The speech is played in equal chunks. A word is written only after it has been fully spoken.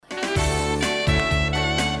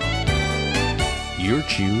You're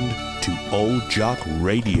tuned to Old Jock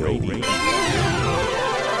Radio.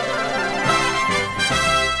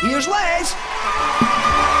 Here's Les.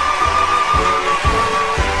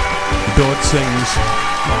 Dodd sings.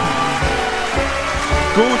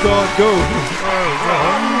 Go, Dodd, go.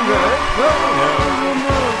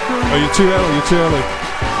 Are you too early? You're too early.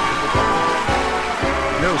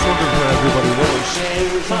 Yeah, I was wondering where everybody was.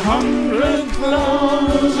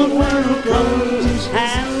 100,000 welcomes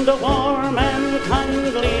and a warm and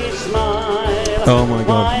kindly smile. Oh my God.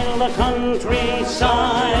 While the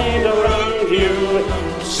countryside around you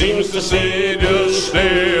seems to say just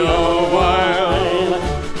stay a while.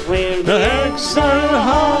 With the hearts and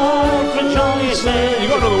heart rejoicing You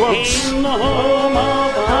got another words. in the home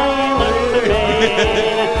of Highland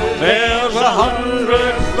Main. There's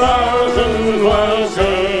 100,000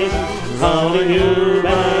 voices calling you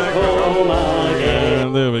back home again.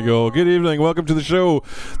 And there we go. Good evening. Welcome to the show.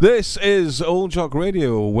 This is Old Jock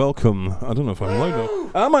Radio. Welcome. I don't know if I'm loud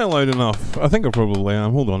enough. Am I loud enough? I think I probably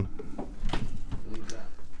am. Hold on.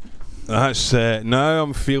 That's now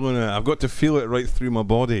I'm feeling it. I've got to feel it right through my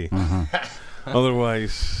body.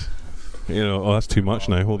 Otherwise, oh, that's too much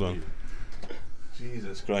now. Hold on.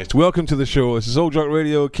 Jesus Christ. Welcome to the show. This is Old Jock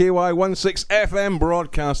Radio, KY16 FM,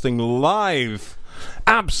 broadcasting live.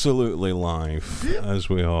 Absolutely live, as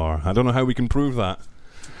we are. I don't know how we can prove that.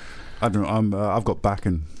 I don't know. I've got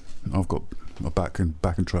backing. I've got a backing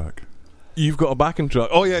track. You've got a backing track.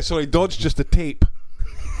 Oh yeah, sorry. Dodd's just a tape.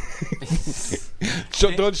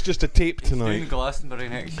 Dodd's just a tape tonight. Doing Glastonbury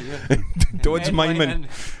next year. Dodd's miming.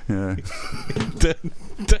 Yeah.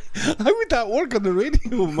 How would that work on the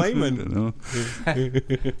radio, miming? I don't know.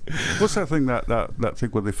 What's that thing that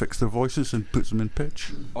thing where they fix their voices and puts them in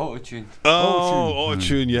pitch? Auto-tune.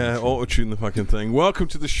 Auto-tune, yeah, auto-tune the fucking thing. Welcome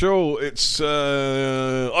to the show. It's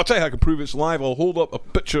I'll tell you how I can prove it's live. I'll hold up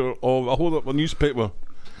a newspaper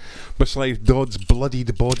beside Dodd's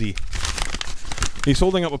bloodied body. He's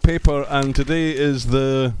holding up a paper, and today is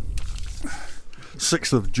the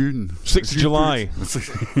 6th of June. 6th of July.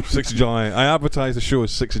 6th of July. I advertised the show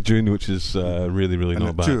as 6th of June, which is really, really and not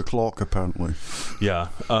at bad. 2 o'clock, apparently. Yeah.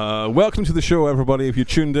 Welcome to the show, everybody. If you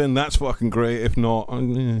tuned in, that's fucking great. If not, I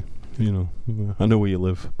know where you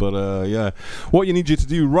live. But yeah, what you need you to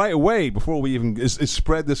do right away before we even is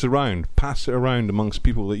spread this around, pass it around amongst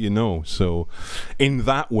people that you know. So, in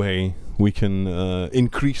that way, we can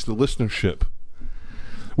increase the listenership.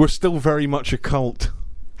 We're still very much a cult.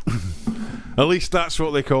 At least that's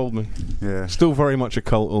what they called me. Yeah. Still very much a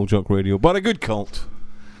cult, Old Jock Radio, but a good cult.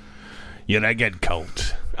 You're a good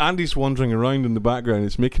cult. Andy's wandering around in the background.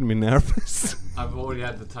 It's making me nervous. I've already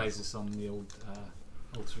advertised this on the old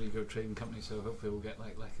Alter Ego Trading Company, so hopefully we'll get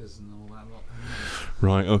like letters and all that lot.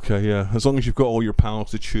 Right, okay, yeah. As long as you've got all your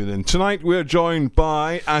pals to tune in. Tonight we're joined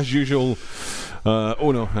by, as usual,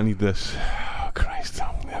 oh no, I need this. Oh, Christ,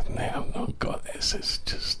 I've not got this. It's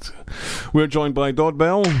just... we're joined by Dodd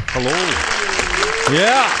Bell. Hello.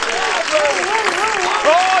 Yeah. Oh,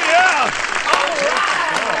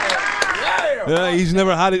 yeah. Yeah, he's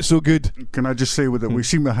never had it so good. Can I just say that we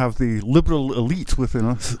seem to have the liberal elite with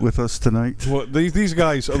us tonight? What, these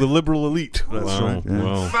guys are the liberal elite? That's wow, right, yeah.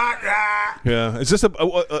 Wow. Fuck that! Yeah, is this a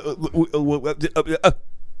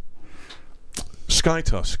Sky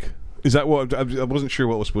Tusk? Is that what I wasn't sure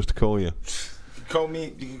what I was supposed to call you?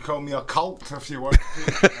 You can call me a cult if you want.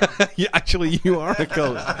 Yeah, actually, you are a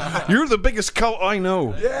cult. You're the biggest cult I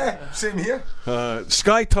know. Yeah, same here.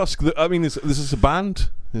 Sky Tusk. Is this a band?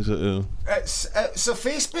 Is it? It's a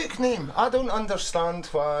Facebook name. I don't understand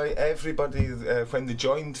why everybody, when they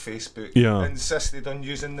joined Facebook, insisted on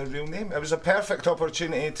using their real name. It was a perfect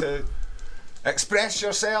opportunity to express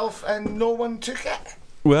yourself, and no one took it.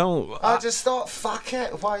 Well, I just thought, fuck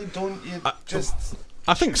it. Why don't you just?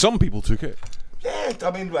 I think some people took it. Yeah, I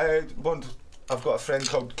mean, I've got a friend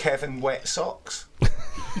called Kevin Wet Socks.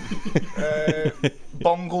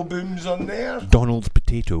 Bongo Boom's on there. Donald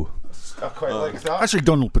Potato. I quite like that. Actually,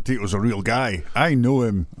 Donald Potato's a real guy. I know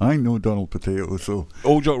him. I know Donald Potato. So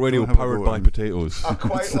Old Jock Radio powered by potatoes. I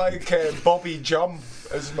quite like Bobby Jum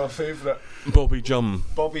is my favourite. Bobby Jum.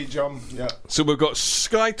 Bobby Jum, yeah. So we've got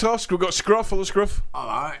Sky Tusk, we've got Scruff. Hello, Scruff.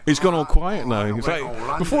 Alright. He's gone all quiet now. He's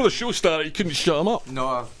like, before the show started, you couldn't shut him up. No,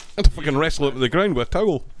 I had to fucking wrestle it to the ground with a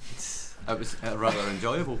towel. it was rather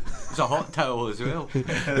enjoyable. It was a hot towel as well.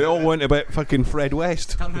 They all went about fucking Fred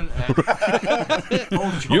West.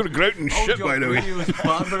 You're grouting shit, by the way. It was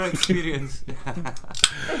barber experience.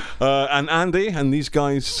 And Andy and these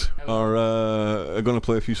guys are going to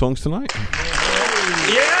play a few songs tonight.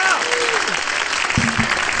 Yeah!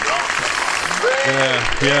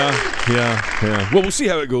 Yeah. Well, we'll see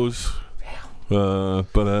how it goes. We'll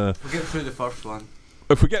get through the first one.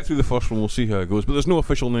 If we get through the first one, we'll see how it goes. But there's no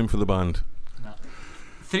official name for the band.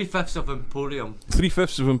 3/5 of Emporium.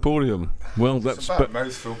 3/5 of Emporium. Well, that's It's a bit of a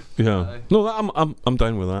mouthful. yeah. No, I'm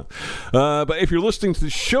down with that. But if you're listening to the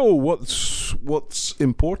show, what's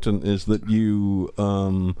important is that you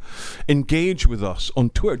engage with us on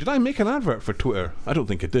Twitter. Did I make an advert for Twitter? I don't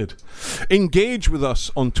think I did. Engage with us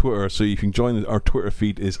on Twitter, so you can join our Twitter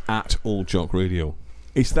feed is @OldJockRadio.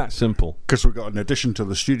 It's that simple. Because we've got an addition to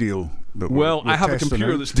the studio. That Well, we're I have a testing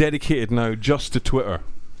computer out, that's dedicated now just to Twitter.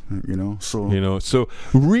 So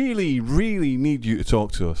Really need you to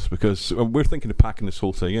talk to us, because we're thinking of packing this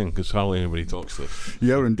whole thing in, because hardly anybody talks to us.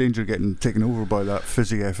 yeah, we're in danger of getting taken over by that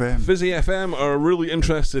Fizzy FM. Fizzy FM are really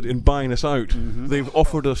interested in buying us out. They've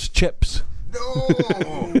offered us chips. No!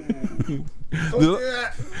 Don't do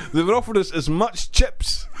that. They've offered us as much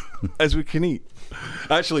chips as we can eat.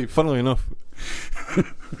 Actually, funnily enough,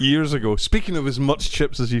 years ago, speaking of as much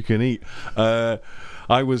chips as you can eat,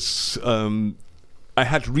 I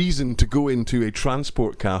had reason to go into a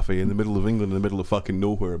transport cafe in the middle of England, in the middle of fucking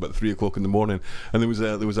nowhere, about 3 o'clock in the morning, and there was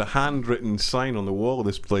a handwritten sign on the wall of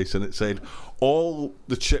this place, and it said, "All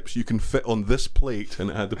the chips you can fit on this plate," and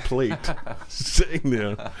it had the plate sitting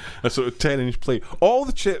there, a sort of 10-inch plate. All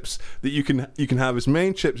the chips that you can have as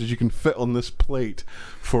many chips as you can fit on this plate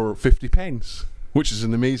for 50 pence. Which is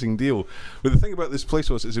an amazing deal. But the thing about this place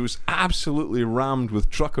is it was absolutely rammed with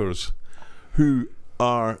truckers who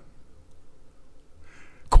are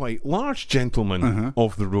quite large gentlemen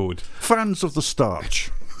of the road. Fans of the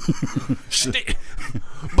starch.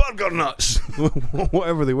 Burger nuts!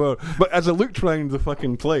 Whatever they were. But as I looked around the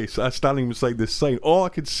fucking place, I was standing beside this sign, all I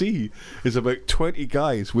could see is about 20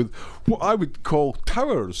 guys with what I would call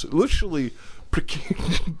towers, literally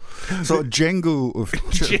So a Jenga of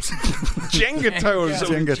chips. Jenga towers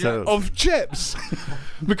of chips.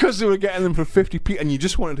 Because they were getting them for 50p, and you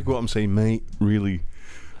just wanted to go up and say, "Mate, really?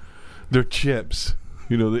 They're chips."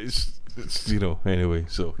 It's anyway,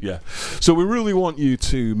 so yeah. So we really want you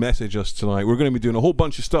to message us tonight. We're going to be doing a whole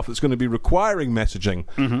bunch of stuff that's going to be requiring messaging.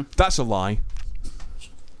 That's a lie.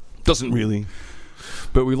 Doesn't really.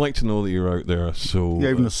 But we'd like to know that you're out there, so...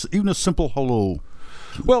 Yeah, even a simple hello.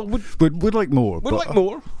 Well, we'd like more. We'd like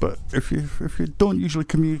more. But if you don't usually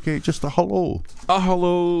communicate, just a hello. A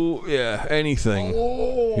hello, yeah, anything.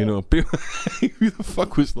 Hello. Who the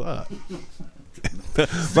fuck was that?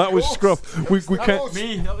 That was Scruff. We can't.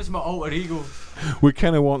 Me, that was my alter ego. We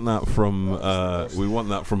kind of want that from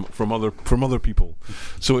from other people.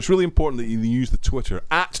 So it's really important that you use the Twitter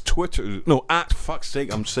at fuck's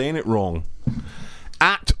sake, I'm saying it wrong.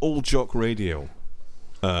 At Old Jock Radio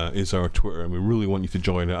is our Twitter, and we really want you to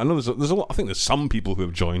join it. I know there's a lot. I think there's some people who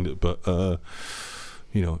have joined it, but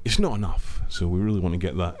it's not enough. So we really want to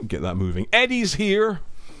get that moving. Eddie's here.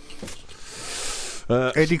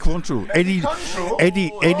 Eddie Contro. Eddie.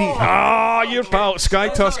 Your pal, Sky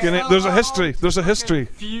Tusk in it. There's a history.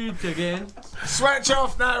 Feud again. Switch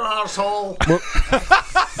off now, arsehole.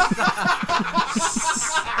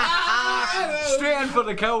 Straight in for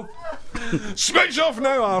the kill. Switch off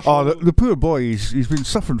now, arsehole. The poor boy, he's been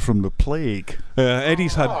suffering from the plague.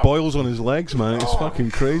 Eddie's had boils on his legs, man. It's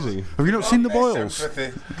fucking crazy. Have you not seen the boils?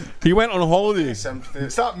 Sympathy. He went on holiday. Sympathy.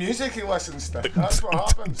 It's that music he listens to. That's what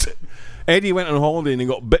happens. Eddie went on holiday and he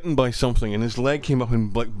got bitten by something, and his leg came up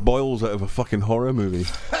in like boils out of a fucking horror movie.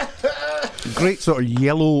 Great sort of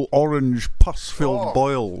yellow, orange, pus-filled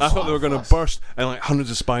boils. I thought they were going to burst, and like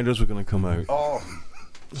hundreds of spiders were going to come out. Oh,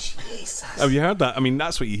 Jesus! Have you heard that? I mean,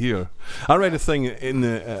 that's what you hear. I read a thing in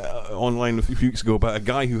the online a few weeks ago about a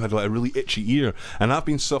guy who had like a really itchy ear, and I've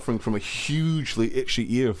been suffering from a hugely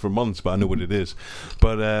itchy ear for months, but I know what it is.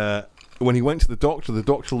 But when he went to the doctor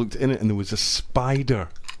looked in it, and there was a spider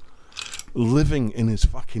living in his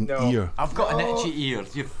fucking ear. I've got an itchy ear.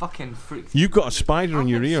 You fucking freak. You've got a spider in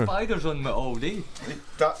your ear. Spiders on me all day.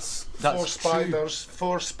 That's four spiders.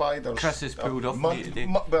 Chris has pulled off me today.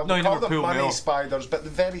 Well, No, we he call never them pulled me money off. spiders, but the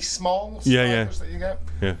very small Yeah, spiders that you get.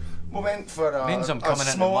 Yeah. We went for Means I'm a coming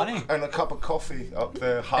into smoke money. and a cup of coffee up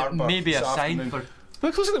the harbour. Maybe a this sign afternoon. for.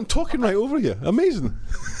 Look, listen, I'm talking right over you. Amazing.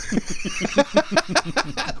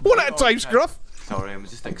 One at a time, Scruff. Sorry, I'm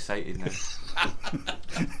just excited now.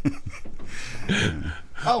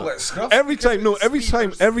 I'll let Scruff. Every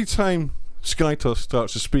time Sky Tusk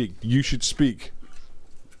starts to speak, you should speak.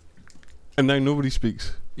 And now nobody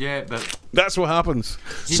speaks. Yeah, but That's what happens.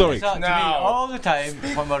 he Sorry. does that to me all the time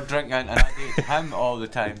when we're drinking, and I do him all the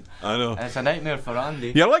time. I know. And it's a nightmare for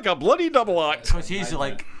Andy. You're like a bloody double act. Because he's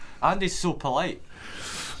like, Andy's so polite.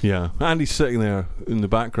 Yeah, Andy's sitting there in the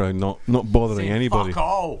background, not bothering anybody. Fuck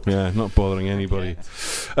all. Yeah, not bothering anybody.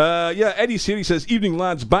 Yeah, Eddie's here. He says, "Evening,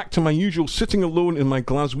 lads. Back to my usual sitting alone in my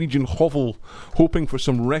Glaswegian hovel, hoping for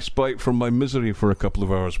some respite from my misery for a couple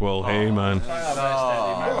of hours." Well, hey, man,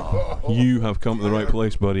 you have come to the right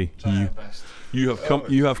place, buddy.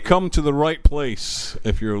 You have come to the right place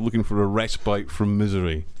if you're looking for a respite from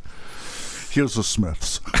misery. Here's the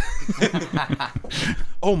Smiths.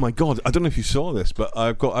 Oh my God! I don't know if you saw this, but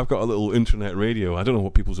I've got a little internet radio. I don't know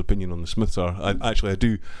what people's opinion on the Smiths are. I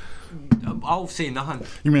do. I'll say nothing.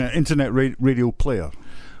 You mean an internet radio player?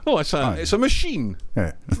 Oh, it's a machine.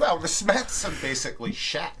 Yeah. Well, the Smiths are basically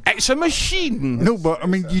shit. It's a machine. No, but I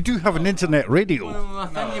mean, you do have an internet radio.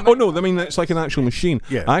 Oh no! I mean, it's like an actual machine.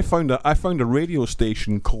 Yeah. I found a radio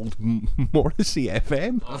station called Morrissey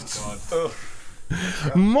FM. Oh God.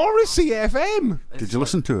 Morrissey FM. Did you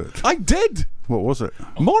listen to it? I did. What was it?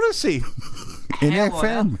 Morrissey. In Hell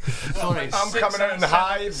FM. Sorry. I'm coming out in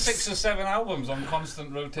hives. 6 or 7 albums on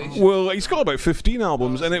constant rotation. Well, he's got about 15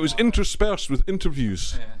 albums, and it was interspersed with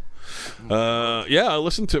interviews. Yeah. I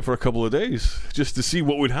listened to it for a couple of days just to see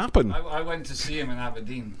what would happen. I went to see him in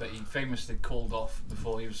Aberdeen, but he famously called off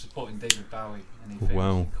before he was supporting David Bowie, and he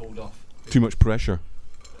famously called off. Too much pressure.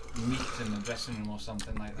 Meat in the dressing room or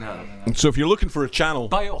something like that. I don't know. So if you're looking for a channel,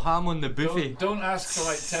 Bite ham on the buffet. Don't ask for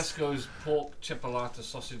like Tesco's pork chipolata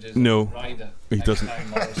sausages. No. Rider. He next doesn't. time,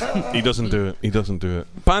 Morris. He doesn't do it. He doesn't do it.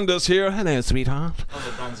 Panda's here. Hello, sweetheart.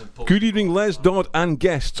 Other brands of pork. Good evening, Les Dodd and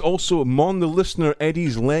guests. Also, Mon the Listener,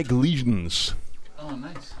 Eddie's Leg Lesions. Oh,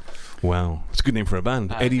 nice. Wow, it's a good name for a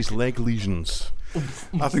band. Eddie's Leg Lesions.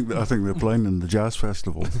 I think they're playing in the jazz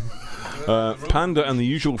festival. Panda and the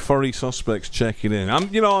usual furry suspects checking in.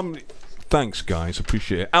 Thanks, guys.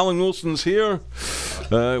 Appreciate it. Alan Wilson's here,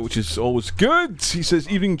 which is always good. He says,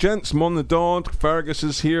 "Evening, gents. Mon the Dodd. Fergus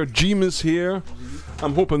is here. Jeem is here.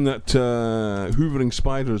 I'm hoping that Hoovering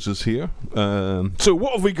Spiders is here. So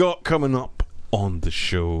what have we got coming up on the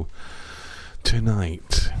show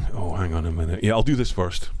tonight? Oh, hang on a minute. Yeah, I'll do this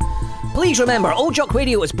first. Please remember, Old Jock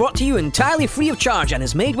Radio is brought to you entirely free of charge and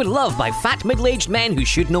is made with love by fat middle-aged men who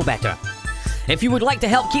should know better. If you would like to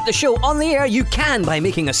help keep the show on the air, you can by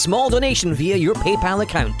making a small donation via your PayPal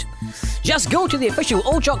account. Just go to the official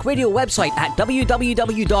Old Jock Radio website at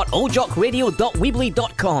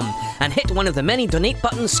www.oldjockradio.weebly.com and hit one of the many donate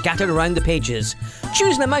buttons scattered around the pages.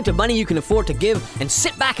 Choose an amount of money you can afford to give and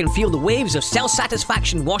sit back and feel the waves of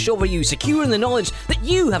self-satisfaction wash over you, secure in the knowledge that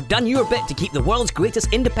you have done your bit to keep the world's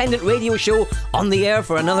greatest independent radio show on the air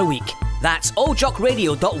for another week. That's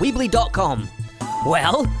oldjockradio.weebly.com.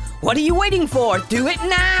 Well, what are you waiting for? Do it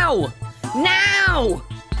now! Now!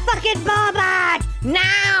 Fucking Bobbert!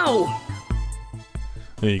 Now!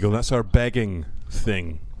 There you go. That's our begging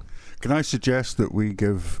thing. Can I suggest that we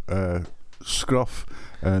give Scruff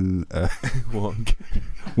and What?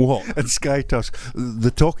 What? and Skytusk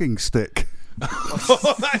the talking stick?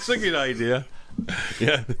 Oh, that's a good idea.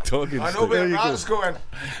 Yeah, the talking I know stick. where you that's going.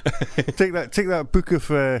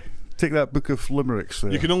 Take that book of limericks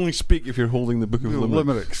there. You can only speak if you're holding the book of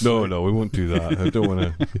limericks. Limericks. No, we won't do that. I don't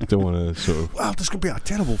want to sort of. Wow, this could be a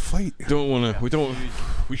terrible fight.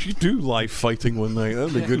 We should do live fighting one night.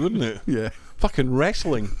 That'd be good, wouldn't it? Yeah. Fucking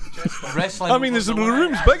wrestling. Wrestling. I mean, the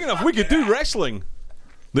room's big enough. We could do wrestling.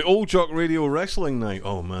 The Old Jock Radio wrestling night.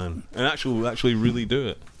 Oh man, and actually really do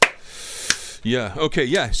it. Yeah. Okay.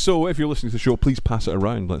 Yeah. So if you're listening to the show, please pass it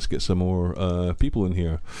around. Let's get some more people in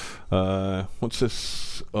here. What's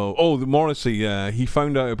this? Oh, the Morrissey. He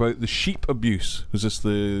found out about the sheep abuse. Was this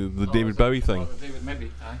the David Bowie thing? David,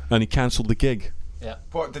 maybe. Aye. And he cancelled the gig. Yeah.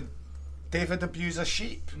 What, did David abuse a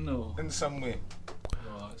sheep No. in some way?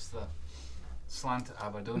 No, it's the slanted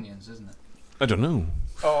Aberdonians, isn't it? I don't know.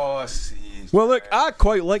 Oh, I see. Well, look, I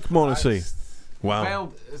quite like Morrissey. Wow.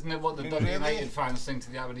 Well, isn't it what the Dundee United fans think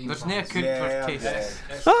to the Aberdeen There's fans? no good Yeah, for taste. Yes.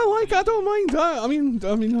 I don't mind. I mean,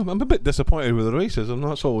 I'm a bit disappointed with the racism.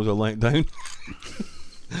 That's always a letdown.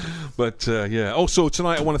 But yeah. Also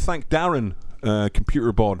tonight, I want to thank Darren,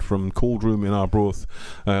 computer bod from Cold Room in Arbroath.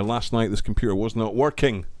 Last night, this computer was not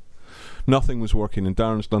working. Nothing was working, and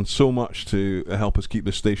Darren's done so much to help us keep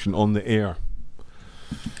this station on the air.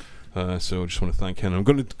 So I just want to thank him. I'm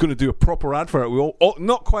going to do a proper advert. We all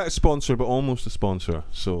not quite a sponsor, but almost a sponsor.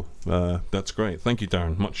 So that's great. Thank you,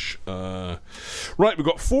 Darren. Much. Right, we've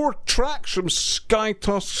got 4 tracks from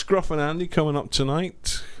Skytusk, Scruff, and Andy coming up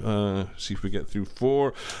tonight. See if we get through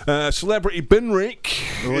 4. Celebrity Bin Rake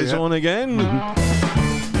is on again.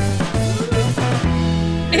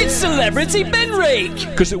 It's Celebrity Bin Rake!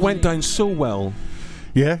 Because it went down so well.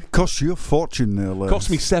 Yeah, cost you a fortune there, Les. Cost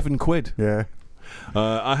me £7. Yeah.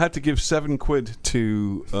 I had to give £7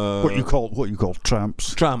 to what you call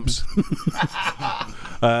tramps. Tramps.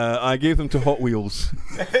 I gave them to Hot Wheels.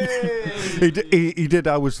 He did.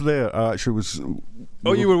 I was there. I actually was.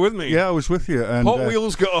 Oh, you were with me? Yeah, I was with you. And Hot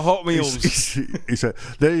Wheels got a Hot Wheels. He said,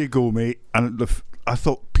 "There you go, mate." And I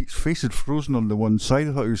thought Pete's face had frozen on the one side.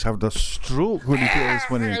 I thought he was having a stroke when he did his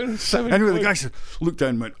money. Anyway, the guy said, looked down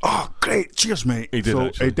and went, "Oh, great, cheers, mate." He did, so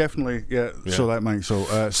actually. He definitely, so that money. So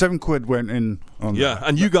 £7 went in on Yeah, that.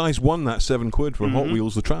 and you guys won that £7 for Hot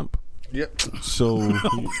Wheels the Tramp. Yep. So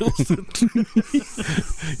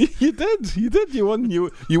you did.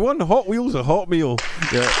 You won Hot Wheels a Hot Meal.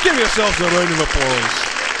 Yeah. Give yourselves a round of applause.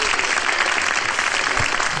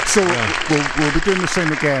 So we'll be doing the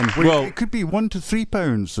same again. Well, it could be £1 to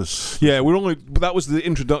 £3. This. Yeah, that was the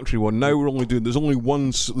introductory one. Now we're only doing. There's only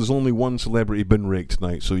one celebrity bin rake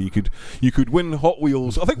tonight, so you could win Hot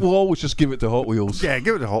Wheels. I think we'll always just give it to Hot Wheels. Yeah,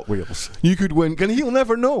 give it to Hot Wheels. You could win. He'll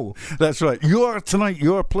never know. That's right. You're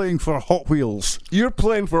playing for Hot Wheels. You're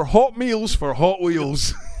playing for Hot Meals for Hot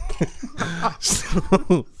Wheels.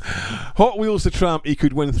 So, Hot Wheels the Tramp. He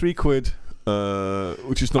could win £3.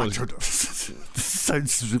 Which is not.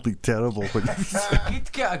 Sounds really terrible. You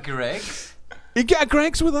could get a Greg's. You get a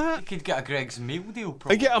Greg's with that? You could get a Greg's meal deal.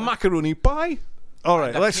 Probably. I get a macaroni pie. All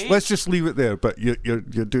right, let's just leave it there. But you're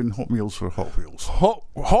doing Hot Meals for Hot Wheels.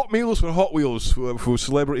 Hot Meals for Hot Wheels for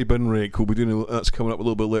Celebrity Bin Rake. We'll be doing that's coming up a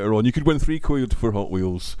little bit later on. You could win £3 for Hot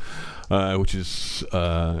Wheels, which is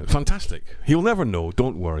fantastic. He'll never know.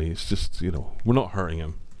 Don't worry. It's just we're not hurting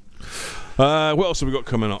him. What else have we got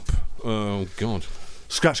coming up? Oh God!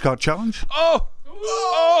 Scratch Card Challenge.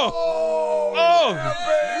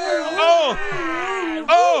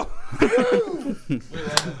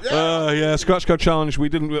 Yeah, Scratch Card Challenge. We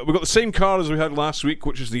got the same card as we had last week,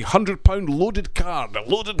 which is the £100 loaded card,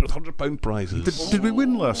 loaded with £100 prizes. Did we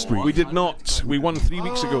win last week? We did not. We won 3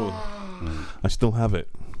 weeks ago. I still have it.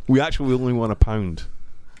 We actually only won £1.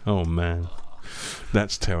 Oh man.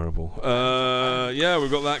 That's terrible. Yeah, we've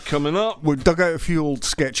got that coming up. We dug out a few old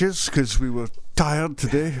sketches because we were tired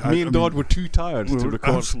today. Me and Dodd were too tired to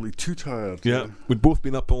record. Absolutely too tired. Yeah, we'd both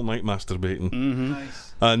been up all night masturbating. Mm-hmm.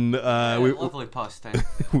 Nice. And lovely pastime.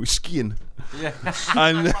 we were skiing. Yeah.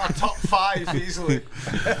 And top 5 easily.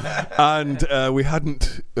 And we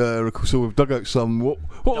hadn't. So we've dug out some what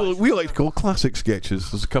we like to call classic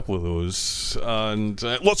sketches. There's a couple of those, and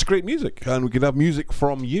lots of great music. And we could have music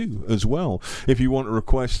from you as well if you want to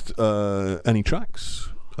request any tracks.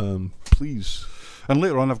 Please. And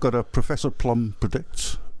later on, I've got a Professor Plum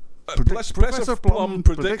predicts. Professor Plum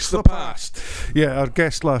predicts the past. Yeah, our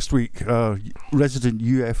guest last week, resident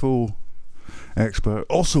UFO expert,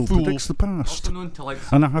 also predicts the past. Also known to like.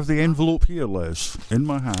 And I have the envelope here, Les, in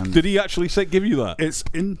my hand. Did he actually give you that? It's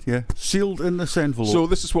sealed in this envelope. So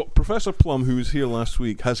this is what Professor Plum, who was here last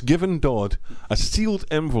week, has given Dodd a sealed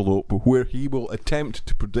envelope where he will attempt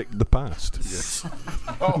to predict the past. Yes.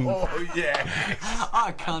 Oh yeah!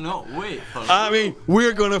 I cannot wait for I mean,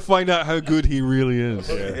 we're going to find out how good he really is.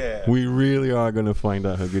 Yeah. We really are going to find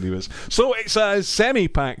out how good he is. So it's a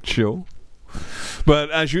semi-packed show,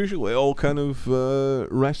 but as usual, it all kind of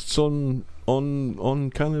rests on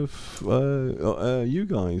kind of you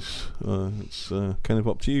guys. It's kind of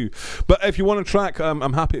up to you. But if you want a track,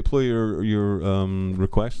 I'm happy to play your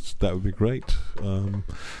requests. That would be great.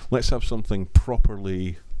 Let's have something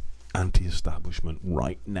properly anti-establishment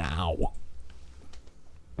right now.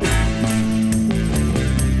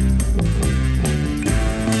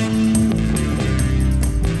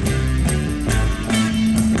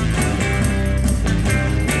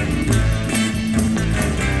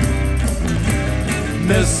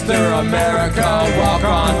 Mr. America, walk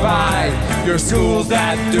on by your schools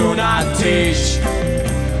that do not teach.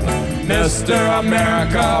 Mr.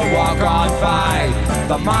 America, walk on by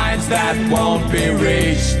the minds that won't be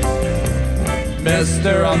reached.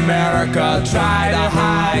 Mr. America, try to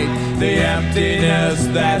hide the emptiness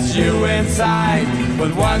that's you inside.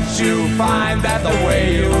 But once you find that the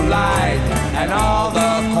way you lied and all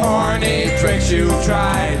the corny tricks you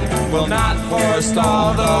tried will not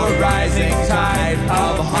forestall the rising tide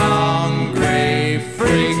of hungry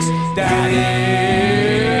freaks, Daddy.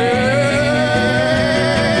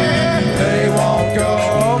 They won't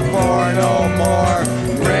go for no more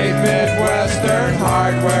great Midwestern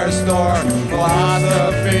hardware store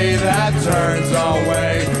philosophy that turns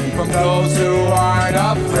away from those who aren't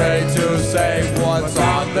afraid to say what's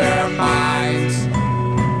on their minds.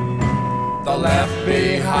 The left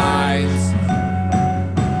behinds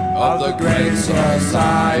of the great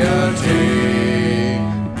society.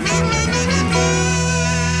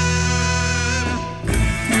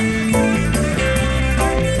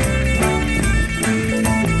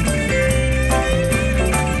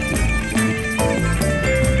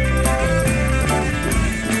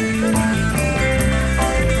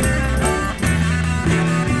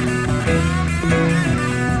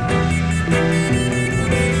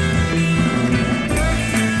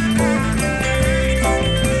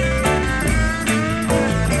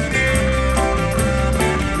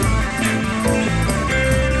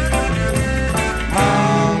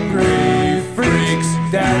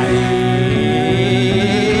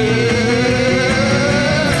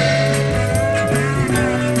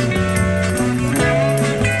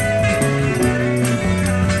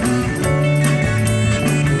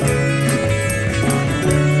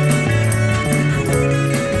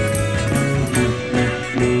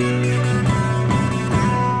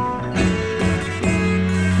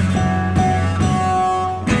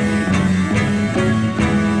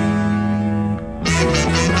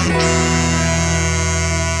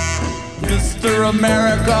 Mr.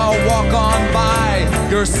 America, walk on by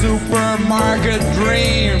your supermarket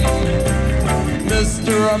dream.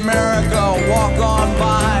 Mr. America, walk on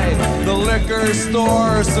by the liquor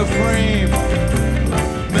store supreme.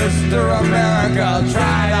 Mr. America,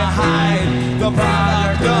 try to hide the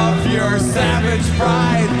product of your savage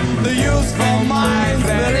pride, the useful minds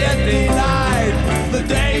that it denied. The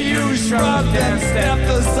day you shrugged and stepped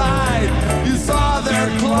aside, you saw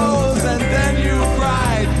their clothes and then you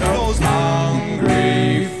cried. Those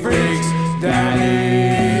hungry freaks,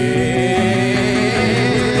 Daddy.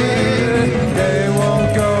 They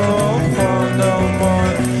won't go for no more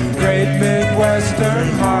great Midwestern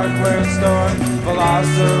hardware store.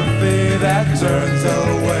 Philosophy that turns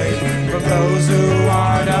away from those who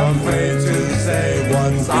aren't afraid to say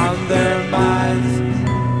what's on their minds.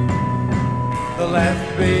 The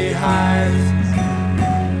left behind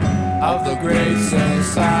of the great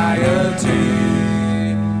society.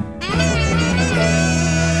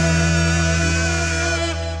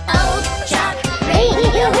 Old Jock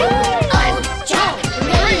Radio. Old Jock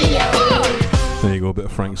Radio. There you go, a bit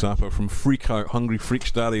of Frank Zappa from Freak Out, Hungry Freaks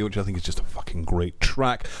Daddy, which I think is just a fucking great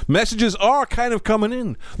track. Messages are kind of coming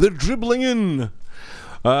in. They're dribbling in.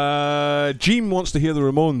 Jean wants to hear the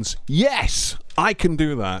Ramones. Yes, I can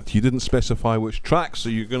do that. You didn't specify which track, so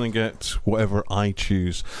you're going to get whatever I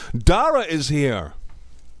choose. Dara is here.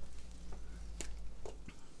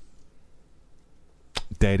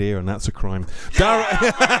 Dead air, and that's a crime. Dara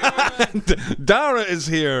is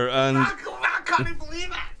here, and I can't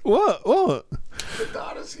believe it. What?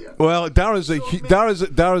 Dara's here. Well, Dara's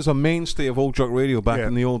a mainstay of Old Jock Radio back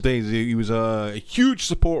in the old days. He was a huge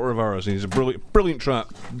supporter of ours. He's a brilliant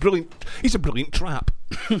trap. He's a brilliant trap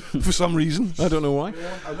for some reason. I don't know why.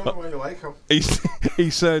 Yeah, I don't know why you like him.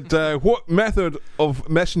 He said, "What method of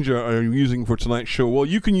messenger are you using for tonight's show?" Well,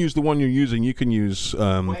 you can use the one you're using. You can use.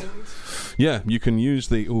 Yeah, you can use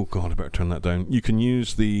the... Oh, God, I better turn that down. You can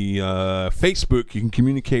use the Facebook. You can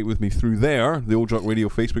communicate with me through there, the Old Jock Radio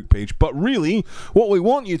Facebook page. But really, what we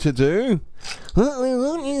want you to do...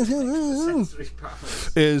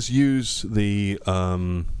 is use the...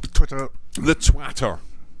 Twitter. The Twitter.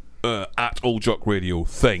 At Old Jock Radio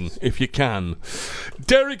thing, if you can.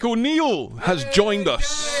 Derek O'Neill has joined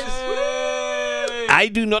us. I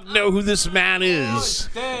do not know who this man is.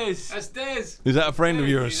 That's Des. Is that a friend of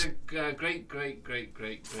yours? He's a great.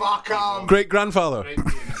 Fuck him. Great grandfather.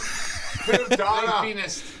 Great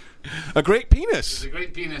pianist. A great penis. He's a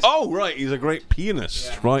great pianist. Oh, right, he's a great pianist.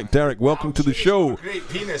 Yeah. Right, Derek, welcome to the show. Great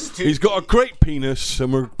penis too. He's got a great penis,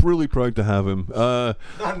 and we're really proud to have him.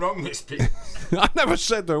 Nothing wrong with his penis. I never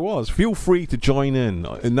said there was. Feel free to join in.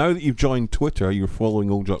 And now that you've joined Twitter, you're following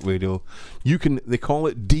Old Jock Radio. You can. They call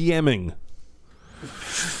it DMing.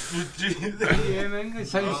 It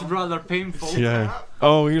sounds rather painful. Yeah.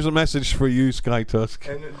 Oh, here's a message for you, Sky Tusk,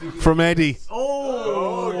 from Eddie.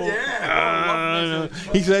 Oh yeah.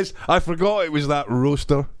 He says, "I forgot it was that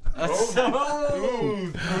roaster."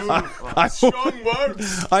 Strong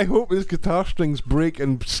words. I hope his guitar strings break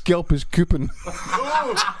and scalp his coupon.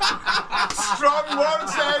 Strong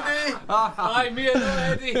words, Eddie. Hi, me and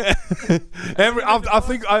Eddie. I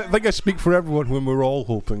think I speak for everyone when we're all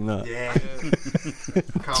hoping that. Yeah.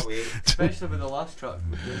 Can't wait. Especially with the last track.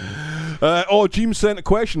 Jim sent a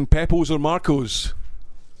question: Pepos or Marcos?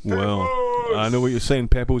 Well, I know what you're saying,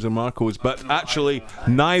 Pepos or Marcos, but actually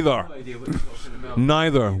neither.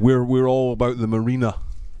 Neither. We're all about the Marina,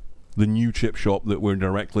 the new chip shop that we're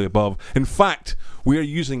directly above. In fact, we are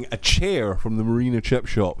using a chair from the Marina chip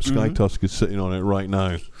shop. Sky Tusk is sitting on it right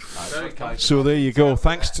now. So there you go.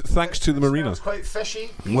 Thanks to the Marina. It's quite fishy.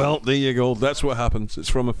 Well, there you go. That's what happens. It's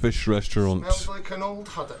from a fish restaurant. Smells like an old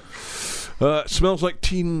haddock. It smells like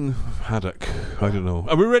teen haddock. I don't know.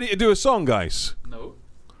 Are we ready to do a song, guys?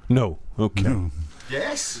 No. Okay. No.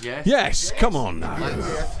 Yes. Come on now.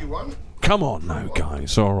 If you want. Come on now,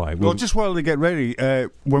 guys. All right. Well, just while they get ready,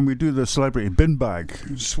 when we do the celebrity bin bag.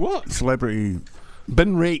 What? Celebrity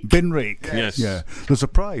bin rake. Yes. Yeah. There's a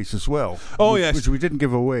prize as well. Oh, yes. Which we didn't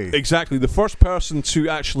give away. Exactly. The first person to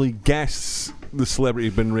actually guess the celebrity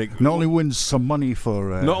bin rake not only wins some money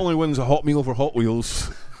for. Not only wins a hot meal for Hot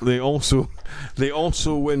Wheels. They also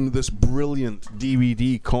win this brilliant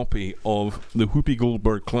DVD copy of the Whoopi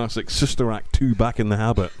Goldberg classic Sister Act 2 Back in the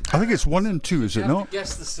Habit. I think it's 1 and 2, is it not? You have to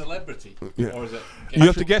guess the celebrity. Yeah. Or is it you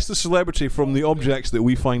have to guess the celebrity from the objects that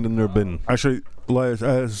we find in their bin. Actually,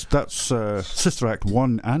 that's Sister Act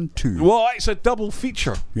 1 and 2. Well, it's a double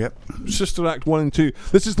feature. Yep. Sister Act 1 and 2.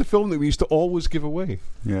 This is the film that we used to always give away.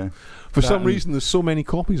 Yeah. For some reason, there's so many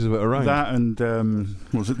copies of it around. That and,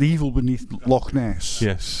 what was it, The Evil Beneath Loch Ness?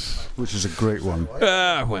 Yes. Which is a great one.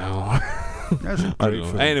 Well. I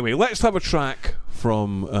don't know. Anyway, let's have a track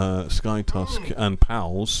from Sky Tusk and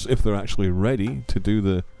Pals, if they're actually ready to do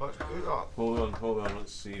the... Hold on,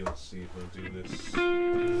 let's see if I do this.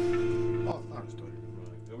 Oh, thanks, Dodd.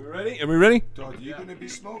 Are we ready? Dodd, are you going to be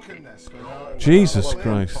smoking this? Jesus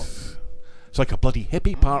Christ. It's like a bloody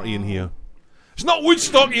hippie party in here. It's not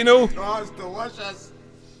Woodstock, you know. Oh, it's delicious.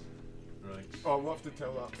 Right. Oh, we'll have to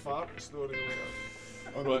tell that fart story later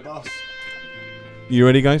on the bus. You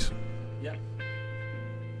ready, guys? Yeah.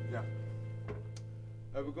 Yeah.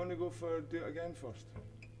 Are we going to go for do it again first?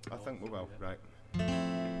 I think we will. Right.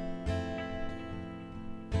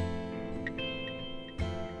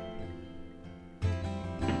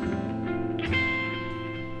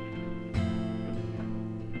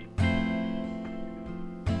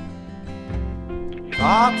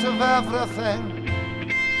 Part of everything,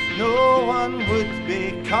 no one would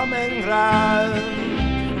be coming round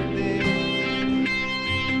for me.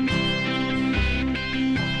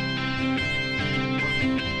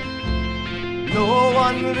 No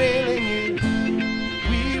one really knew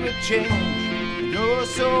we would change, no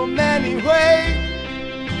so many ways.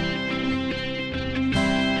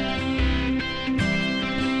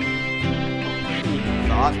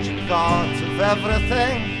 Thought you thought of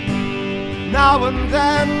everything. Now and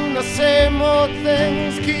then the same old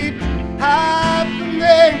things keep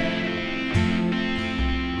happening.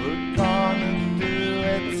 We're gonna do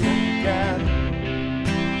it again.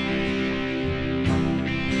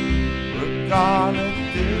 We're gonna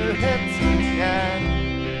do it again.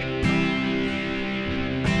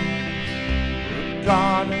 We're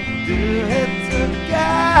gonna do it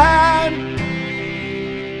again.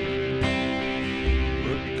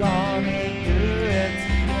 We're gonna do it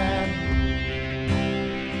again.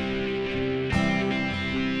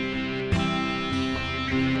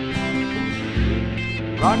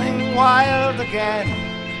 Running wild again,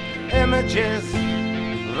 images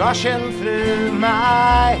rushing through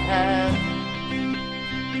my head.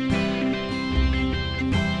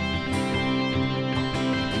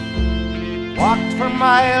 Walked for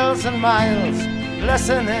miles and miles,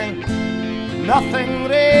 listening, nothing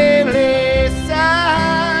really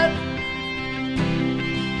said.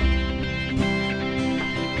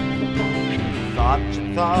 Thought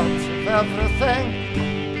you thought of everything.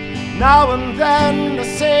 Now and then the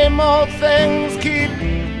same old things keep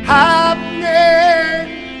happening.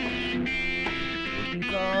 We're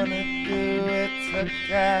gonna do it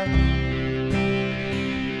again.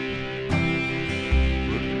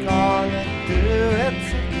 We're gonna do it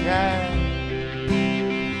again.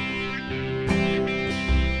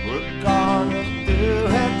 We're gonna do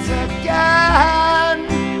it again.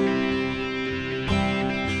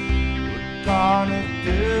 We're gonna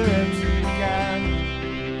do it again.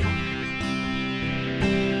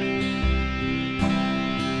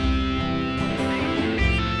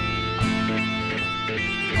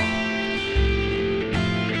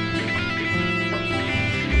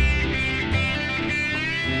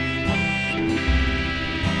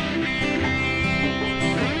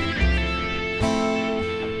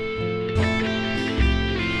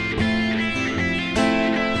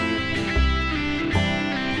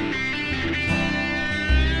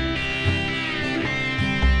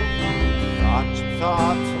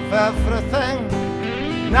 Thought of everything.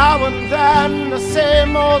 Now and then the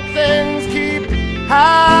same old things keep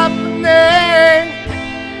happening.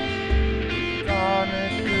 We're gonna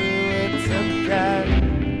do it again.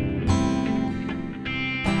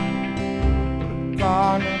 We're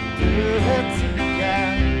gonna do it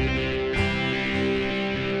again.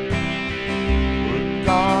 We're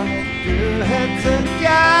gonna do it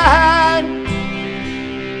again.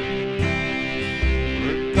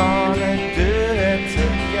 We're gonna do it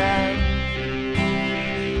again.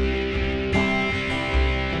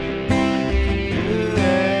 Do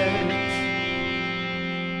it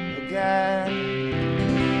again.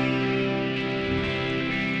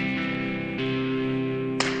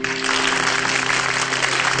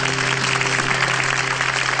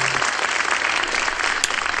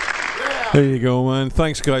 There you go, man.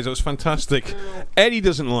 Thanks, guys. That was fantastic. Eddie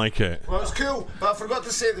doesn't like it. Well, it's cool, but I forgot to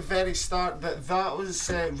say at the very start that that was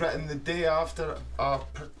written the day after a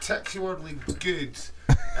particularly good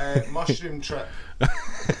mushroom trip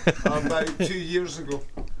about 2 years ago.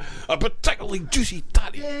 A particularly juicy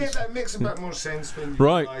tatty. Yeah, that makes a bit more sense when you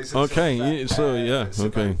right. realise it's Okay. It's Okay.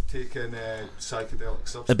 about taking psychedelic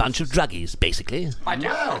substances. A bunch of druggies, basically. Well,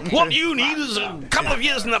 What you need is a couple of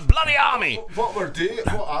years in the bloody army. what we're doing,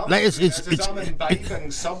 what I'm Like, doing is I'm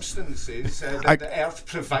imbibing substances that the earth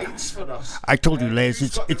provides for us. I told you, Les,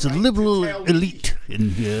 Who's got it's the a right to liberal tell me elite in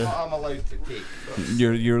here. what I'm allowed to take.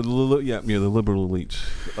 You're the liberal elite.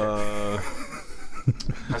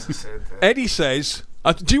 As I said, Eddie says.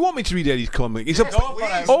 Do you want me to read Eddie's comment? He's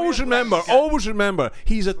always remember,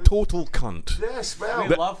 he's a total cunt. Yes, well.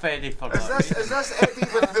 We love Eddie for that. Is this Eddie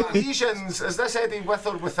with the lesions? Is this Eddie with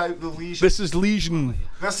or without the lesions? This is lesion.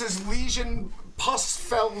 This is lesion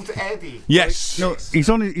pus-filled Eddie. Yes. No, he's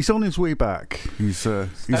on his way back. He's in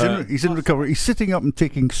recovery. He's sitting up and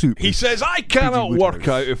taking soup. He says, I cannot work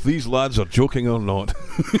out if these lads are joking or not.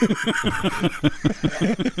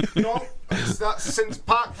 No, that's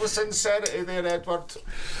packed with sincerity there, Edward.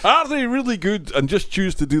 Are they really good and just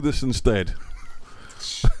choose to do this instead?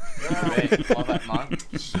 Right, love it, man.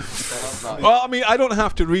 Love that. Well, I mean, I don't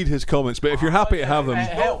have to read his comments, but if you're happy to have them,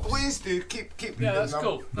 No, please do keep reading that's them.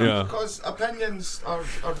 cool. Yeah. Because opinions are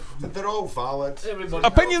they're all valid. Everybody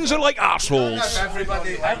opinions are like assholes. Every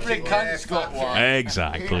cunt's got one.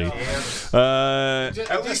 Exactly.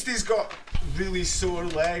 At least he's got really sore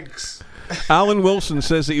legs. Alan Wilson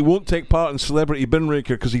says that he won't take part in Celebrity Binraker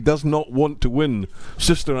because he does not want to win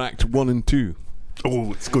Sister Act 1 and 2.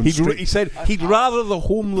 Oh, it's going He said he'd rather the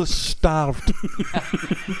homeless starved.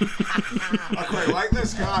 I quite like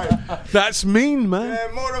this guy. That's mean,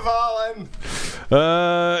 man. More of Alan.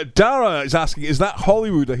 Dara is asking, is that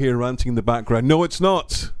Hollywood I hear ranting in the background? No, it's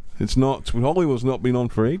not. It's not. Hollywood's not been on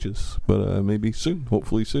for ages, but maybe soon.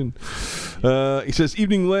 Hopefully soon. He says,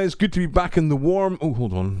 evening, Les. Good to be back in the warm... Oh,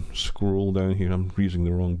 hold on. Scroll down here. I'm using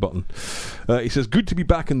the wrong button. He says, good to be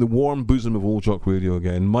back in the warm bosom of Old Jock Radio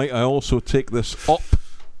again. Might I also take this up...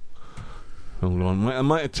 Hold on. I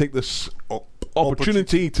might take this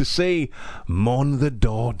opportunity to say, Mon the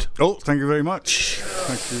Dodd. Oh, thank you very much.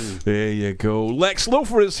 Thank you. There you go. Lex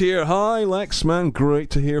Loafer is here. Hi, Lex, man.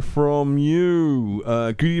 Great to hear from you.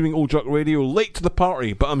 Good evening, Old Jock Radio. Late to the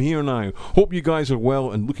party, but I'm here now. Hope you guys are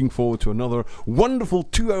well and looking forward to another wonderful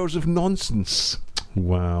 2 hours of nonsense.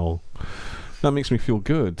 Wow. That makes me feel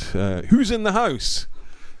good. Who's in the house?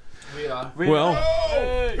 We are. Who's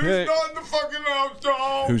not in the fucking house,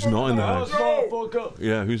 Dom? Who's not in the house?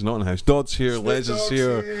 Yeah, who's not in the house? Dodd's here, Les is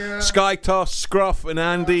here, Sky Toss, Scruff, and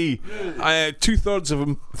Andy. 2/3 of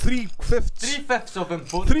them, 3/5. 3/5 of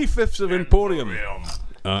Emporium. 3/5 of Emporium.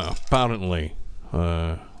 Apparently.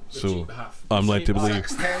 So I'm led to believe.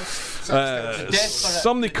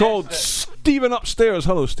 Somebody called Stephen upstairs.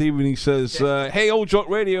 Hello, Stephen. He says, hey, Old Jock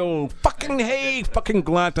Radio. Fucking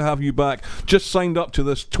glad to have you back. Just signed up to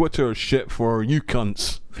this Twitter shit for you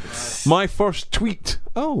cunts. My first tweet.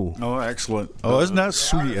 Oh, excellent. Oh, isn't that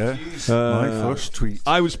sweet, eh? My first tweet.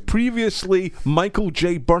 I was previously Michael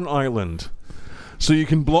J. Burnt Island. So you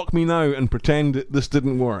can block me now and pretend that this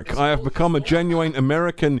didn't work. I have become a genuine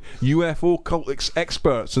American UFO cult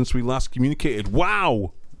expert since we last communicated.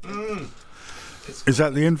 Wow! Is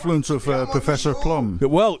that the influence of Professor Plum?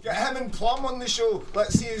 Well, get him and Plum on the show.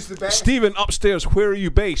 Let's see who's the best. Stephen, upstairs, where are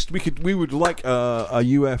you based? We would like a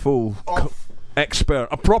UFO expert,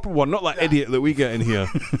 a proper one, not that idiot that we get in here.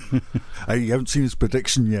 You haven't seen his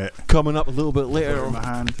prediction yet. Coming up a little bit later,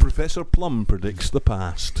 Professor Plum predicts the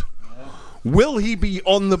past. Will he be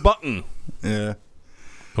on the button? Yeah.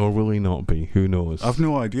 Or will he not be? Who knows? I've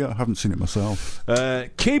no idea. I haven't seen it myself.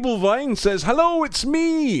 Cable Vine says, hello, it's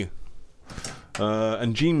me.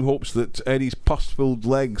 And Gene hopes that Eddie's pus-filled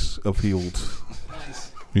legs have healed.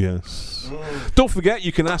 Yes. Don't forget,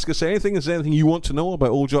 you can ask us anything. Is there anything you want to know about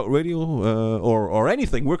Old Jock Radio or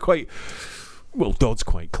anything? We're quite... Well, Dodd's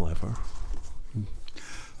quite clever.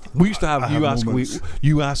 We used to have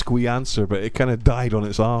you ask, we answer, but it kind of died on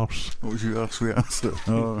its arse. What was you ask, we answer?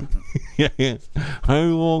 Oh. Yeah. How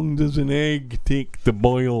long does an egg take to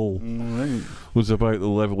boil? Right. Was about the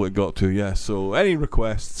level it got to, yeah. So any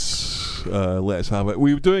requests, let us have it.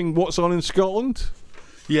 We were doing What's On in Scotland?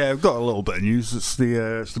 Yeah, we've got a little bit of news. It's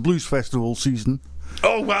the Blues Festival season.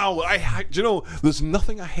 Oh wow! Do you know? There's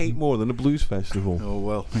nothing I hate more than a blues festival. Oh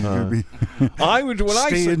well, I would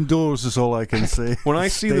stay indoors is all I can say. When I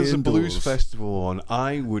see there's a blues festival on,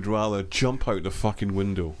 I would rather jump out the fucking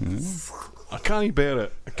window. I can't bear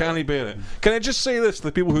it. Can I just say this to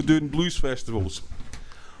the people who are doing blues festivals?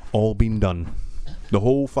 All been done. The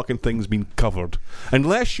whole fucking thing's been covered.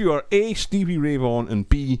 Unless you are A, Stevie Ray Vaughan, and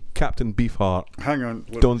B, Captain Beefheart. Hang on.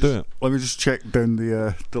 Don't do it. Let me just check down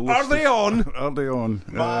the list. Are they on? Are they on?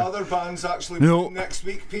 My other band's actually playing next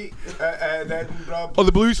week, Pete, in Edinburgh. Oh,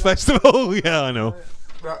 the Blues Festival? Yeah, I know.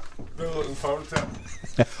 Really looking forward to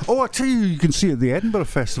it. Oh, I tell you, you can see at the Edinburgh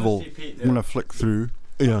Festival when I flick through.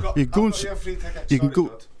 Yeah. You can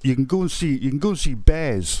go and see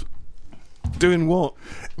Bez. Doing what?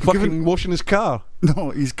 Fucking washing his car? No,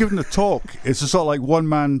 he's giving a talk. It's a sort of like one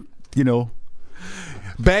man, you know.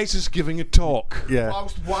 Bez is giving a talk. Yeah.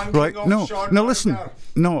 Right. No. Listen.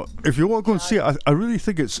 No. If you want to go and see it, I really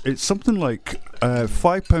think it's something like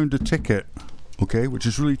 £5 a ticket, okay, which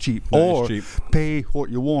is really cheap, That is or cheap. pay what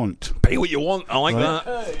you want. Pay what you want. I like Right.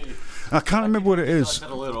 that. I can't remember what it is. That's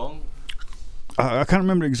utterly wrong. I can't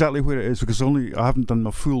remember exactly where it is because I haven't done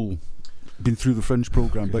my full, been through the Fringe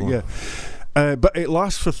program, but yeah. But it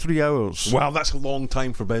lasts for 3 hours. Wow, that's a long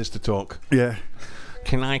time for Bez to talk. Yeah.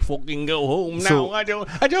 Can I fucking go home So- now?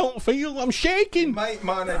 I don't feel. I'm shaking. Might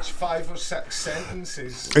manage 5 or 6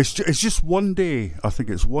 sentences. It's just one day. I think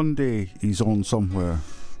it's one day he's on somewhere.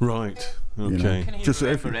 Right. know. Okay. Can he Just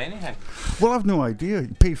remember anything? Well, I've no idea.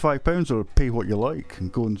 You pay £5 or pay what you like,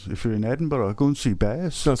 and go and if you're in Edinburgh, go and see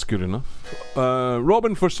Bess. That's good enough.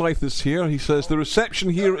 Robin Forsyth is here. He says the reception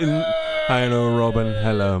here in. I know, Robin.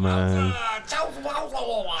 Hello, man.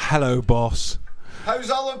 Hello, boss. How's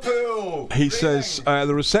Liverpool? He says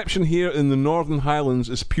the reception here in the Northern Highlands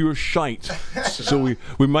is pure shite, so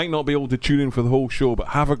we might not be able to tune in for the whole show. But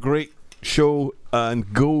have a great show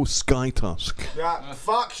and go Sky Tusk. Yeah,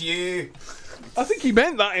 fuck you. I think he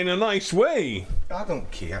meant that in a nice way. I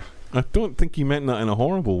don't care. I don't think he meant that in a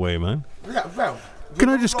horrible way, man. Yeah, well. Can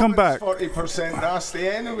I just come back? 40% nasty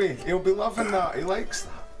anyway. He'll be loving that. He likes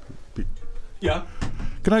that. Yeah.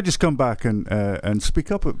 Can I just come back and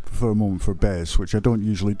speak up for a moment for Bez, which I don't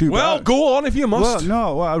usually do. Well, but go on if you must.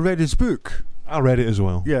 I read his book. I read it as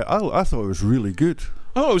well. Yeah, I thought it was really good.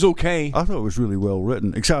 I thought it was okay. I thought it was really well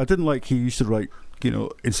written. Except I didn't like he used to write,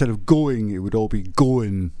 instead of going, it would all be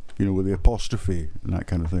going, with the apostrophe and that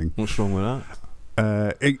kind of thing. What's wrong with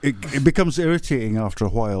that? It becomes irritating after a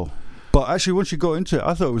while. But actually, once you got into it,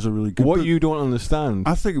 I thought it was a really good What book. you don't understand.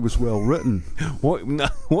 I think it was well written.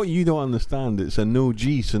 What you don't understand, it's a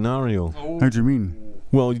no-G scenario. How do you mean?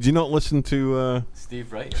 Well, did you not listen to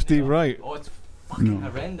Steve Wright. Steve Wright? Oh, it's fucking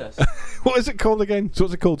horrendous. What is it called again? So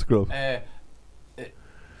what's it called, Grove?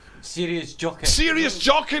 Serious Jockin'. Serious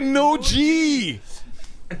Jockin', no G!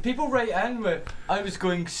 And people write in with, I was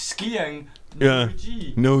going skiing, Yeah. no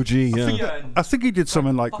G. No G, yeah. Skiing. I think he did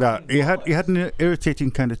something like that. He had an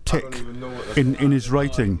irritating kind of tick in his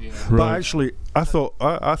writing. But Right. actually, I thought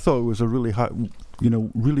it was a really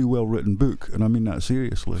really well written book, and I mean that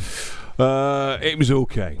seriously. It was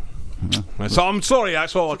okay. So I'm sorry,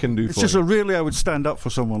 that's all I can do It's for just you. rarely I would stand up for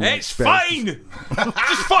someone like It's Bez. fine!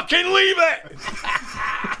 Just fucking leave it!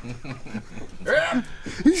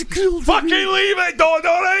 Fucking leave it, Dodd,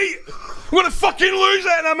 alright? I'm gonna fucking lose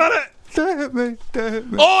it in a minute! Damn me.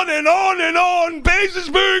 On and on and on! Bez's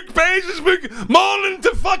book! Morning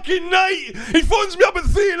to fucking night! He phones me up at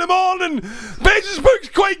 3 in the morning! Bez's book's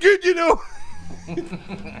quite good,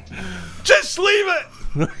 Just leave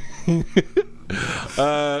it!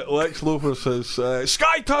 Lex Loafer says,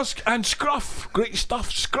 Sky Tusk and Scruff! Great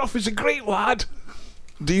stuff! Scruff is a great lad!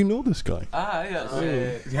 Do you know this guy?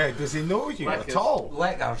 Yeah, does he know you at all?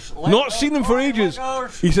 Letters. Not seen them for ages.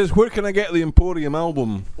 He says, where can I get the Emporium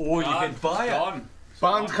album? Oh, you can buy it.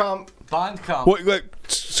 Bandcamp. Bandcamp. What,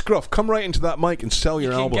 Scruff, come right into that mic and sell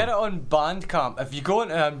your You can album. get it on Bandcamp. If you go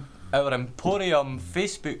into our Emporium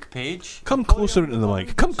Facebook page. Come closer into the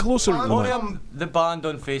mic. Come closer into the mic. Emporium, the band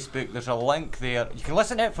on Facebook, there's a link there. You can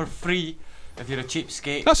listen to it for free if you're a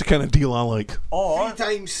cheapskate. That's the kind of deal I like. Or 3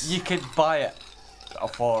 times. you could buy it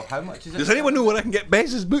for how much is it? Does anyone know where I can get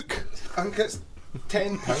Bez's book? I think it's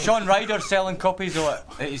 £10. Sean Ryder's selling copies of it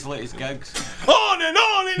at his latest gigs. On and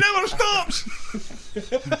on, it never stops!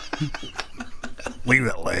 Leave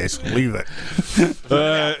it, Les. Leave it.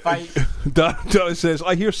 Fight. Dara says,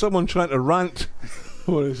 I hear someone trying to rant.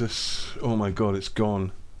 What is this? Oh my god, it's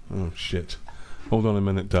gone. Oh shit. Hold on a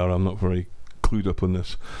minute, Dara, I'm not very clued up on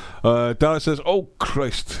this. Dara says, oh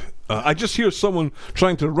Christ. I just hear someone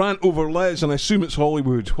trying to rant over Les, and I assume it's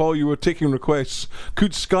Hollywood. While you were taking requests,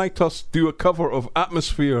 could Sky Tusk do a cover of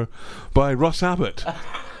Atmosphere by Russ Abbott?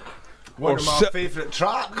 One Or of my favourite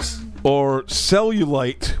tracks. Or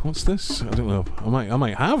Cellulite? What's this? I don't know. I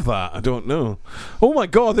might have that. I don't know. Oh my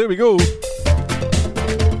god, there we go.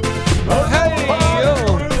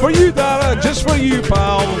 Hey, for you, Dara, just for you,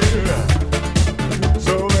 pal.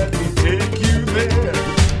 So let me take you there.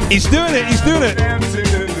 He's doing it. He's doing it. Dancing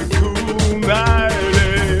in the cool night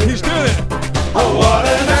air. He's doing it. Oh, what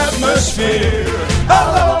an atmosphere.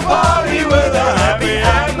 I love a party with a happy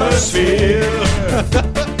atmosphere.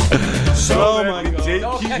 Oh my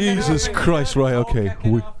god. Jesus Christ. Right, okay.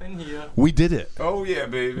 We did it. Oh yeah,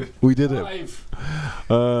 baby. We did it.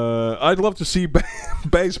 I'd love to see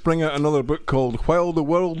Bez bring out another book called While the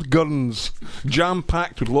World Gurns,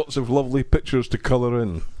 jam-packed with lots of lovely pictures to colour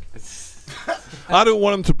in. I don't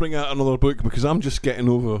want him to bring out another book because I'm just getting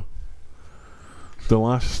over the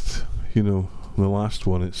last, the last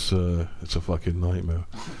one. It's a fucking nightmare.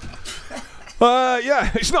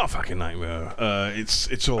 Yeah, it's not a fucking nightmare.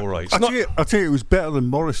 It's all right. I'll tell you, it was better than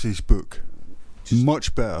Morrissey's book.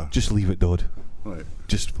 Much better. Just leave it, Dodd. Right.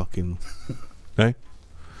 Just fucking... eh?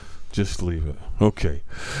 Just leave it. Okay.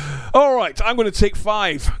 All right, I'm going to take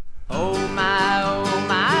 5. Oh my, oh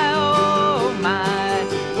my, oh my,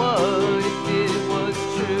 what if it was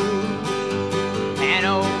true? And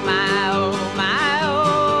oh my, oh my,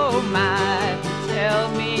 oh my, tell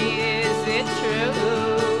me, is it true?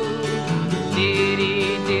 Did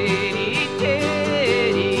he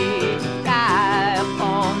die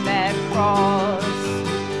upon that cross?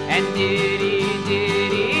 And did he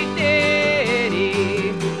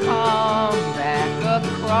come back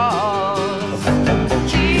across?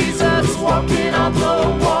 Jesus walking on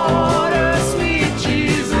the water, sweet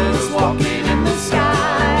Jesus walking in the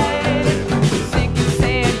sky. Sinking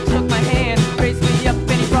sand, he took my hand, raised me up,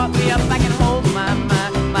 and he brought me up. I can hold my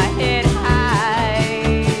head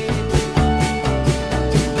high.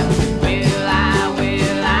 Will I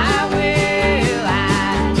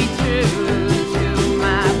be true to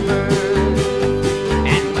my birth?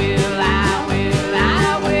 And will I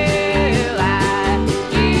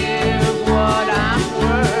give what I'm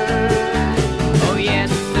worth? Oh yes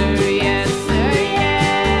sir, yes sir,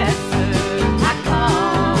 yes sir, I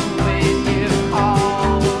come when you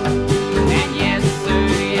call. And yes sir,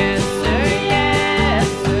 yes sir, yes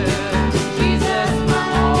sir, Jesus my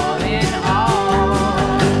all in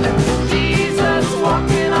all. Jesus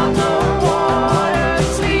walking on the water,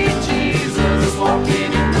 sweet Jesus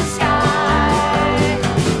walking in the sky.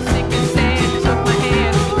 Sinking sand, he took my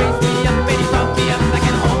hand, raised me up, and he brought me up. I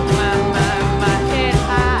can hold my head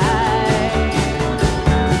high.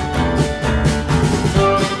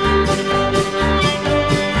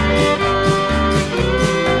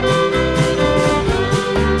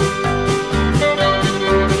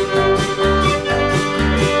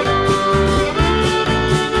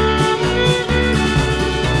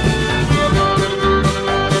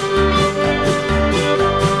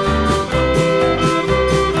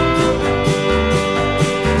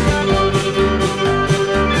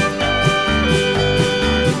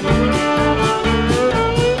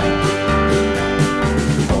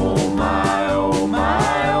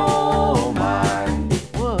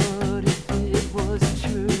 What if it was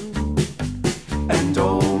true? And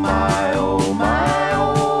oh my, oh my,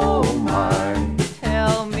 oh my.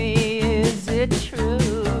 Tell me, is it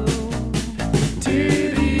true?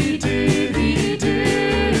 Did he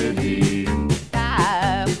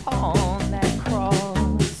Die upon that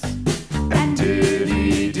cross? and did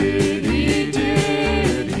he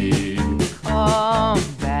Come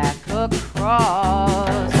back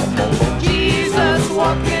across. Jesus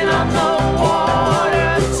walking on the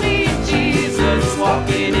water, sweet Jesus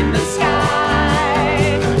walking in the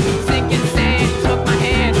sky. Sinking sand, he took my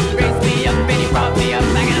hand, raised me up, and he brought me up.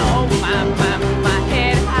 I can hold my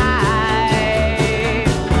head high.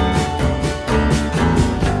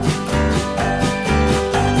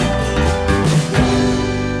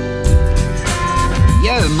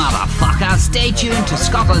 Yo, motherfucker, stay tuned to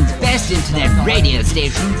Scotland's best internet radio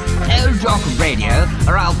station, Old Rock Radio,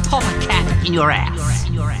 or I'll pop a cat in your ass.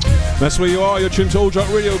 That's where you are. You're tuned to Old Rock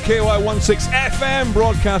Radio, KY16 FM,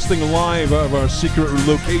 broadcasting live out of our secret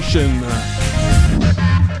location.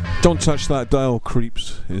 Don't touch that dial,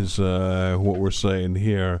 creeps, is what we're saying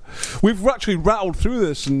here. We've actually rattled through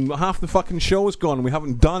this, and half the fucking show is gone. We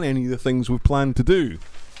haven't done any of the things we've planned to do.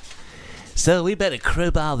 So we better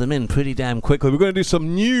crowbar them in pretty damn quickly. We're going to do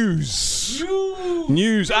some news.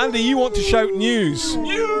 News. Andy, you want to shout news?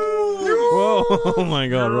 Whoa, oh my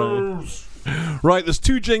god, right. Right, there's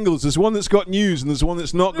 2 jingles. There's one that's got news and there's one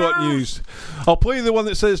that's not got news. I'll play the one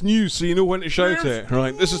that says news so you know when to shout it.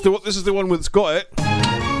 Right, this is the one that's got it.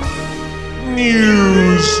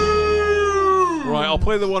 News. Right, I'll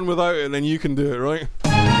play the one without it and then you can do it, right?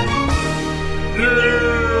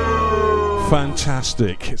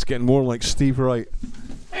 Fantastic. It's getting more like Steve Wright.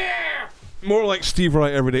 More like Steve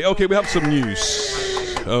Wright every day. Okay, we have some news.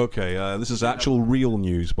 Okay, this is actual real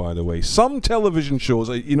news, by the way. Some television shows,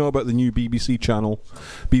 you know about the new BBC channel,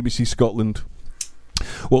 BBC Scotland.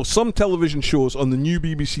 Well, some television shows on the new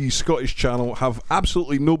BBC Scottish channel have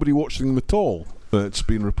absolutely nobody watching them at all. It's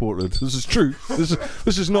been reported. This is true. This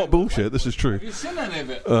is not bullshit. This is true. Have you seen any of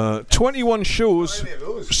it? 21 shows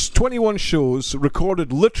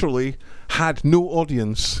recorded literally had no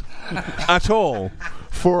audience at all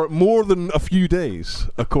for more than a few days,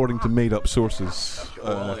 according to made-up sources.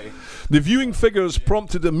 The viewing figures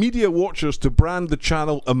prompted the media watchers to brand the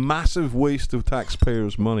channel a massive waste of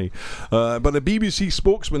taxpayers' money. But a BBC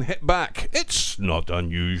spokesman hit back. It's not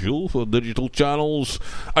unusual for digital channels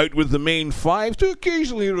out with the main 5 to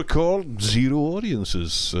occasionally record 0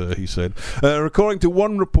 audiences, he said. According to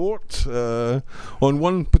one report, on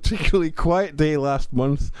one particularly quiet day last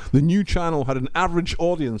month, the new channel had an average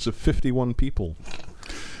audience of 51 people.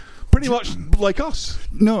 Pretty much like us.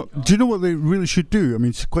 No, do you know what they really should do? I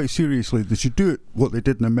mean, quite seriously, they should do it what they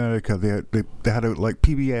did in America. They had out like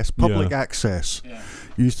PBS, public access. Yeah.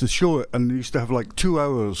 You used to show it, and they used to have like 2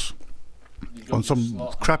 hours on some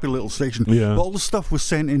crappy little station. Yeah. But all the stuff was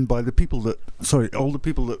sent in by the people that. Sorry, all the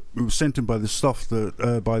people that were sent in by the stuff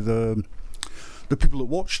that by the people that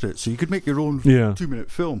watched it. So you could make your own 2-minute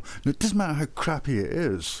film. Now, it doesn't matter how crappy it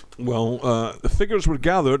is. Well, the figures were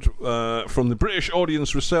gathered from the British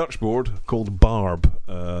Audience Research Board, called BARB,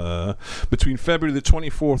 between February the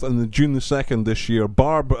 24th and June the 2nd this year.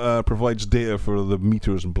 BARB provides data for the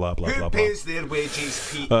meters and blah, blah, blah, blah. Who pays their wages,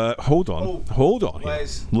 Pete? Hold on.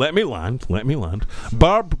 Les. Let me land.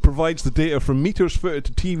 BARB provides the data from meters fitted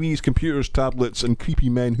to TVs, computers, tablets, and creepy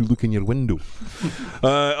men who look in your window.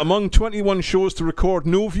 Among 21 shows to record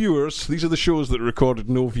no viewers, these are the shows that recorded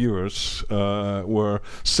no viewers, were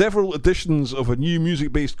several editions of a new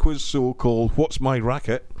music-based quiz show called What's My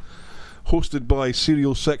Racket, hosted by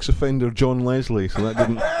serial sex offender John Leslie. So that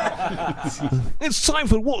didn't. It's time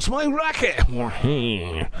for What's My Racket.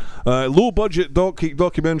 Low-budget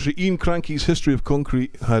documentary Ian Cranky's History of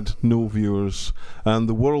Concrete had no viewers, and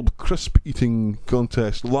the World Crisp Eating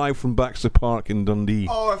Contest live from Baxter Park in Dundee.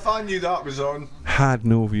 Oh, if I knew that was on, had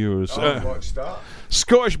no viewers. I'd watch that.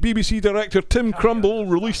 Scottish BBC director Tim Crumble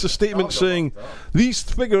released a statement saying, "These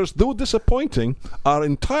figures, though disappointing, are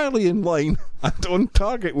entirely in line and on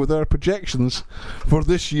target with our projections for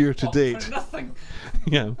this year to date." Nothing.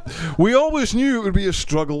 Yeah, we always knew it would be a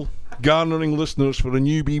struggle garnering listeners for a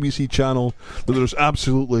new BBC channel that there's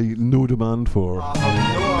absolutely no demand for. I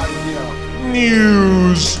have no idea.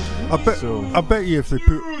 News. I bet you if they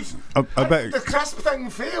put. I bet the crisp thing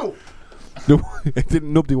failed. No, it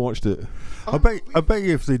didn't. Nobody watched it. I bet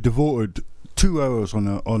you if they devoted 2 hours on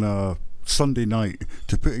a Sunday night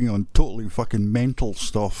to putting on totally fucking mental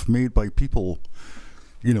stuff made by people,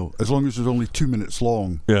 you know, as long as it's only 2 minutes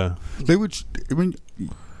long. Yeah. They would. I mean.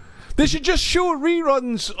 They should just show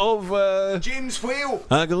reruns of James Whale.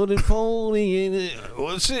 I got it falling in.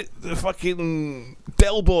 What's it? The fucking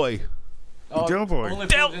Del Boy. Del Boy.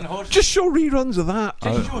 Just show reruns of that.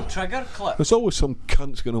 Just show trigger clips. There's always some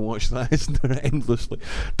cunt's going to watch that, isn't there? Endlessly.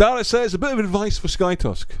 Dara says a bit of advice for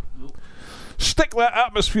Skytusk. Stick that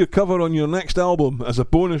atmosphere cover on your next album as a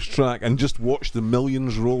bonus track and just watch the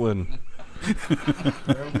millions roll in.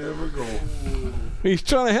 There we go. He's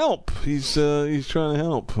trying to help. He's trying to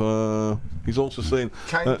help. He's also saying,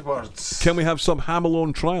 kind words. Can we have some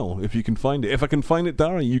Ham-Alone trial if you can find it? If I can find it,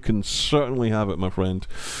 Dara, you can certainly have it, my friend.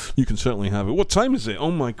 You can certainly have it. What time is it? Oh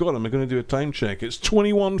my God, am I going to do a time check? It's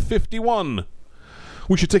 21:51.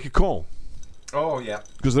 We should take a call. Oh yeah.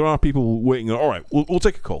 Because there are people waiting. All right, we'll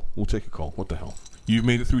take a call. We'll take a call. What the hell? You've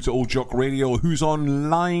made it through to Old Jock Radio. Who's on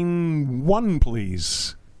line 1,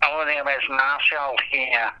 please? Hello there, it's Marshall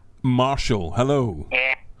here. Marshall, hello.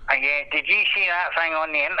 Yeah. Did you see that thing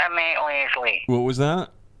on the internet, Leslie? What was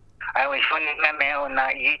that? I was on the internet on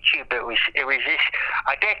that YouTube. It was this.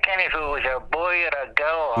 I didn't know if it was a boy or a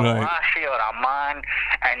girl, or a lassie or a man,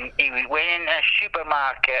 and he went in a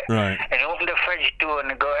supermarket and opened the fridge door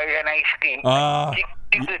and got out an ice cream.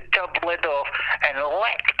 Took the tub lid off and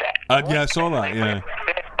licked it. Yeah, I saw that. Yeah.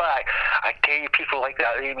 Back. I tell you, people like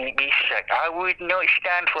that, they make me sick. I would not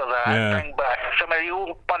stand for that. Yeah. Bring back some of the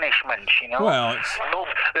old punishments, you know. Well,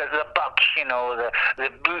 the bucks, you know, the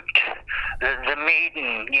boot, the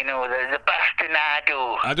maiden, you know, the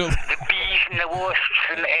bastinado, the bees and the wasps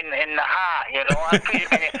in the hat, you know.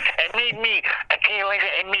 It made me. I tell you,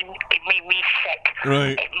 it made me sick.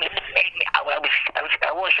 Right. I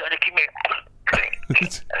was on the computer.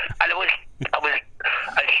 And I was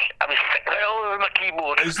sick all over my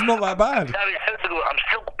keyboard. It's not that bad. I'm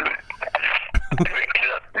still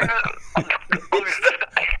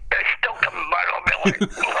coming back on me.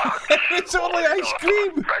 It's only ice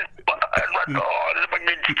cream.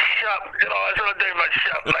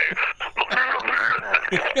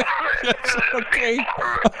 It's okay.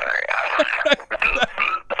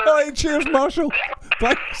 All right, cheers, Marshall.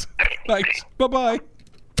 Thanks. Bye-bye.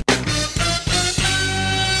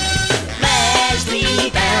 Leslie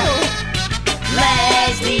Bell.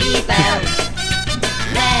 Leslie Bell.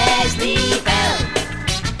 Leslie Bell.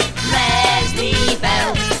 Leslie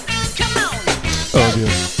Bell. Come on. Oh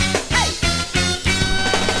dear.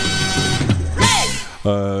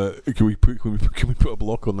 Can we put a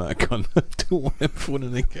block on that cunt? I don't want him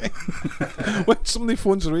phoning again. When somebody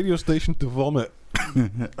phones a radio station to vomit.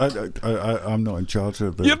 I'm not in charge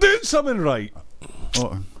of this. You're doing something right.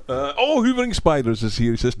 Hoovering Spiders is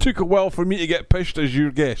here. He says, took a while for me to get pished as your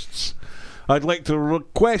guests. I'd like to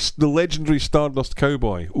request the legendary Stardust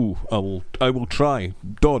Cowboy. Ooh, I will try.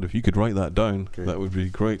 Dodd, if you could write that down, that would be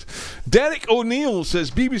great. Derek O'Neill says,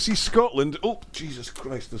 BBC Scotland. Oh, Jesus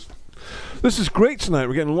Christ. This is great tonight.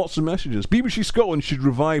 We're getting lots of messages. BBC Scotland should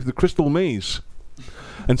revive the Crystal Maze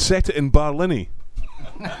and set it in Barlinnie.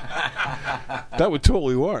 That would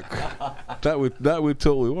totally work. That would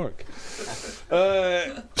totally work.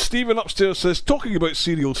 Stephen upstairs says, talking about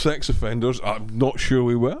serial sex offenders, I'm not sure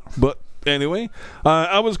we were, but anyway,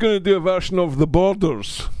 I was going to do a version of The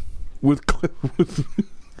Borders with Cliff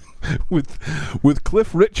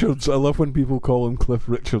Richards. I love when people call him Cliff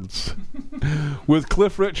Richards. With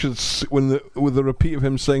Cliff Richards, with the repeat of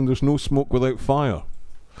him saying, "There's no smoke without fire."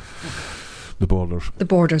 The Borders. The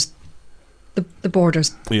Borders. The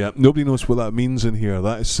Borders. Yeah, nobody knows what that means in here.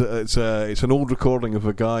 That is, it's an old recording of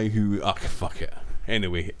a guy who. Fuck it.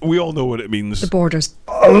 Anyway, we all know what it means. The Borders.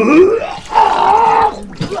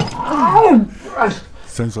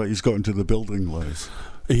 Sounds like he's got into the building, Les.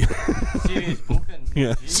 Serious Boken.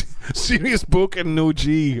 Yeah, Serious Boken, no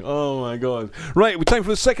G. Oh my god. Right, we're time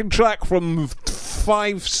for the second track from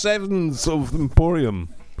 5 Sevens of Emporium.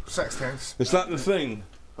 6 tenths. Is that the thing?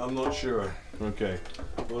 I'm not sure. Okay.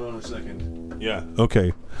 Hold on a second. Yeah.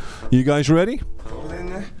 Okay. You guys ready?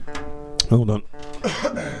 Hold on.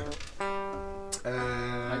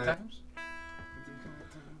 High times?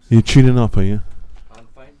 You tuning up, are you? I'm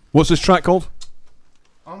fine. What's this track called?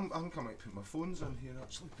 I'm coming to put my phones on here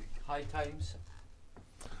actually. High times.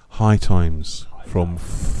 High Times from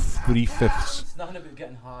 3/5. It's nothing about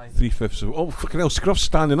getting high. 3/5 of. Oh, fucking hell, Scruff's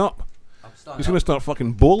standing up. I'm standing He's going to start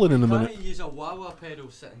fucking bowling in a minute. Can't use a wah-wah pedal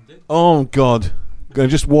sitting down. Oh, God. Gonna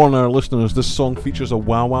just warn our listeners, this song features a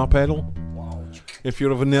wah-wah pedal. Wow. If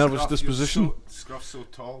you're of a nervous Scruff, disposition. Scruff's so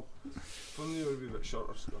tall. If only you were a wee bit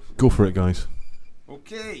shorter, Scruff. Go for it, guys.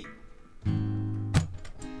 Okay.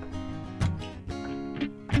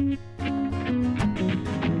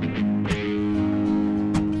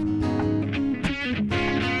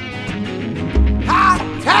 Hot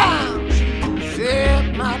times,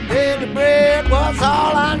 said my daily bread was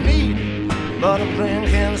all I need, but I'm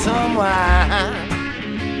drinking some wine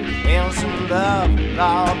and some love,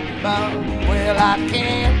 love. Well, I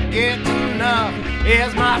can't get enough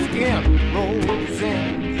as my skin rolls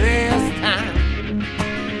in this time.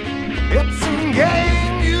 It's some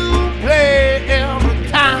game you play every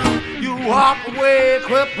time you walk away,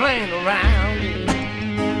 quit playing around.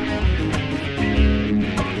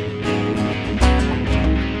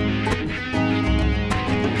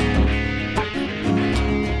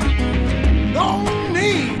 No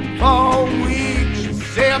need for weeks, she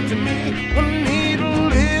said to me. We need a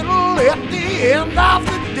little at the end of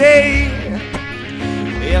the day.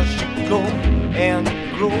 As you go and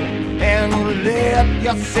grow and you let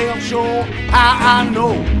yourself show. I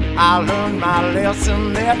know I learned my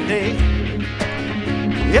lesson that day.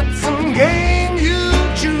 It's some game you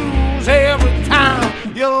choose every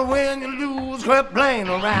time. You win, you lose, quit playing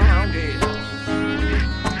around it.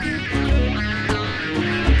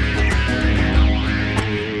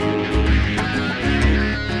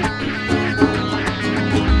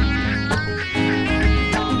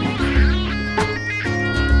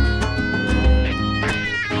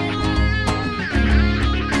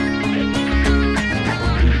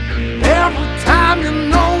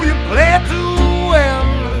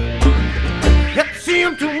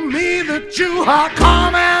 To me that you are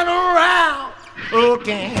coming around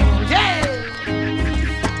again, yeah.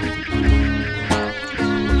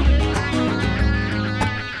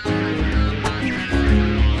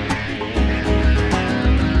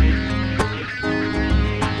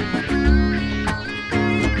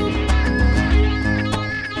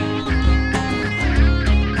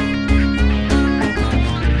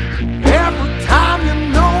 Every time you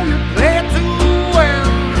know you play too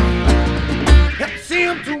well, it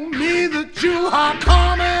seems to me that you are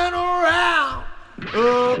coming around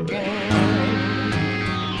again.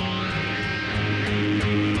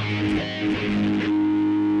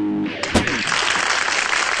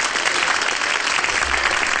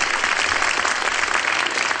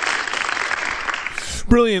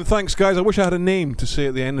 Brilliant, thanks guys. I wish I had a name to say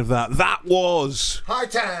at the end of that. That was High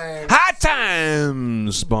Times. High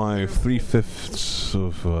Times by 3/5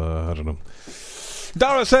 of I don't know.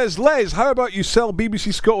 Dara says, Les, how about you sell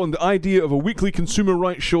BBC Scotland the idea of a weekly consumer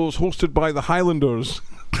rights shows hosted by the Highlanders?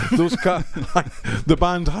 The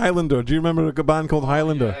band Highlander. Do you remember a band called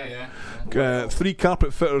Highlander? Yeah. 3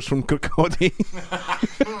 carpet fitters from Kirkcaldy.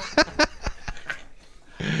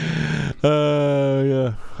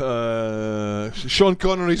 Sean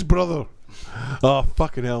Connery's brother. Oh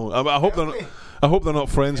fucking hell! I hope they're not. I hope they're not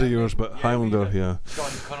friends of yours, but Highlander, yeah.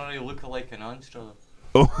 Sean Connery look-alike an Amstrad.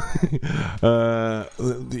 Oh,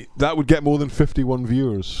 that would get more than 51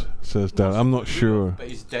 viewers, says Darren. I'm not sure. But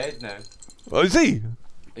he's dead now. Oh, is he?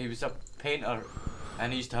 He was a painter,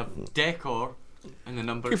 and he used to have decor and the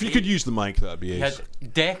number. If you 8. could use the mic, that'd be He ace.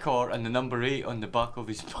 had decor and the number 8 on the back of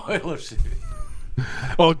his boiler suit.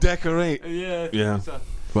 Oh, decorate. Yeah. Yeah.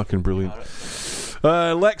 Fucking brilliant.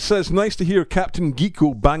 Lex says, nice to hear Captain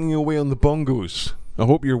Geeko banging away on the bongos. I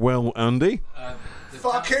hope you're well, Andy.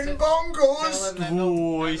 Fucking bongos!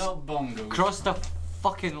 Oh, he's not bongos. Crossed the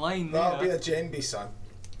fucking line there. That'll be a djembe, son.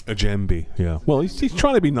 A djembe, yeah. Well, he's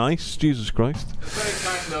trying to be nice, Jesus Christ. Very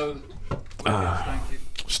kind though. Thank you.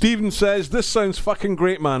 Stephen says, this sounds fucking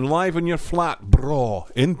great, man. Live in your flat, bro.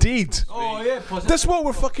 Indeed. Oh, yeah, positive. That's what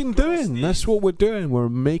we're fucking doing. That's what we're doing. We're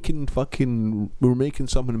making something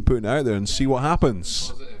and putting it out there and see what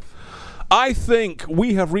happens. I think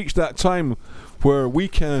we have reached that time where we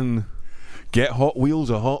can get Hot Wheels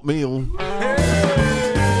a hot meal.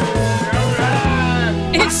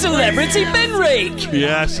 It's Celebrity Bin Rake!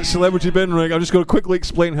 Yes, it's Celebrity Bin Rake. I'm just going to quickly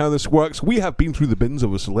explain how this works. We have been through the bins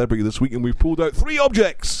of a celebrity this week and we've pulled out 3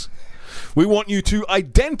 objects. We want you to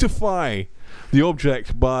identify the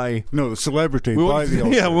object by... No, the celebrity by the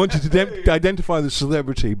object. Yeah, we want you to identify the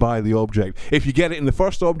celebrity by the object. If you get it in the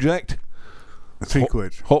first object...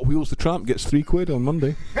 £3. Hot Wheels the Tramp gets £3 on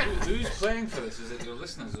Monday. Who's playing for this? Is it your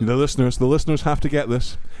listeners? The listeners have to get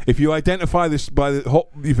this. If you identify this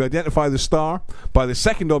if you identify the star by the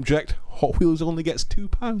second object, Hot Wheels only gets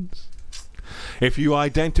 £2. If you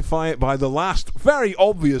identify it by the last very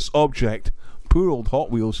obvious object, poor old Hot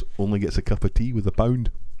Wheels only gets a cup of tea with £1.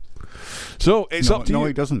 So it's up to you. No,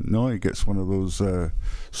 he doesn't. No, he gets one of those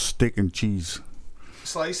steak and cheese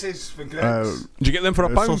slices for Greggs. Did you get them for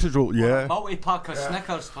 £1? Sausage roll, yeah. Multi-pack of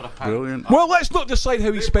Snickers for £1. Brilliant. Well, let's not decide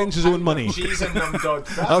how he spends his own money. Cheese in them, Dodd.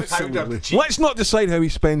 Absolutely. Let's not decide how he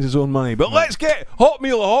spends his own money, but let's get Hot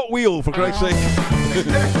Meal a Hot Wheel, for Christ's sake.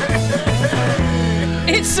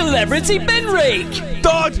 It's Celebrity Bin Rake!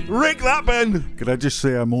 Dodd, rake that bin! Could I just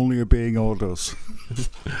say I'm only obeying orders?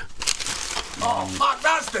 Oh, fuck,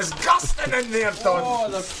 that's disgusting in there, Dodd. Oh,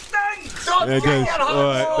 the stink! Dodd, It get is. your hands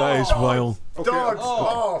Alright, that is vile. Dodd,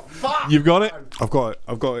 oh, fuck. You've got it? I've got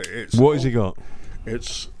it. It's What has he got?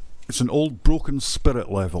 It's an old broken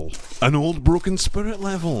spirit level. An old broken spirit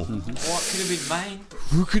level? What could have been mine?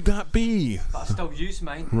 Who could that be? But I still use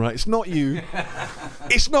mine. Right, it's not you.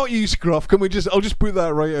 It's not you, Scruff. I'll just put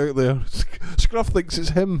that right out there. Scruff thinks it's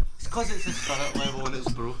him. It's because it's a spirit level and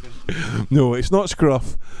it's broken. No, it's not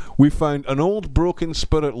Scruff. We found an old broken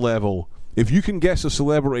spirit level. If you can guess a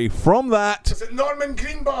celebrity from that... Is it Norman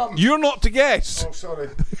Greenbaum? You're not to guess. Oh, sorry.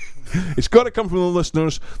 It's got to come from the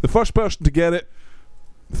listeners. The first person to get it,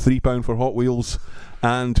 £3 for Hot Wheels.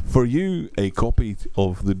 And for you, a copy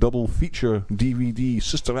of the double feature DVD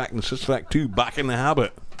Sister Act and Sister Act 2 Back in the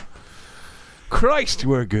Habit. Christ,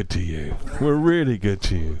 we're good to you. We're really good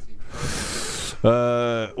to you.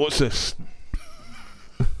 What's this?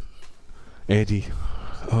 Eddie.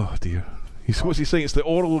 Oh dear. What's he saying? It's the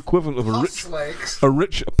oral equivalent of a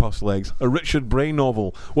Richard Bray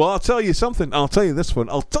novel. Well, I'll tell you something. I'll tell you this for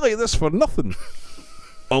nothing.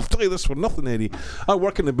 Eddie. I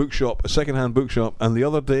work in a bookshop, a second-hand bookshop, and the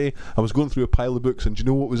other day I was going through a pile of books, and do you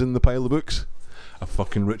know what was in the pile of books? A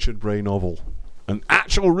fucking Richard Bray novel. An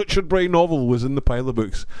actual Richard Bray novel was in the pile of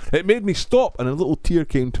books. It made me stop, and a little tear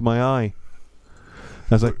came to my eye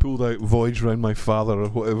as I pulled out Voyage Round My Father, or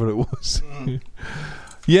whatever it was.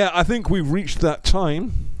 Yeah, I think we've reached that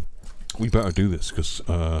time. We better do this, because,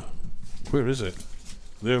 where is it?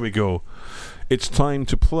 There we go. It's time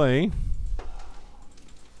to play...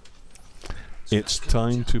 It's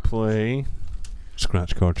time to play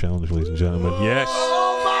Scratch Card Challenge, ladies and gentlemen. Yes.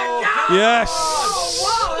 Oh my God! Yes.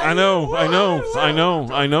 Oh, wow. I know.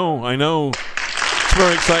 It's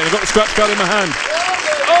very exciting. I've got the scratch card in my hand.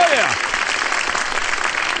 Oh yeah.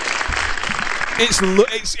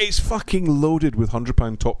 It's fucking loaded with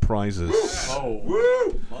 £100 top prizes.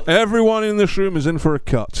 Oh. Everyone in this room is in for a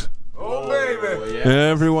cut. Oh, baby. Yeah.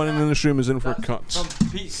 Everyone in this room is in for a cut. From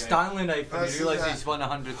Pete Stanley knife when he realised he's won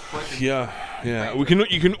 100 quid. Yeah. You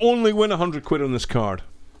can only win 100 quid on this card.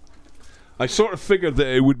 I sort of figured that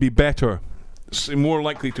it would be better, more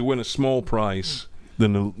likely to win a small prize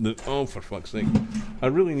than oh, for fuck's sake! I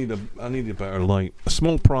need a better light. A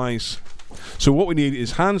small prize. So what we need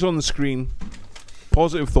is hands on the screen.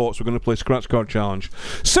 Positive thoughts. We're going to play Scratch Card Challenge.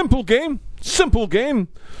 Simple game.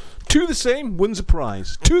 Two the same wins a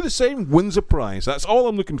prize. Two the same wins a prize. That's all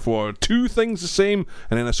I'm looking for. Two things the same,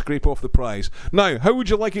 and then I scrape off the prize. Now, how would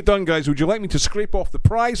you like it done, guys? Would you like me to scrape off the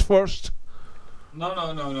prize first?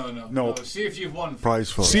 No. See if you've won.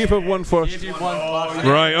 Prize first. See if I've won first. See if you've won first.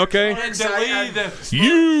 Right, okay.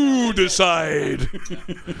 You decide.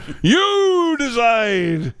 You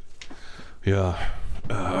decide. Yeah.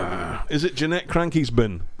 Is it Jeanette Cranky's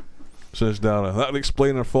bin? Says Dara. That'll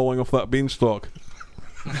explain her falling off that beanstalk.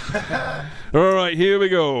 Alright, here we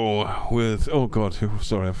go. With. Oh, God.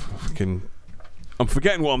 Sorry, I'm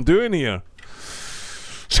forgetting what I'm doing here.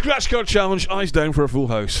 Scratch card challenge. Eyes down for a full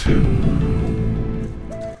house.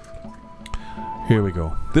 Here we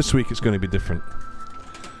go. This week it's going to be different.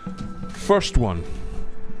 First one.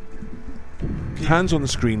 Hands on the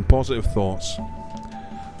screen, positive thoughts.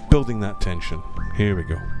 Building that tension. Here we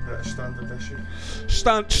go. British standard issue.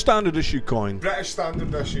 Standard issue coin. British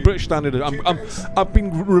standard issue. British standard. I've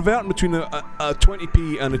been reverting between a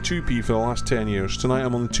 20p and a 2p for the last 10 years. Tonight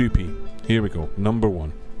I'm on the 2p. Here we go. Number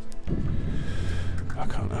one. I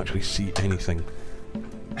can't actually see anything.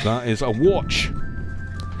 That is a watch.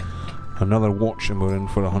 Another watch, and we're in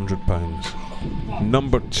for £100.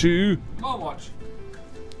 Number two. Not a watch.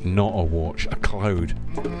 Not a watch. A cloud.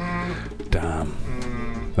 Damn.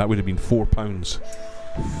 That would have been £4.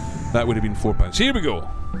 That would have been £4. Here we go.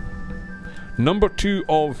 Number 2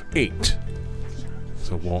 of 8.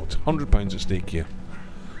 So what? £100 at stake here.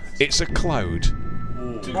 It's a cloud.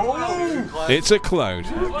 Oh. It's a cloud.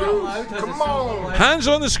 Come on. Hands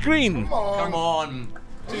on the screen. Come on.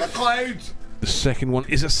 The cloud. The second one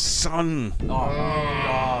is a sun.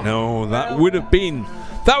 Oh. No, that would have been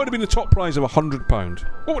the top prize of £100.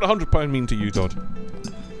 What would £100 mean to you, Dodd?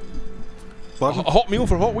 A hot meal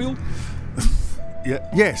for Hot Wheel?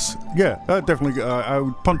 Yes. Definitely. I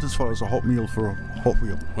would punt as far as a hot meal for a Hot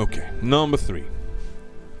Wheel. Okay, number 3.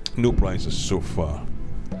 No prizes so far.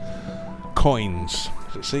 Coins.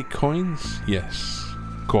 Does it say coins? Yes.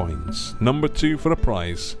 Coins. Number 2 for a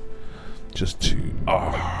prize. Just 2.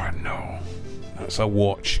 Oh, no. That's a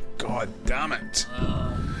watch. God damn it.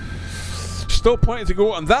 Still plenty to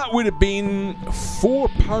go, and that would have been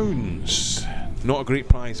 £4. Not a great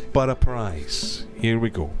prize, but a prize. Here we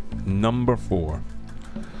go. Number 4.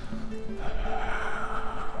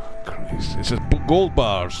 Christ. It says gold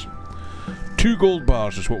bars. 2 gold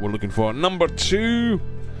bars is what we're looking for. Number 2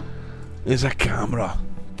 is a camera.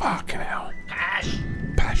 Fucking hell. Pash.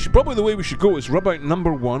 Probably the way we should go is rub out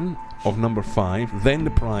number 1 of number 5, then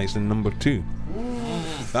the prize, and number 2.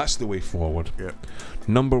 That's the way forward. Yep.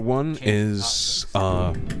 Number 1 is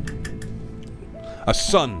a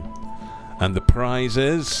sun, and the prize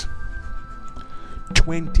is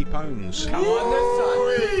 £20. Come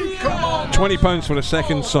on. £20 for the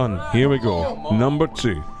second sun. Here we go. Number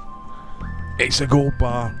 2. It's a gold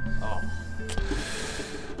bar.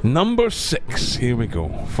 Number 6. Here we go.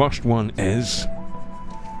 First one is.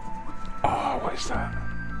 Oh, what is that?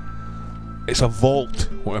 It's a vault,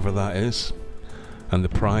 whatever that is. And the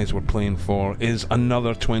prize we're playing for is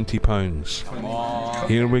another £20. Come on.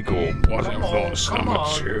 Here we go. Positive thoughts. Number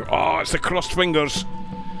 2. Oh, it's the crossed fingers.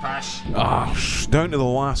 Pash. Down to the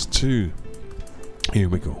last 2. Here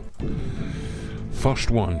we go. First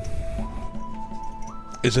one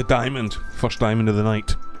is a diamond. First diamond of the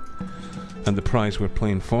night. And the prize we're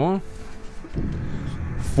playing for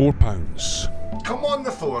 £4. Come on,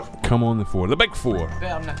 the 4. Come on, the 4. The big 4.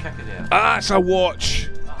 Better than a kick of there. It's a watch.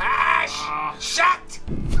 Pash. Shut.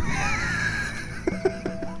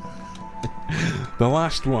 The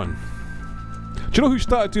last one. Do you know who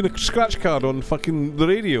started doing a scratch card on fucking the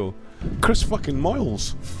radio? Chris fucking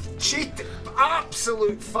Moyles. Cheat.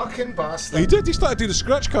 Absolute fucking bastard. He did. He started doing the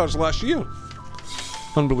scratch cards last year.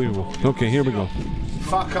 Unbelievable. Okay, here we go.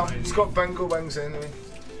 Fuck him. It's got bingo wings anyway.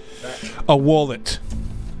 A wallet.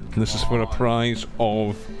 And this is for a prize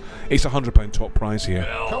of. It's £100 top prize here.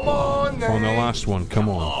 Come on, then. On the last one, come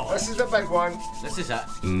on. This is the big one. This is it.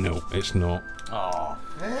 No, it's not. Oh.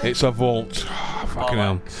 It's a vault. Fucking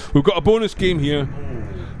hell. We've got a bonus game here.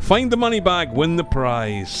 Find the money bag, win the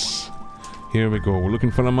prize. Here we go. We're looking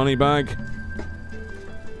for a money bag.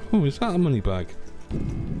 Oh, is that a money bag?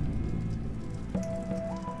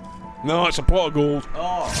 No, it's a pot of gold.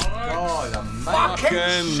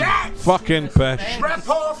 Fucking pish. Rip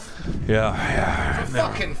off. Yeah. The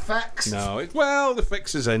fucking fix. No, well, the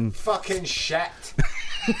fix is in. Fucking shit.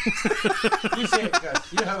 You say it,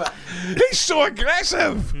 Chris. You have it. He's so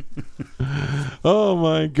aggressive. Oh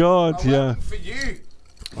my God, yeah. For you.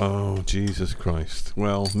 Oh, Jesus Christ.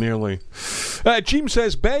 Well, nearly. Jim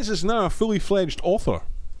says Bez is now a fully fledged author.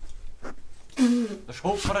 There's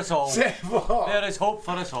hope for us all. There is hope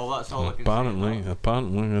for us all. That's all I can say.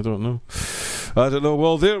 Apparently, I don't know.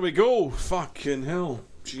 Well, there we go. Fucking hell.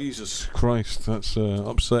 Jesus Christ, that's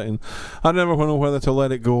upsetting. I never know whether to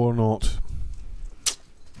let it go or not.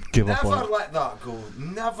 Give up on it. Never let that go.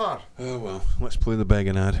 Never. Oh well, let's play the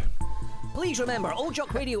begging ad. Please remember, Old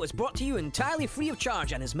Jock Radio is brought to you entirely free of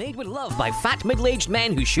charge and is made with love by fat middle-aged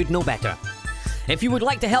men who should know better. If you would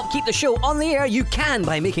like to help keep the show on the air, you can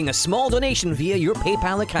by making a small donation via your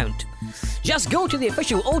PayPal account. Just go to the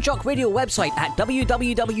official Old Jock Radio website at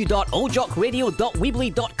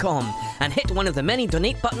www.oldjockradio.weebly.com and hit one of the many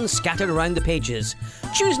donate buttons scattered around the pages.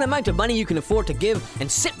 Choose an amount of money you can afford to give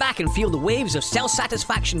and sit back and feel the waves of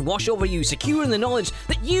self-satisfaction wash over you, secure in the knowledge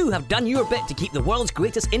that you have done your bit to keep the world's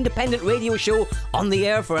greatest independent radio show on the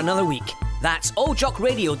air for another week. That's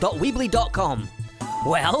oldjockradio.weebly.com.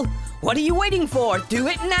 Well, what are you waiting for? Do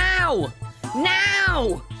it now!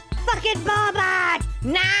 Now! Fucking Bobbert!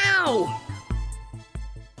 Now!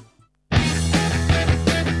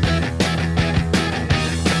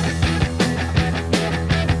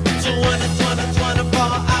 24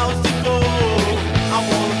 hours to go. I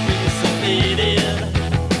wanna be sedated.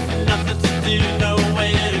 Nothing to do,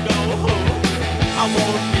 nowhere to go. I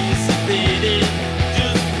wanna be sedated.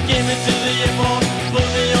 Just give me to the airport, put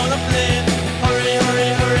me on a plane. Hurry, hurry,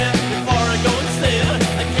 hurry, before I go insane.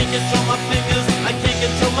 I can't control my fingers, I can't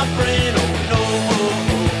control my brain. Oh no,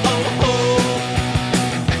 oh, oh, oh, oh.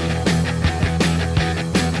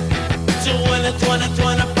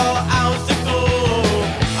 24 hours to go.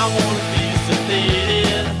 I wanna be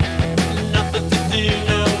sedated. Nothing to do,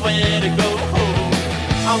 nowhere to go.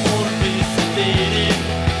 I wanna be sedated.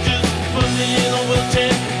 Just put me in a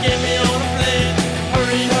wheelchair, get me on a plane.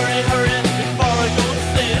 Hurry, hurry, hurry, before I go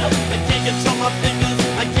insane. I can't control my fingers,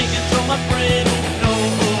 I can't control my brain. Oh no,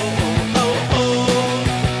 oh, oh, oh,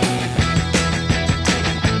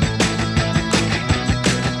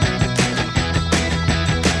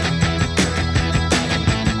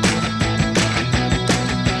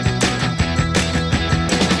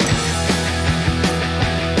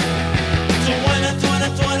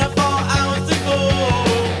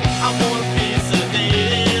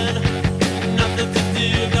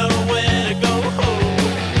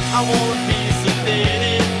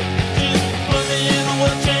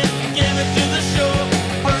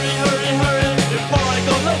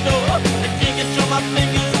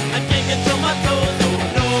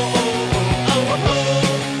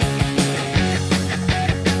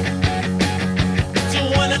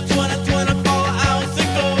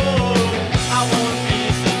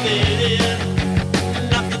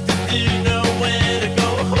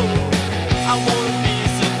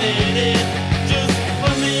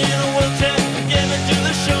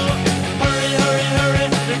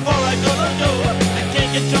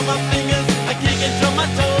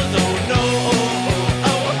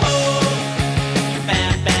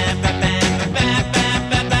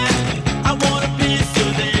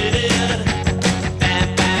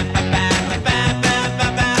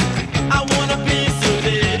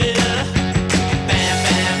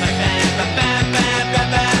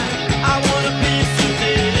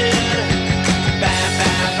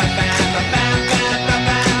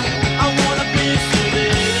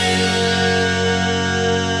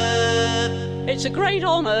 It's a great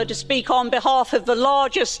honour to speak on behalf of the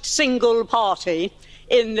largest single party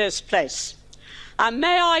in this place. And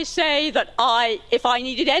may I say that if I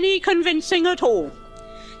needed any convincing at all,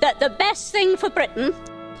 that the best thing for Britain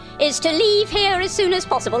is to leave here as soon as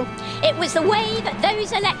possible. It was the way that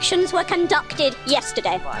those elections were conducted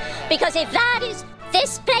yesterday. Because if that is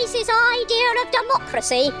this place's idea of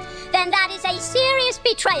democracy, then that is a serious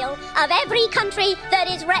betrayal of every country that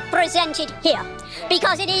is represented here.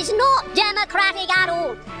 Because it is not democratic at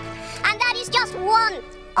all. And that is just one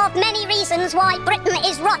of many reasons why Britain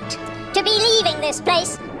is right to be leaving this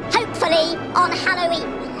place, hopefully on Halloween.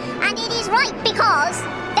 And it is right because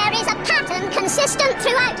there is a pattern consistent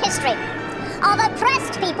throughout history of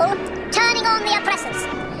oppressed people turning on the oppressors.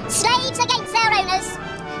 Slaves against their owners,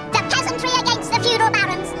 the peasantry against the feudal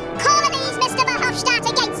barons, colonies, Mr. Verhofstadt,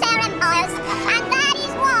 against their empires. And that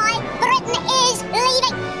is why Britain is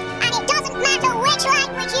leaving. And it doesn't matter which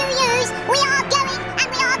language you use, we are going and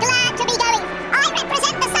we are glad to be going. I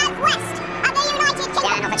represent the southwest of the United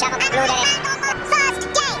Kingdom. And on the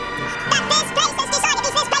first day that this place has decided,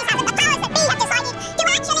 this place has, and the powers that be have decided to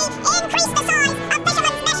actually increase the size of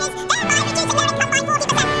fishermen's meshes, thereby reducing their income by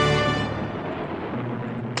 40%.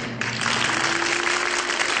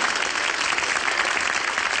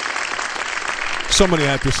 Somebody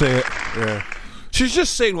had to say it. Yeah. She's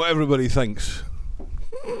just saying what everybody thinks.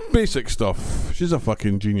 Basic stuff. She's a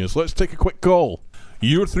fucking genius. Let's take a quick call.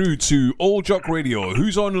 You're through to Old Jock Radio.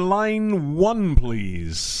 Who's on line 1,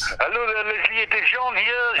 please? Hello there, Leslie. It is Jean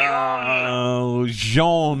here. Oh,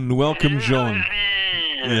 Jean. Welcome, Jean. Leslie.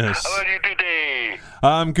 Yes. How are you today?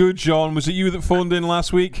 I'm good, Jean. Was it you that phoned in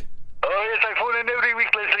last week? Oh, yes, I phone in every week,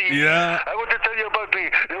 Leslie. Yeah. I want to tell you about the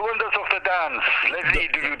wonders of the dance. Leslie,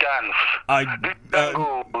 do you dance? I... Do you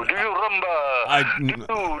tango? Do you rumba? Do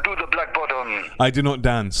you do the black bottom? I do not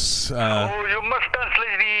dance. Oh, you must dance,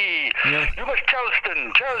 Leslie. Yeah. You must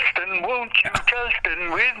Charleston. Charleston, won't you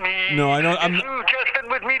Charleston with me? No, I don't. Yes, you Charleston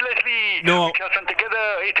with me, Leslie. No. We Charleston together.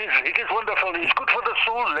 It is wonderful. It's good for the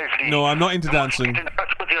soul, Leslie. No, I'm not into dancing. Get in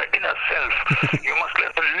touch with your inner self. You must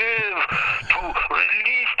learn to live, to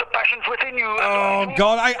release the passions within you. Oh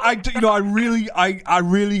God, I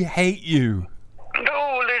really hate you.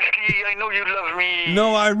 No, Leslie, I know you love me.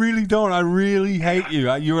 No, I really don't. I really hate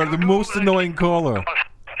you. You are the most annoying caller.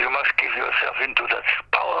 You must give yourself into the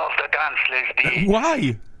power of the dance, Leslie.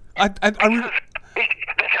 Why? The dance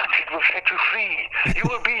will set you free. You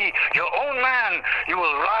will be your own man. You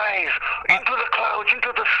will rise into the clouds,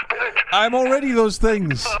 into the spirit. I'm already those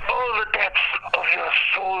things. All the depths of your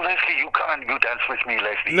soul, Leslie. You dance with me,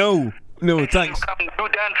 Leslie. No, thanks. You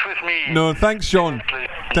dance with me. No, thanks, John.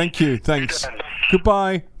 Thank you, thanks.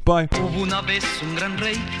 Goodbye. Bye. Hubo una vez un gran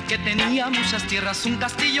rey que tenía muchas tierras, un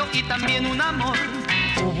castillo y también un amor.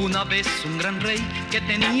 Hubo una vez un gran rey que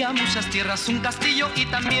tenía muchas tierras, un castillo y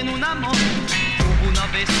también un amor. Hubo una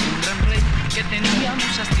vez un gran rey que tenía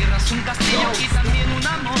muchas tierras, un castillo y también un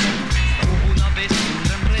amor. Hubo una vez un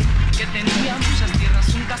gran rey que tenía muchas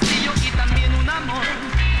tierras, un castillo y también un amor.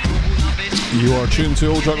 You are tuned to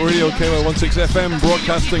Old Jock Radio, KY16 FM,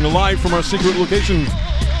 broadcasting live from our secret location.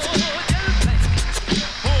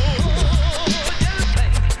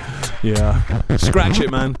 Yeah, scratch it,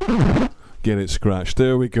 man. Get it scratched.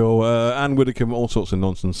 There we go. Anne Widdecombe, all sorts of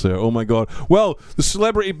nonsense there. Oh my God. Well, the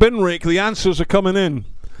celebrity bin rake, the answers are coming in.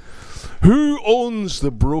 Who owns the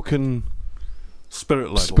broken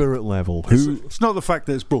spirit level? Who? It's not the fact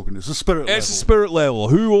that it's broken, it's the spirit level. It's the spirit level.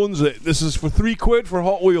 Who owns it? This is for £3 for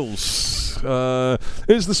Hot Wheels.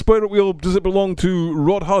 Is the spirit wheel, does it belong to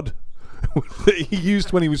Rod Hudd? That he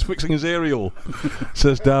used when he was fixing his aerial,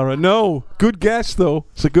 says Dara. No, good guess though.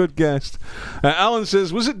 It's a good guess. Alan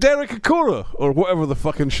says, was it Derek Akora or whatever the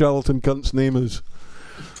fucking charlatan cunt's name is?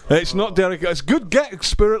 It's not Derek. It's good get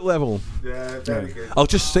spirit level. Yeah, very good. I'll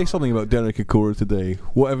just say something about Derek Akora today.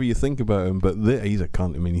 Whatever you think about him, but he's a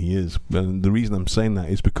cunt. I mean, he is. And the reason I'm saying that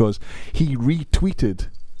is because he retweeted.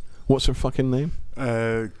 What's her fucking name?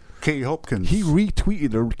 Katie Hopkins. He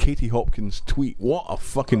retweeted a Katie Hopkins tweet. What a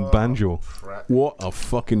fucking banjo. Crap. What a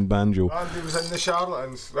fucking banjo. And he was in the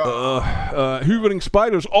charlatans. Hoovering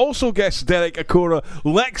Spiders also guessed Derek Akora.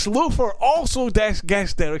 Lex Loafer also guessed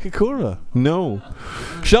Derek Akora. No.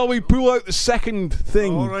 Shall we pull out the second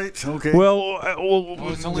thing? All right, okay. Well,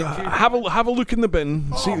 have a look in the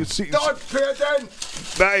bin. See. Don't put it in.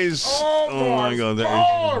 That is. Oh my God.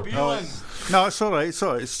 That is. No, it's all right. It's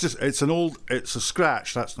all right. It's just it's a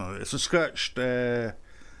scratch. That's not it. It's a scratched.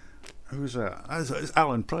 Who's that? It's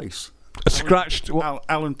Alan Price. A scratched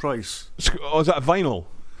Alan Price. Oh, is that a vinyl?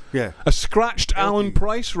 Yeah. A scratched LP. Alan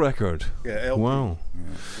Price record. Yeah. LP. Wow.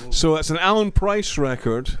 Yeah. So it's an Alan Price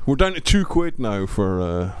record. We're down to £2 now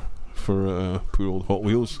for poor old Hot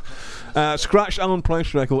Wheels. Scratched Alan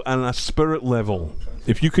Price record and a spirit level.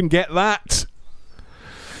 If you can get that,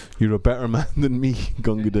 you're a better man than me,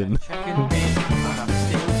 Gungadin.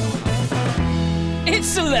 It's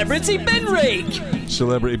Celebrity Bin Rake!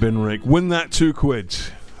 Celebrity Bin Rake. Win that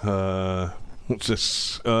 £2. What's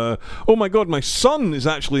this? Oh my God, my son is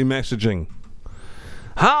actually messaging.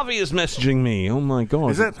 Harvey is messaging me. Oh my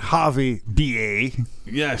God. Is that Harvey BA?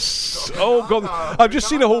 Yes. Oh God. I've just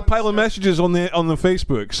seen a whole pile of messages on the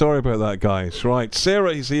Facebook. Sorry about that, guys. Right.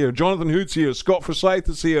 Sarah is here. Jonathan Hood's here. Scott Forsyth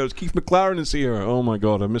is here. Keith McLaren is here. Oh my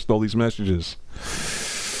God. I missed all these messages.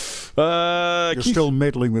 You're still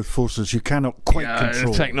meddling with forces you cannot quite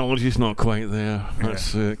control. The technology's not quite there.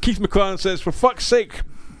 Keith McLaren says, for fuck's sake,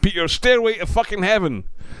 Peter, stairway to fucking heaven.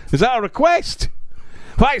 Is that a request?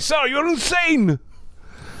 Why, sir, you're insane.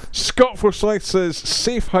 Scott Forsyth says,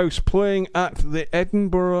 Safe House playing at the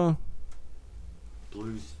Edinburgh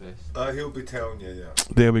Blues Fest. He'll be telling you, yeah.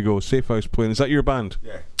 There we go, Safe House playing. Is that your band?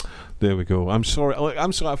 Yeah. There we go. I'm sorry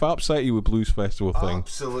if I upset you with Blues Festival thing.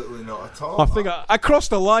 Absolutely not at all. I think I crossed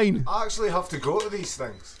the line. I actually have to go to these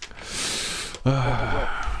things.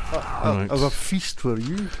 Right. As a feast for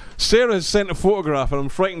you. Sarah has sent a photograph and I'm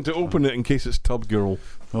frightened to open it in case it's Tub Girl.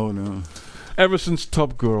 Oh no. Ever since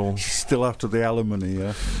Tub Girl. Still after the alimony,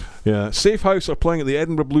 yeah. Yeah. Safe House are playing at the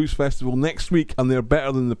Edinburgh Blues Festival next week, and they're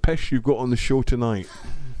better than the piss you've got on the show tonight.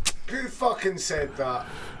 Who fucking said that?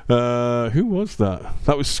 Who was that?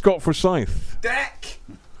 That was Scott Forsyth. Dick!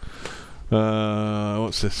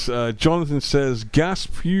 What's this? Jonathan says,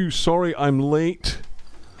 gasp you, sorry I'm late.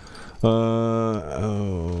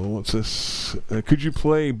 What's this? Could you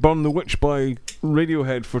play Burn the Witch by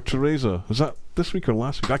Radiohead for Teresa? Was that this week or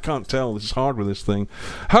last week? I can't tell. This is hard with this thing.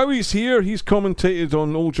 Howie's here. He's commentated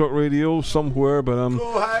on Old Jock Radio somewhere, but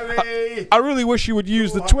Go Howie! I really wish you would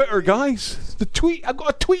use the Twitter, guys. The tweet. I've got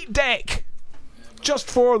a tweet deck just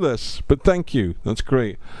for this. But thank you. That's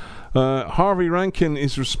great. Harvey Rankin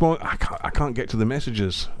is I can't get to the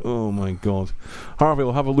messages. Oh my God. Harvey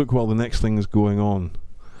will have a look while the next thing is going on.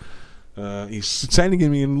 He's sending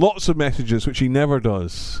me in lots of messages, which he never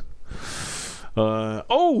does.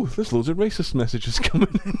 There's loads of racist messages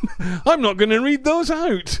coming in. I'm not going to read those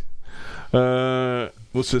out.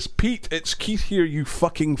 What's this? Pete, it's Keith here, you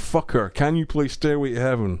fucking fucker. Can you play Stairway to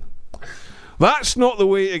Heaven? That's not the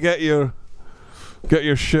way to get your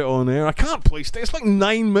shit on air. I can't play it's like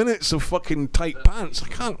 9 minutes of fucking tight pants. I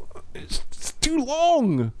can't. It's too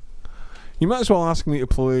long. You might as well ask me to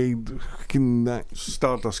play fucking that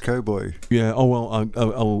Stardust Cowboy. Yeah. Oh well.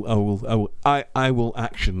 I will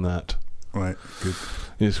action that. Right. Good.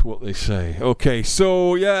 Is what they say. Okay.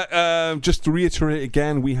 So yeah. Just to reiterate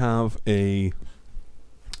again, we have a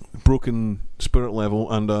Broken Spirit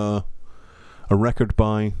level and a record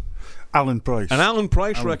by Alan Price. An Alan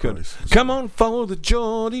Price record. Come on, follow the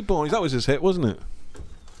Geordie Boys. That was his hit, wasn't it?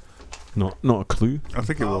 Not a clue. I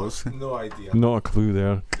think it was. No idea. Not a clue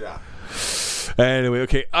there. Yeah. Anyway,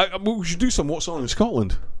 okay. We should do some What's On in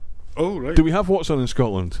Scotland. Oh, right. Do we have What's On in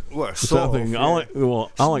Scotland? Well, Is that a thing? I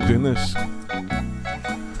like doing this.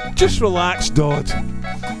 Just relax, Dodd.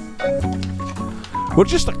 We're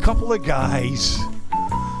just a couple of guys.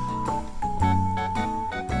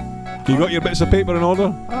 You got your bits of paper in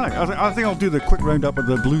order? I think I'll do the quick roundup of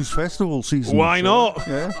the Blues Festival season. Why not?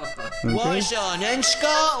 Yeah. Okay. What's on in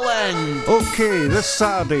Scotland? Okay, this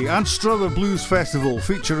Saturday, Anstruther Blues Festival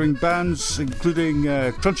featuring bands including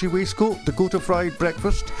Crunchy Waistcoat, Dakota Fried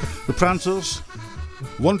Breakfast, The Prancers,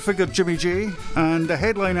 One Figure Jimmy J, and a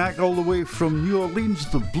headline act all the way from New Orleans,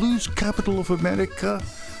 the blues capital of America,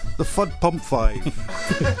 the Fud Pump 5.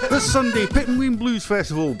 This Sunday, Pittenweem Blues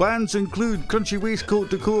Festival. Bands include Crunchy Waistcoat,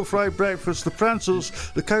 Dakota Fried Breakfast, The Prancers,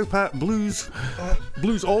 the Cowpat Blues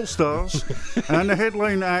All-Stars, and a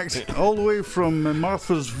headline act all the way from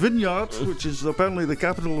Martha's Vineyard, which is apparently the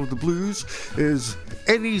capital of the blues, is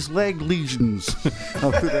Eddie's Leg Legions.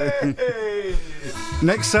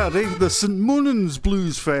 Next Saturday, the St. Monans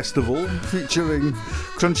Blues Festival, featuring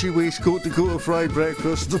Crunchy Waistcoat, Dakota Fried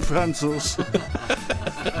Breakfast, The Prancers,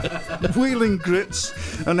 Wailing Grits,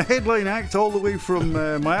 and a headline act all the way from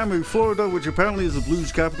Miami, Florida, which apparently is the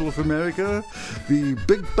blues capital of America, the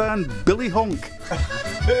big band Billy Honk.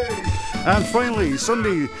 And finally,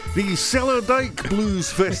 Sunday, the Cellar Dyke Blues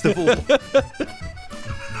Festival.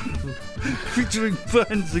 Featuring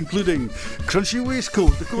bands including Crunchy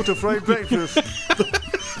Waistcoat, Dakota Fried Breakfast,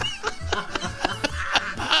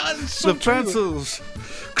 The Prancers,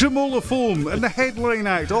 Cremola Foam, and the headline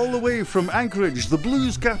act all the way from Anchorage, the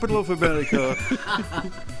blues capital of America,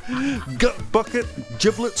 Gut Bucket,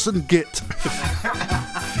 Giblets and Git.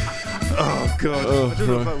 Oh God, I don't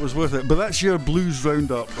know if that was worth it, but that's your blues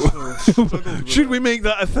roundup. Should we make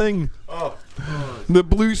that a thing? Oh. The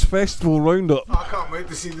Blues Festival roundup. I can't wait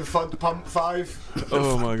to see the Fud Pump 5.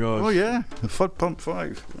 Oh my God. Oh yeah, the Fud Pump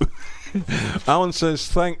 5. Alan says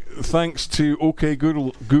thanks to OK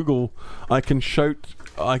Google, I can shout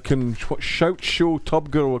show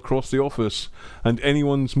Tub Girl across the office, and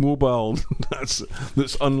anyone's mobile that's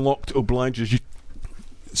unlocked obliges you.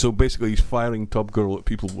 So basically, he's firing Tub Girl at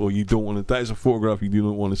people. Well, you don't want to. That is a photograph you do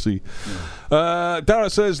not want to see. Dara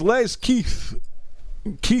says Les Keith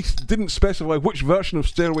didn't specify which version of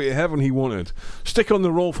Stairway to Heaven he wanted. Stick on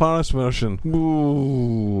the Rolf Harris version.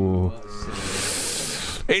 Ooh.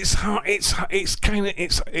 It's hard. It's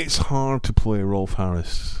hard to play Rolf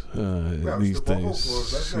Harris these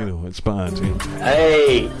days. It's bad.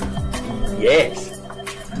 Hey, yes,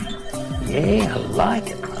 yeah, I like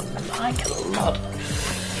it. I like it a lot.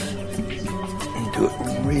 Do it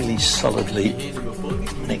really solidly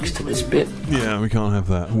next to this bit. Yeah, we can't have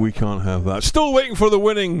that. Still waiting for the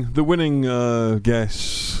winning guess.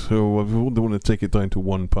 So I don't want to take it down to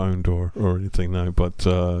 £1 or anything now, but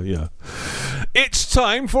yeah, it's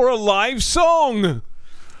time for a live song.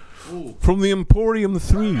 Ooh. From the Emporium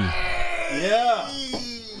 3. Yeah.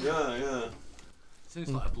 Sounds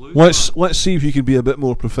like a blues. Let's see if you can be a bit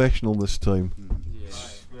more professional this time. Yeah.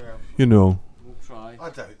 You know. We'll try. I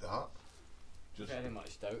doubt that. Very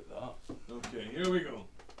much doubt that. Okay, here we go.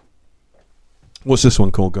 What's this one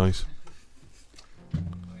called, guys?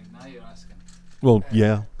 Now you're asking. Well,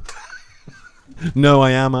 yeah. No,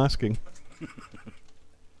 I am asking.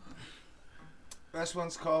 This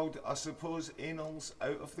one's called, I suppose, Anal's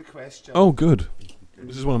Out of the Question. Oh, good.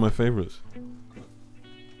 This is one of my favourites.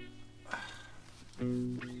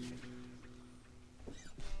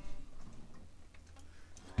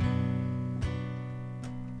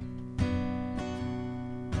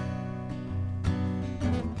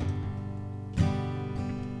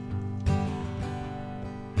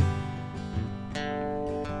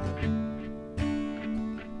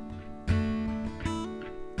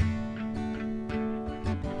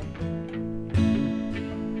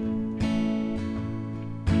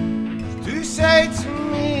 To say to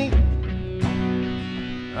me,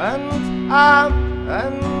 and I'm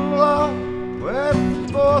in love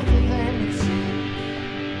with both of them. You see,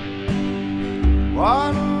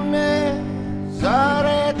 one is a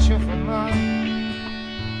wretch of a man,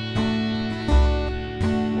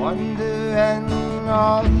 one doing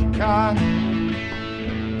all he can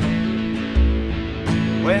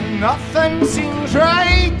when nothing seems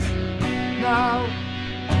right now.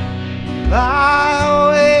 Lie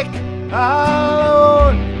awake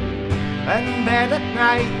alone in bed at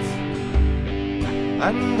night,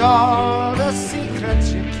 and all the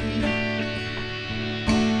secrets you keep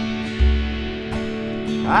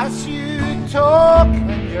as you talk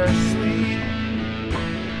in your sleep.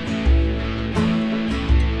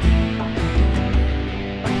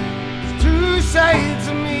 There's two sides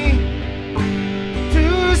of me,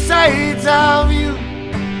 two sides of you,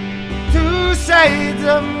 two sides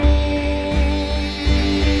of me.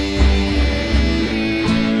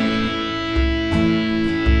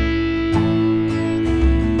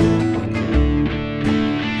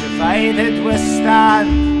 Divided we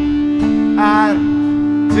stand, and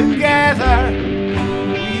together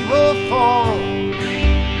we will fall.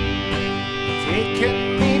 Taking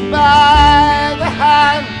me by the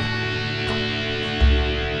hand,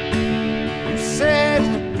 you said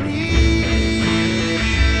please.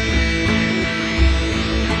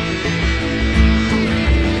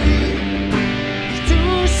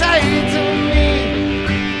 Two sides of me,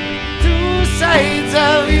 two sides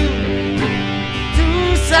of you,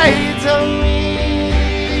 sides of me.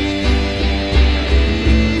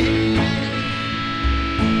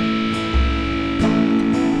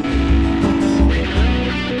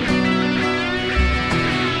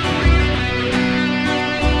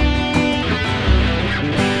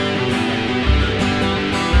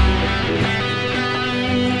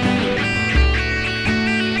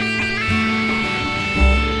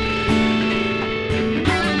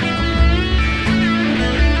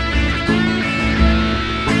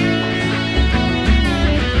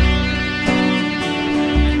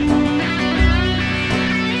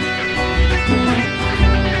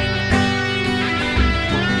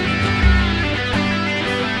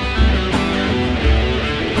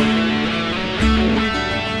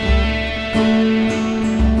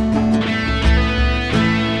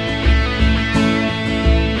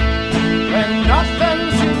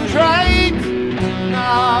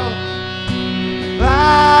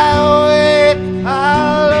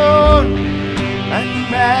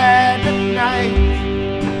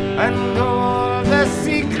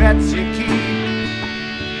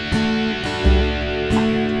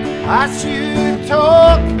 As you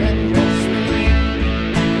talk in your sleep,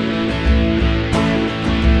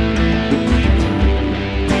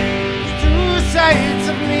 two sides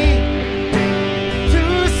of me,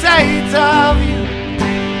 two sides of you,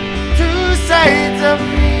 two sides of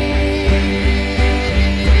me.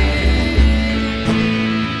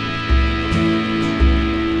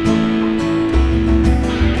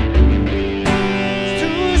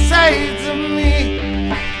 Two sides of me,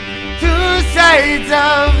 two sides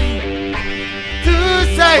of you,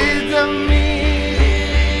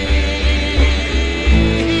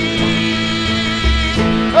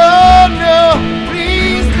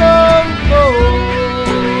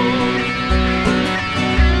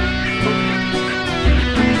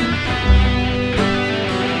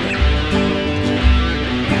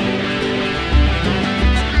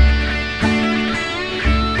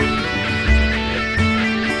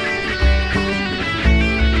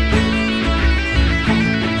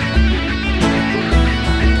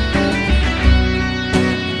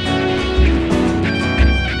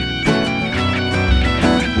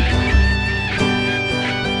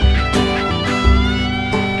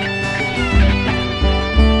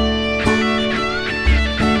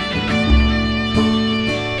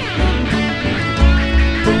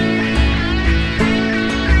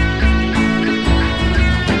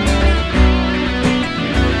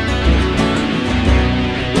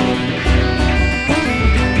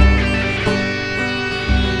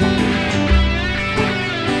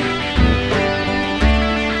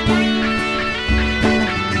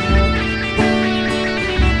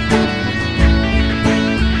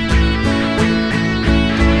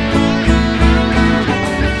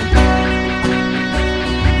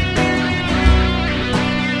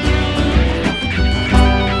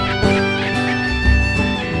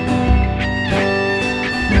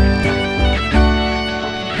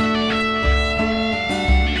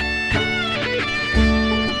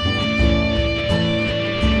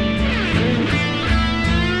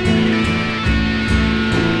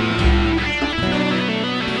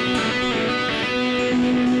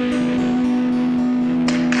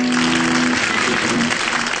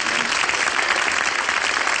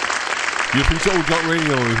 You're through to Old Jock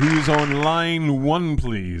Radio. Who's on line 1,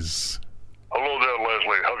 please? Hello there,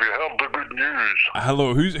 Leslie. Have you heard the good news?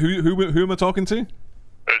 Hello. Who am I talking to?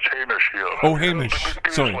 It's Hamish here. Oh, Hamish.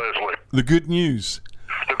 Sorry. Leslie. The good news.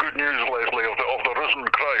 The good news, Leslie, of the risen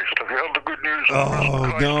Christ. Have you heard the good news?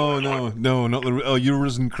 Oh, no, not the. Oh, you're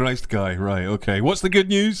risen Christ guy, right? Okay. What's the good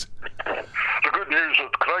news? The good news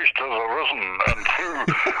that Christ has arisen, and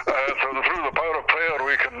through the power of prayer,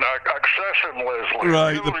 we can access Him, Leslie.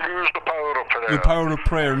 Right. You ever use the power of prayer? The power of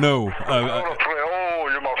prayer. No. The power of prayer. Oh,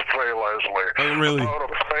 you must pray, Leslie. Really? The power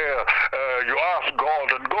of prayer. You ask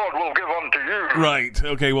God, and God will give unto you. Right.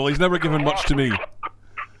 Okay. Well, He's never given much to me.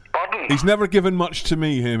 Pardon? He's never given much to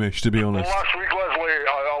me, Hamish, to be honest. Well, last week, Leslie,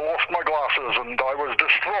 I lost my glasses and I was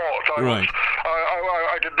distraught.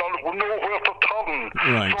 I did not know where to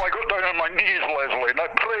turn. Right. So I got down on my knees, Leslie, and I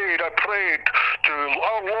prayed to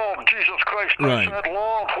our Lord Jesus Christ. And Right. I said,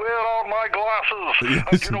 Lord, where are my glasses? Yes.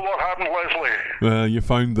 And do you know what happened, Leslie? Well, you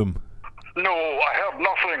found them. No, I heard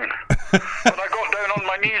nothing. But I got down on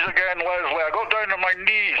my knees again, Leslie. I got down on my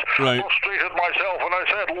knees, Right. prostrated myself, and I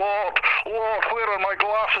said, Lord, where are my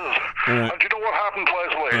glasses? Right. And do you know what happened,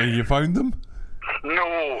 Leslie? You found them?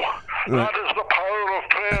 No. Right. That is the power of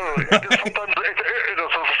prayer. It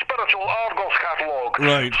is a spiritual Argos catalogue.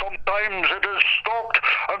 Right. Sometimes it is stocked,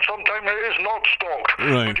 and sometimes it is not stocked.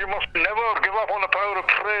 Right. But you must never give up on the power of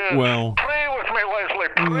prayer. Well. Pray with me, Leslie.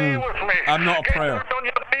 Pray with me. I'm not a prayer. Get on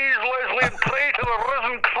your knees, Leslie, and pray to the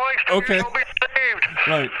risen Christ, and Okay. you shall be saved.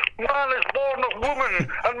 Right. Man is born of woman,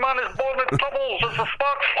 and man is born in troubles as the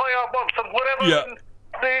sparks fly above, and wherever Yeah. in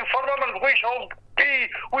the firmament we shall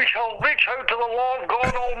reach out to the Lord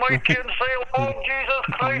God Almighty and say, Lord Jesus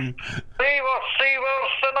Christ, save our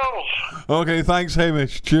sinners. Okay, thanks,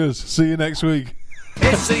 Hamish. Cheers. See you next week.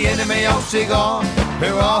 It's the enemy of cigar.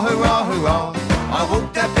 Hurrah, hurrah, hurrah. I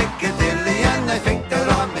walked up Piccadilly and they think that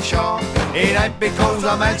I'm the Shah. It ain't because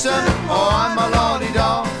I'm handsome or I'm a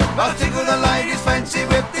la-di-da. I tickle the ladies' fancy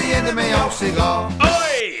with the enemy of cigar.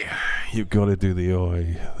 Oi! You've got to do the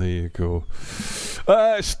oi. There you go.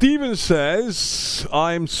 Stephen says,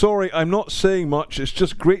 I'm sorry, I'm not saying much. It's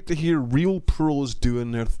just great to hear real pros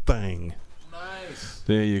doing their thing. Nice.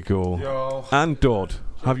 There you go. Yo. And Dodd,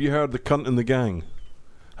 have you heard the cunt in the gang?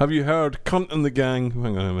 Have you heard cunt in the gang?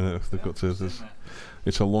 Hang on a minute, they've got to this.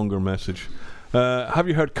 It's a longer message. Have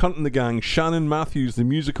you heard Cunt in the Gang? Shannon Matthews, the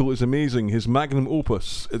musical is amazing. His magnum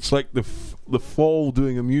opus. It's like the Fall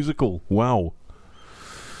doing a musical. Wow.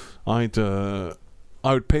 I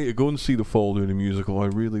would pay to go and see the Fall doing a musical. I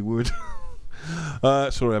really would.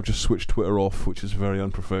 Sorry, I've just switched Twitter off, which is very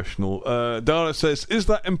unprofessional. Dara says, is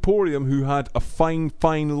that Emporium who had a fine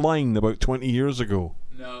line about 20 years ago?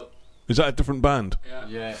 No. Is that a different band?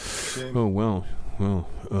 Yeah. Oh, well.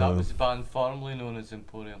 That was the band formerly known as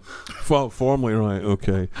Emporium. Well, formerly, right,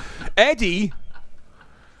 okay. Eddie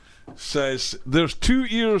says, there's 2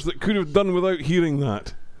 ears that could have done without hearing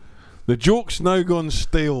that. The joke's now gone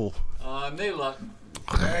stale. No luck.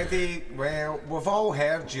 Eddie, well, we've all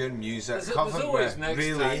heard your music, haven't we? always next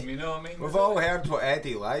really? time, you know what I mean? We've all heard what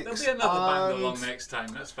Eddie likes. There'll be another band and along next time,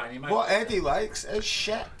 that's fine. He might what Eddie likes is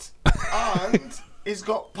shit. And he's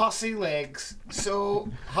got pussy legs. So,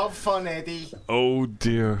 have fun, Eddie. Oh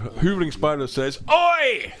dear. Hoovering Spider says,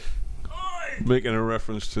 Oi! Making a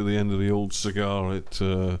reference to the end of the old cigar.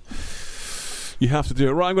 You have to do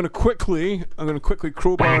it. Right, I'm going to quickly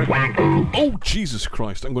crowbar in. Oh, Jesus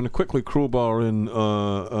Christ. I'm going to quickly crowbar in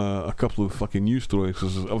a couple of fucking news stories.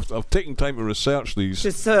 'Cause I've taken time to research these.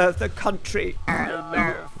 To serve the country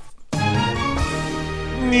and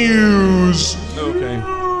News. Okay.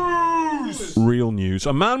 Real news.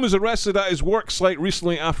 A man was arrested at his work site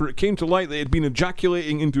recently after it came to light that he had been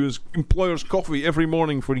ejaculating into his employer's coffee every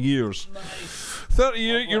morning for years.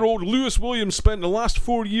 38-year-old Lewis Williams spent the last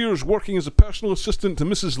 4 years working as a personal assistant to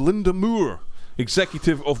Mrs. Linda Moore,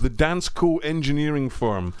 executive of the Dansko engineering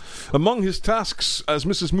firm. Among his tasks as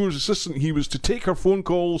Mrs. Moore's assistant, he was to take her phone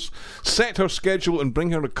calls, set her schedule, and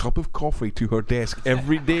bring her a cup of coffee to her desk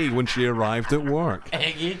every day when she arrived at work.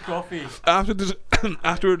 Eggy coffee.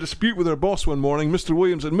 After a dispute with her boss one morning, Mr.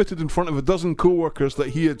 Williams admitted in front of a dozen co-workers that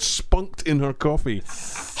he had spunked in her coffee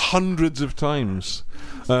hundreds of times.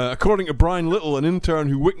 According to Brian Little, an intern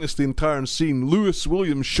who witnessed the entire scene, Lewis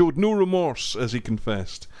Williams showed no remorse as he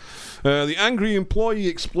confessed. The angry employee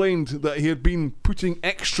explained that he had been putting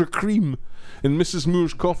extra cream in Mrs.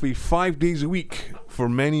 Moore's coffee 5 days a week for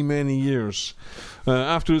many, many years.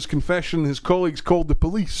 After his confession, his colleagues called the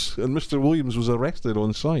police and Mr. Williams was arrested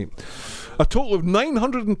on site. A total of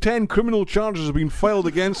 910 criminal charges have been filed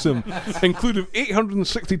against him, including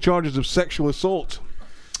 860 charges of sexual assault.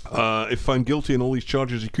 If found guilty in all these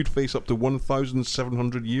charges, he could face up to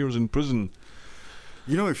 1,700 years in prison.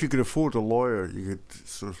 You know, if you could afford a lawyer, you could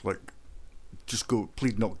sort of like just go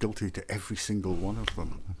plead not guilty to every single one of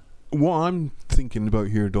them. What I'm thinking about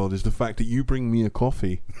here, Dodd, is the fact that you bring me a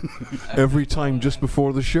coffee every time just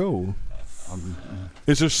before the show.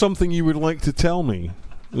 Is there something you would like to tell me?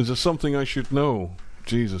 Is there something I should know?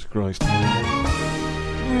 Jesus Christ.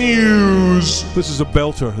 News. This is a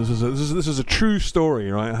belter. This is a true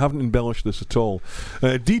story, right? I haven't embellished this at all.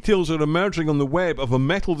 Details are emerging on the web of a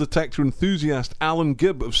metal detector enthusiast, Alan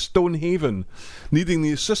Gibb of Stonehaven, needing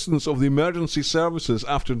the assistance of the emergency services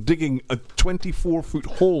after digging a 24-foot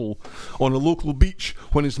hole on a local beach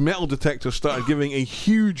when his metal detector started giving a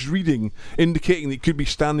huge reading, indicating that it could be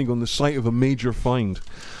standing on the site of a major find.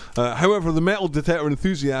 However, the metal detector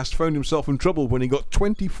enthusiast found himself in trouble when he got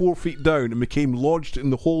 24 feet down and became lodged in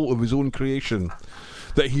the hole of his own creation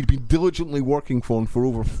that he'd been diligently working on for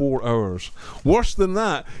over 4 hours. Worse than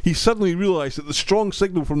that, he suddenly realised that the strong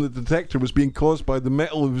signal from the detector was being caused by the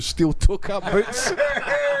metal of his steel toe-cap boots.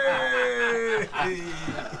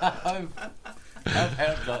 I've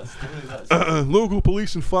heard that story. Local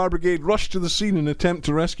police and fire brigade rushed to the scene in an attempt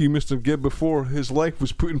to rescue Mr. Gibb before his life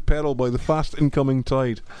was put in peril by the fast incoming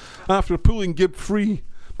tide. After pulling Gibb free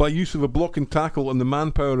by use of a block and tackle and the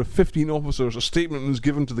manpower of 15 officers, a statement was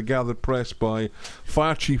given to the gathered press by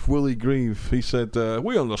Fire Chief Willie Grieve. He said,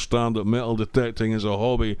 "We understand that metal detecting as a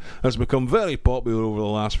hobby has become very popular over the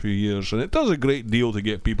last few years, and it does a great deal to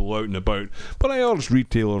get people out and about, but I urge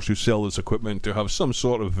retailers who sell this equipment to have some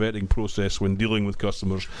sort of vetting process when dealing with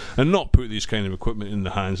customers and not put this kind of equipment in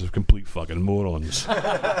the hands of complete fucking morons."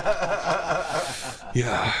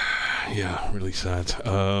 Yeah, really sad.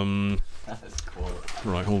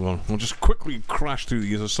 Right, hold on. I'll just quickly crash through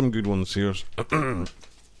these. There's some good ones here.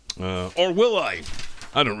 Or will I?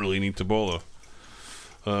 I don't really need to bother.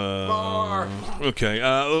 Okay,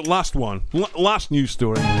 last one. Last news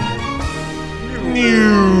story.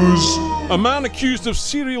 News! A man accused of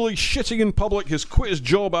serially shitting in public has quit his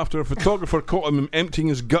job after a photographer caught him emptying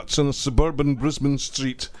his guts on a suburban Brisbane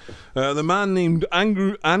street. The man named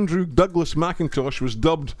Andrew Douglas McIntosh was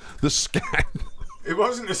dubbed the Scat. He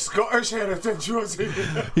wasn't a Scottish heritage, was he?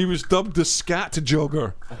 He was dubbed the Scat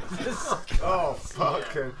Jogger. Oh,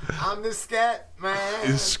 fucking. I'm the Scat man.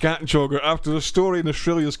 His Scat Jogger, after a story in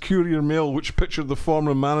Australia's Courier Mail which pictured the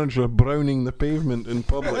former manager browning the pavement in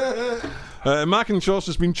public. McIntosh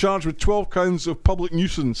has been charged with 12 counts of public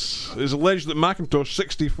nuisance. It is alleged that McIntosh,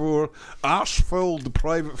 64, arse-filled the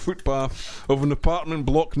private footpath of an apartment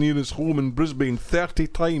block near his home in Brisbane 30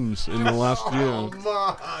 times in the last year.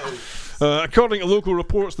 According to local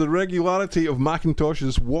reports, the regularity of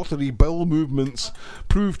McIntosh's watery bowel movements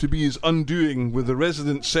proved to be his undoing, with the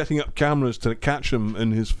residents setting up cameras to catch him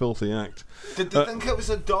in his filthy act. Did they think it was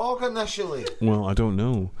a dog initially? Well, I don't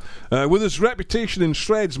know. With his reputation in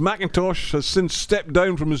shreds, McIntosh has since stepped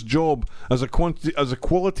down from his job as a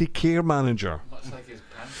quality care manager. Much like his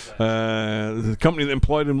pants. The company that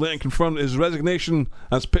employed him later confirmed his resignation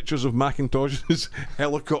as pictures of McIntosh's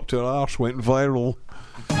helicopter arse went viral.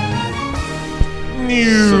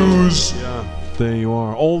 News! So, yeah, there you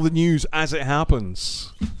are. All the news as it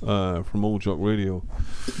happens from Old Jock Radio.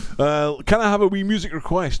 Can I have a wee music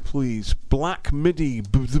request, please? Black MIDI.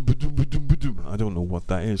 I don't know what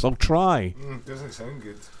that is. I'll try. Doesn't sound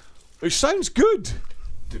good. It sounds good.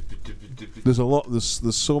 There's a lot.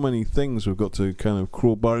 There's so many things we've got to kind of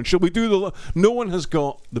crowbar. And shall we do the? No one has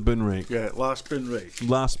got the bin rake. Yeah, last bin rake.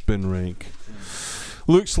 Last bin rake.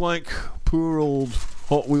 Looks like poor old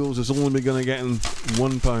Hot Wheels is only going to get in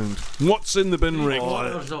 £1. What's in the bin rake?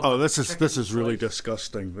 This is really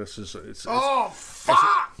disgusting. This is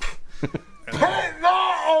fuck! Take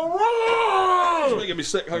that away! It's making me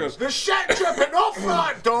sick. Hang on. The shit dripping off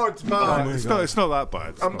that dodge, man. It's not that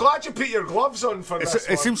bad. I'm glad you put your gloves on for this.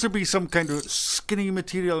 It seems to be some kind of skinny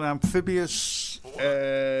material, an amphibious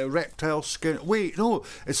reptile skin. Wait, no,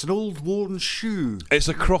 it's an old worn shoe. It's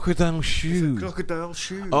a crocodile shoe. It's a crocodile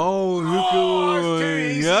shoe. Oh, no,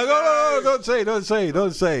 don't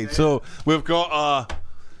say. So we've got a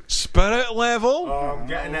spirit level. Oh, I'm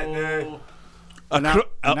getting it now. An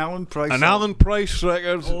Alan Price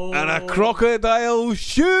record and a crocodile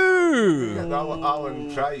shoe.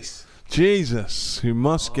 Alan Price. Jesus, you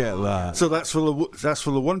must get that. So that's for the £1. That's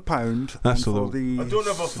for the. I don't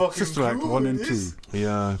have a fucking Sister Act 1 and 2.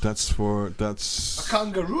 Yeah, that's a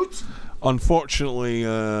kangaroo. Unfortunately,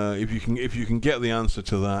 if you can get the answer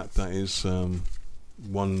to that, that is £1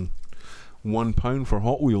 for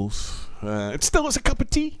Hot Wheels. It's a cup of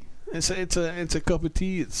tea. It's a cup of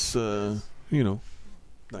tea. It's that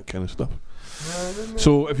kind of stuff.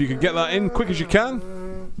 So if you can get that in quick as you can.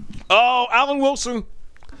 Oh, Alan Wilson.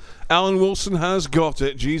 Alan Wilson has got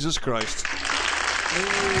it. Jesus Christ.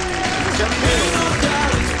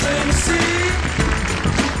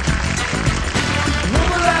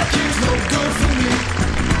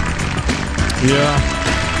 Yeah.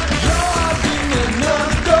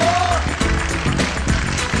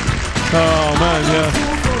 Oh man, yeah.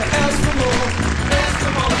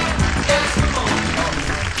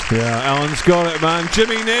 Yeah, Alan's got it, man.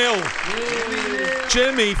 Jimmy Nail.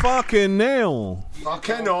 Jimmy fucking Nail.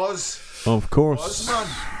 Fucking Oz. Of course. Oz, man.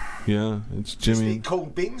 Yeah, it's Jimmy. Just eat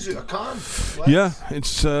cold beans out of a can. Yeah,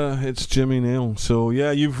 it's Jimmy Nail. So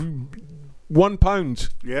yeah, you've £1.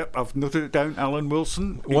 Yep, I've noted it down. Alan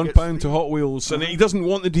Wilson. £1 to Hot Wheels, and he doesn't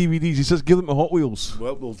want the DVDs. He says, "Give them to Hot Wheels."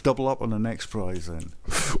 Well, we'll double up on the next prize then.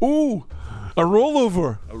 Ooh, a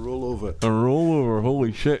rollover. A rollover. A rollover.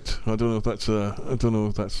 Holy shit! I don't know if that's. I don't know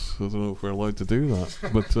if we're allowed to do that.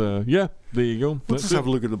 But yeah, there you go. Let's just have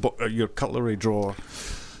a look at your cutlery drawer.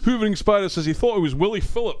 Hoovering Spider says he thought it was Willie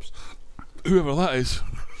Phillips. Whoever that is.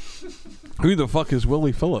 Who the fuck is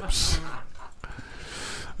Willie Phillips?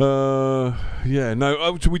 Yeah.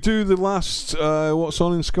 Now, do we do the last What's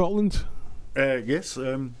On in Scotland? Yes.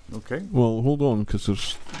 Okay. Well, hold on, because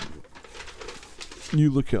there's. You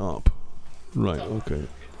look it up. Right. Okay.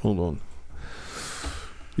 Hold on.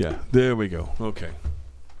 Yeah. There we go. Okay.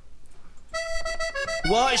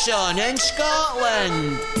 What's on in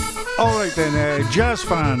Scotland? Alright then, jazz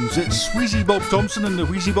fans, it's Wheezy Bob Thompson and the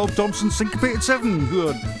Wheezy Bob Thompson Syncopated 7 who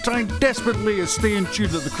are trying desperately to stay in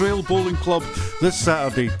tune at the Crail Bowling Club this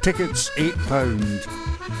Saturday. Tickets £8.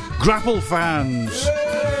 Grapple fans,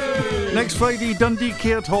 next Friday, Dundee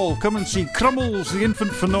Caird Hall, come and see Crummles the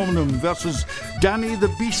Infant Phenomenon versus Danny the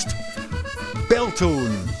Beast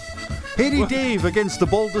Beltone. Hairy Dave against the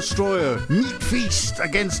Ball Destroyer, Meat Feast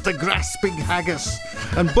against the Grasping Haggis,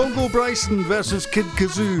 and Bongo Bryson versus Kid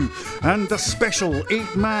Kazoo, and a special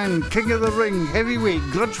 8-man King of the Ring Heavyweight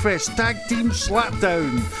Grudgefest Tag Team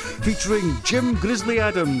Slapdown, featuring Jim Grizzly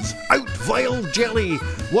Adams, Out Vile Jelly,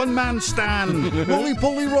 One Man Stan, Molly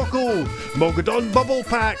Polly Rocco, Mogadon Bubble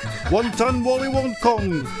Pack, 1 Ton Wally Wong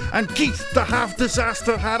Kong, and Keith the Half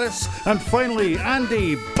Disaster Harris, and finally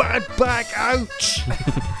Andy Bad Back Ouch.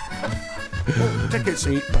 Tickets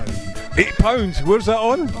 £8. £8? Where's that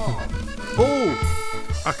on?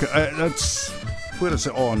 That's where is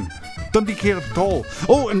it on? Dundee Caird Hall.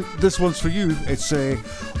 Oh, and this one's for you. It's hang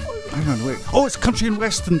on, wait. Oh, it's country and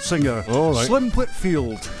western singer Slim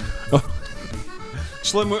Whitfield.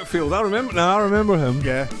 Slim Whitfield. I remember him.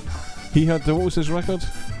 Yeah. He had what was his record?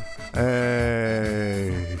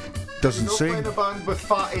 Doesn't say. Playing a band with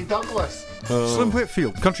Fatty Douglas. Slim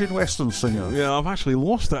Whitfield, country and western singer. Yeah, I've actually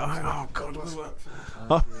lost it. Oh God, what was that?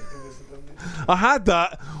 I had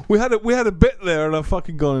that. We had a bit there, and I've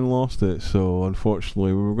fucking gone and lost it. So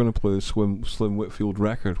unfortunately, we were going to play the Slim Whitfield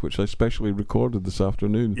record, which I specially recorded this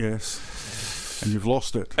afternoon. Yes, and you've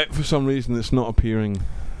lost it. For some reason, it's not appearing.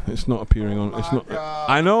 It's not appearing on. It's not.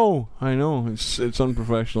 I know. It's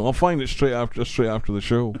unprofessional. I'll find it straight after the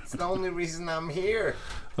show. It's the only reason I'm here.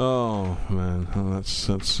 Oh man,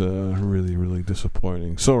 that's really, really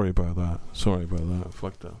disappointing. Sorry about that.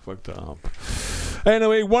 Fucked that up.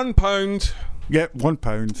 Anyway, £1. Yeah, £1.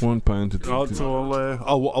 £1.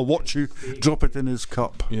 I'll watch you drop it in his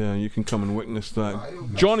cup. Yeah, you can come and witness that.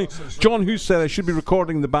 John, who said I should be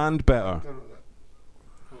recording the band better,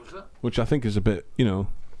 which I think is a bit, a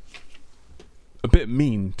bit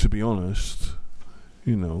mean, to be honest.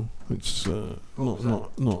 It's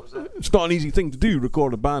it's not an easy thing to do.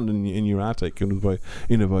 Record a band in your attic in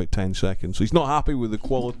about 10 seconds. So he's not happy with the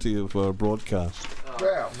quality of our broadcast.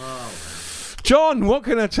 Well, John, what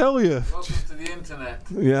can I tell you? Welcome to the internet.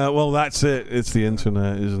 Yeah, well, that's it. It's the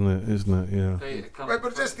internet, isn't it? Yeah. We're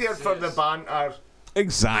just here for the banter.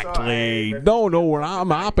 Exactly. No, I'm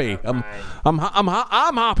happy. I'm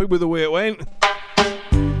happy with the way it went.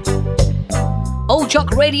 Old Chuck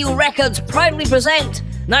Radio Records proudly present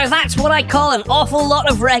Now That's What I Call an Awful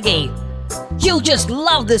Lot of Reggae. You'll just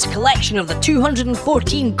love this collection of the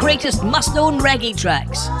 214 greatest must-own reggae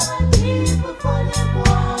tracks.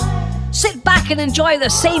 Sit back and enjoy the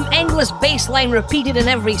same endless bass line repeated in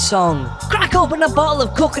every song. Crack open a bottle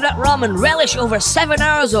of coconut rum and relish over 7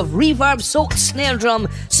 hours of reverb-soaked snare drum,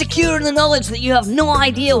 secure in the knowledge that you have no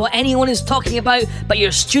idea what anyone is talking about, but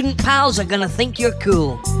your student pals are gonna think you're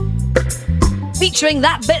cool. Featuring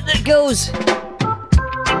that bit that goes...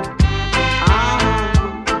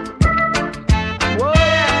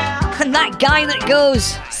 And that guy that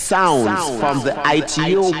goes... Sounds from the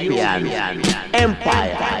Ethiopian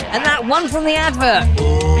Empire. And that one from the advert.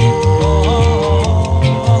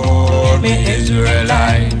 me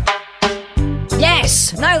Israelite.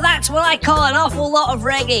 Yes, now that's what I call an awful lot of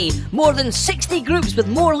reggae. More than 60 groups with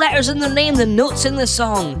more letters in their name than notes in the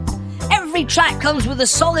song. Every track comes with a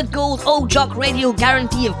solid gold Old Jock Radio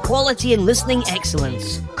guarantee of quality and listening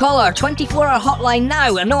excellence. Call our 24-hour hotline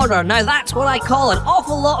now and order Now That's What I Call an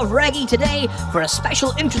Awful Lot of Reggae today for a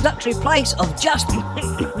special introductory price of just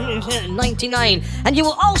 $99. And you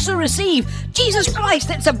will also receive Jesus Christ,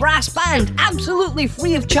 It's a Brass Band, absolutely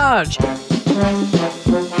free of charge.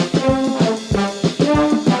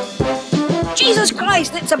 Jesus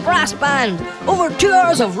Christ, It's a Brass Band. Over 2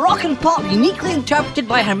 hours of rock and pop uniquely interpreted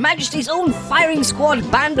by Her Majesty's own firing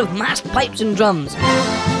squad band of massed pipes and drums.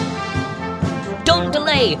 Don't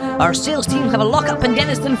delay. Our sales team have a lock-up in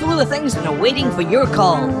Denniston full of the things and are waiting for your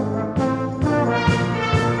call.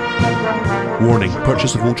 Warning,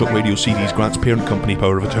 purchase of Old Jock Radio CDs grants parent company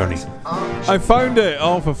power of attorney. I found it!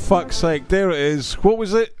 Oh, for fuck's sake. There it is. What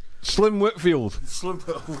was it? Slim Whitfield. Slim,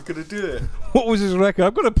 we're going to do it. What was his record?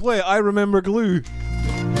 I'm going to play it. I Remember Glue.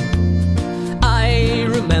 I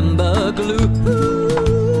remember glue.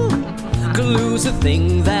 Glue's the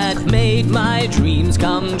thing that made my dreams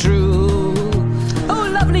come true.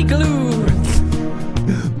 Oh, lovely glue.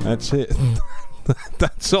 That's it.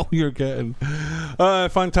 That's all you're getting.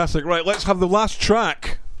 Fantastic. Right, let's have the last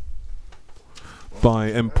track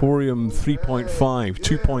by Emporium 3.5,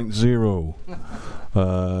 2.0.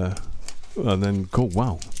 And then go.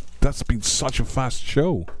 Wow, that's been such a fast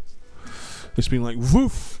show. It's been like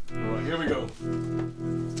woof. Right, here we go.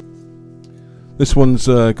 This one's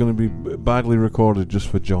going to be badly recorded just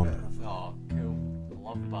for John. Oh, cool.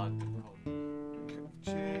 Love bad.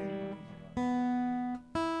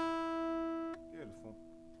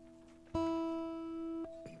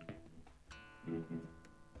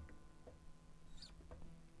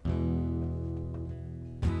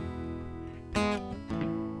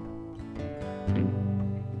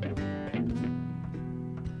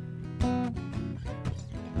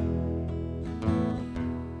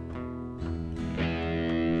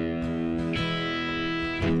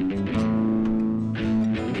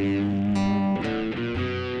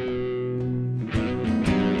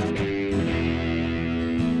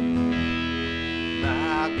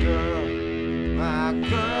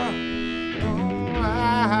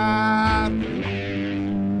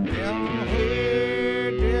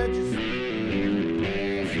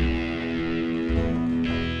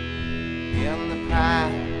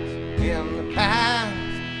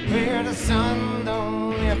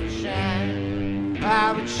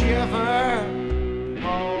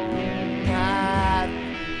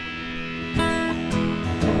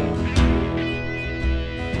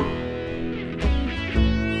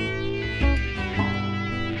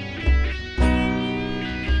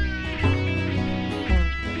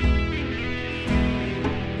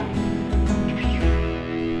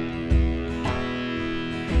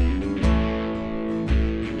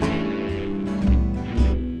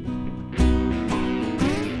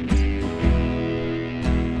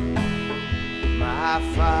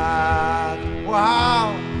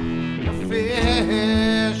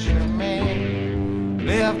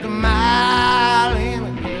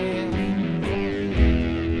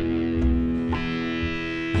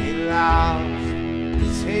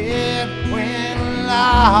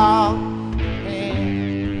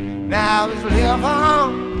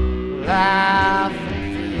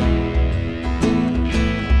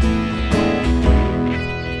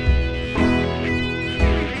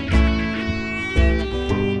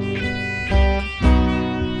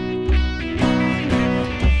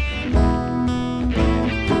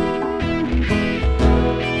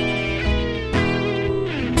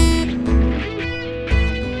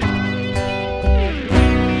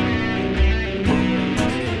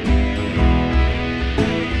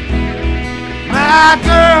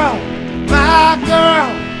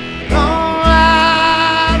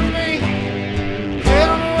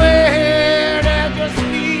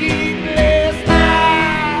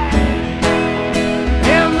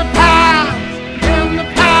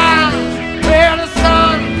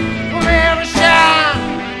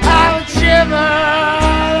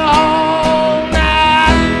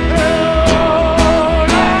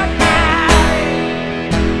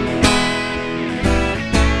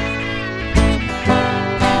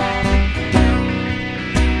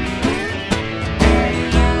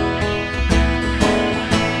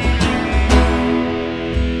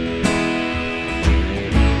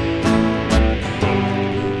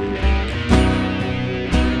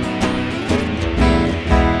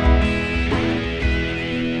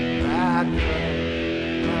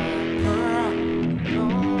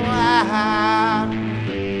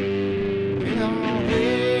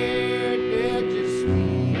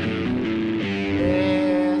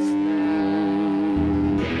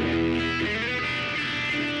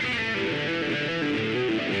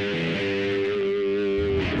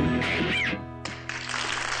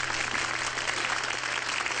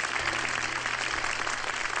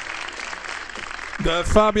 The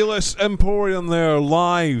fabulous Emporium there,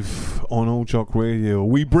 live on Old Jock Radio.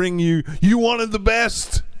 We bring you. You wanted the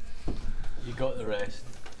best. You got the rest.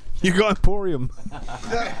 You got Emporium.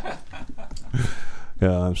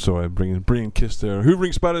 Yeah, I'm sorry, I'm bringing Kiss there.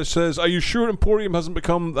 Hoovering Spanish says, "Are you sure Emporium hasn't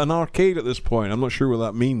become an arcade at this point?" I'm not sure what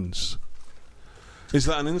that means. Is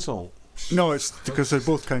that an insult? No, it's because they're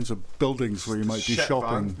both kinds of buildings where you might do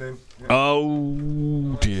shopping.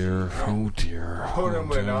 Oh dear, oh dear. Emporium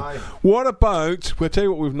with an eye. What about? We'll tell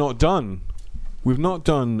you what we've not done. We've not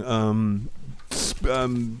done.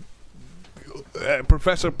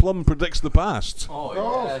 Professor Plum predicts the past. Oh,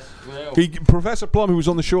 yes. Well. Professor Plum, who was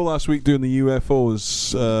on the show last week doing the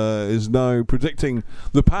UFOs, is now predicting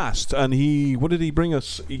the past. And what did he bring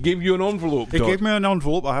us? He gave you an envelope. He gave me an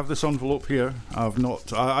envelope. I have this envelope here. I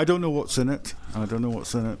don't know what's in it.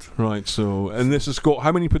 Right. So, and this has got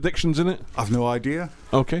how many predictions in it? I've no idea.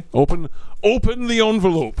 Okay. Open the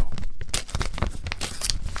envelope.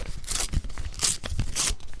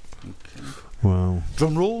 Wow.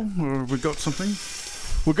 Drum roll, or we got something?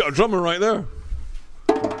 We've got a drummer right there.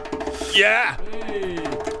 Yeah! Hey.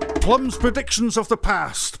 Plum's predictions of the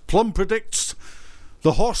past. Plum predicts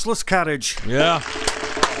the horseless carriage. Yeah.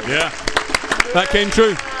 Yeah. That came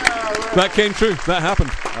true. That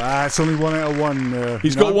happened. It's only 1 out of 1.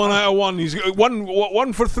 He's got 1 out of 1. He's got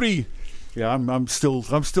one for 3. Yeah, I'm still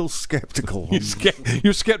skeptical.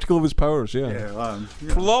 You're skeptical of his powers, yeah. Yeah.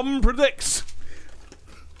 Plum predicts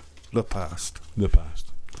the past.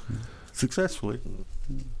 Successfully.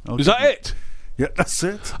 Okay. Is that it? Yeah, that's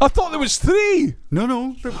it. I thought there was 3.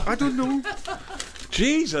 No, I don't know.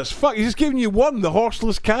 Jesus, fuck! He's just giving you 1. The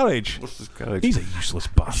horseless carriage. He's a useless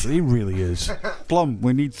bastard. He really is. Plum,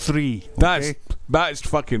 we need 3. Okay? That's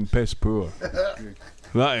fucking piss poor.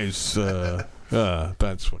 That is.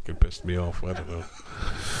 That's fucking pissed me off. I don't know.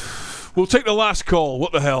 We'll take the last call.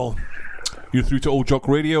 What the hell? You're through to Old Jock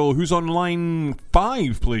Radio. Who's on line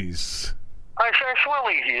 5, please? It's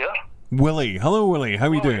Willie here. Willie. Hello, Willie. How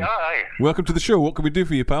are you doing? Hi. Welcome to the show. What can we do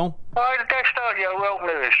for you, pal? I just thought you were welcome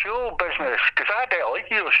to the show business, because I don't like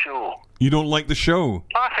your show. You don't like the show?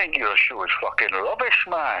 I think your show is fucking rubbish,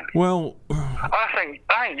 man. Well... I think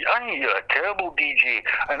you're a terrible DJ,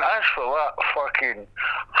 and as for that fucking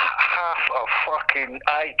half a fucking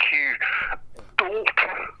IQ dope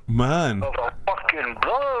man of a fucking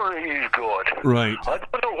brother that you've got. Right. I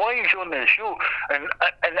don't know why he's on the show. And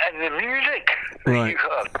the music that right. you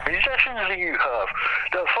have, the musicians that you have,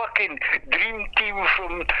 the fucking dream team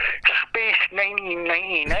from Space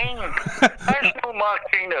 1999. That's not my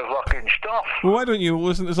kind of fucking stuff. Well, why don't you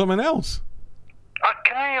listen to something else? I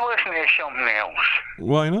can't listen to something else.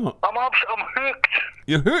 Why not? I'm hooked.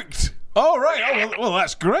 You're hooked? Oh, right. Oh, well,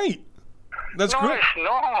 that's great. That's great.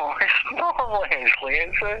 No, it's not, Leslie.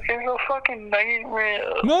 It's a fucking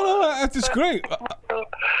nightmare. No, it's great.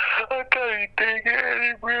 I can't take it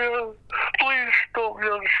anymore. Please stop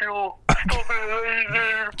your show. Stop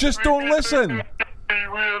it. Just don't listen.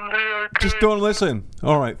 Just don't listen.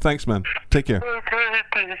 All right, thanks, man. Take care.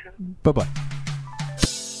 Bye-bye.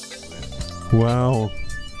 Wow.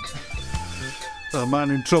 A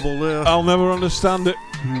man in trouble there. I'll never understand it.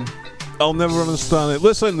 I'll never understand it.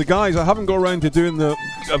 Listen, the guys, I haven't got around to doing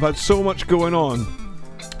I've had so much going on.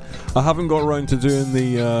 I haven't got around to doing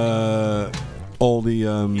all the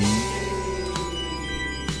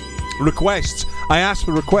requests. I asked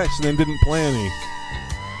for requests and then didn't play any,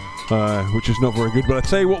 which is not very good. But I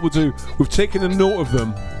tell you what we'll do. We've taken a note of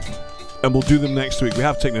them, and we'll do them next week. We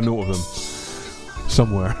have taken a note of them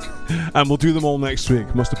somewhere, and we'll do them all next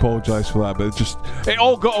week. Must apologise for that, but it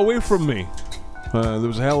all got away from me. There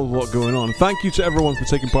was a hell of a lot going on. Thank you to everyone for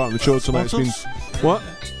taking part in the show tonight. It's been what?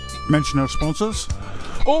 Mention our sponsors.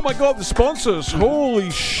 Oh my God, the sponsors!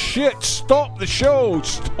 Holy shit! Stop the show!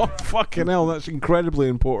 Stop! Fucking hell! That's incredibly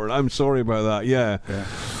important. I'm sorry about that. Yeah.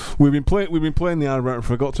 We've been playing the ad and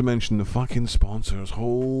forgot to mention the fucking sponsors.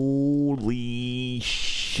 Holy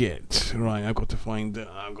shit! Right, I've got to find.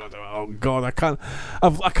 Oh God, I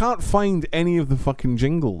can't find any of the fucking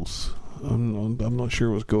jingles. I'm not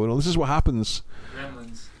sure what's going on. This is what happens.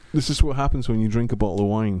 Gremlins. This is what happens when you drink a bottle of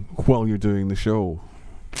wine while you're doing the show.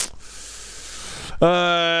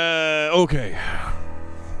 Okay.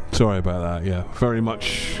 Sorry about that. Yeah, very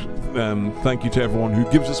much. Thank you to everyone who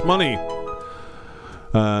gives us money.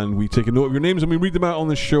 And we take a note of your names and we read them out on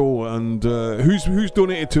the show. And who's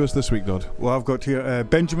donated to us this week, Dodd? Well, I've got here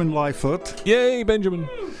Benjamin Lyford. Yay, Benjamin.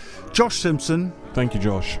 Josh Simpson. Thank you,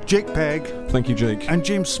 Josh. Jake Pegg. Thank you, Jake. And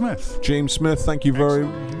James Smith. James Smith, thank you very...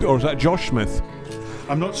 Or is that Josh Smith?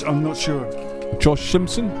 I'm not sure. Josh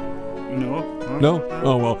Simpson? No?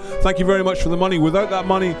 Oh, well. Thank you very much for the money. Without that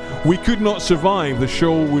money, we could not survive. The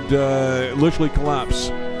show would literally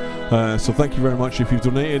collapse. So thank you very much if you've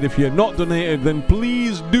donated. If you have not donated, then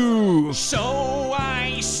please do. So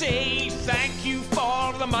I say thank you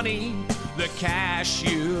for the money, the cash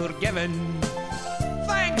you're given.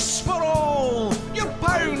 Thanks for all your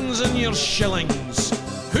pounds and your shillings.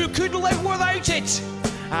 Who could live without it?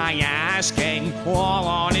 I ask in all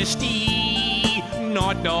honesty,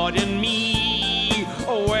 not in me.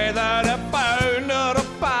 Whether a pound or a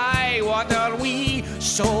pie, what are we?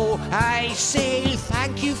 So I say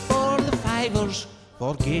thank you for the fivers,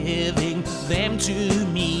 for giving them to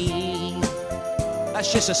me.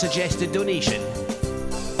 That's just a suggested donation.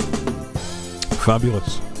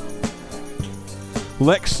 Fabulous.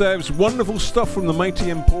 Lex says, wonderful stuff from the Mighty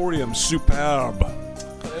Emporium. Superb.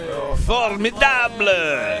 Formidable.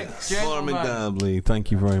 Formidable. Thank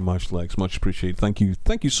you very much, Lex. Much appreciated. Thank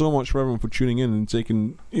you so much for everyone for tuning in and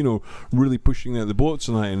taking, really pushing out the boat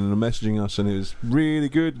tonight and messaging us, and it was really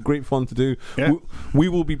good, great fun to do. Yeah. We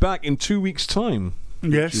will be back in 2 weeks' time.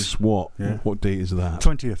 Yes. Which is what? Yeah. What date is that?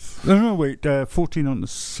 20th. No, wait. 14 on the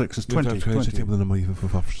 6th is 20. The number you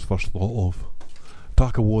first thought of.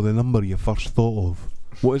 Talk about the number you first thought of.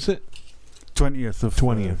 What is it? 20th of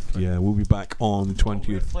 20th. Yeah, we'll be back on the 20th.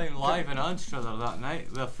 We're playing live in Anstruther that night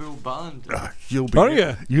with a full band. You'll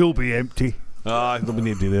be empty. There'll be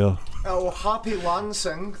nobody there. Oh, happy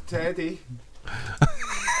Lansing to Eddie.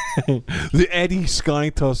 The Eddie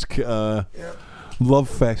Skytusk Love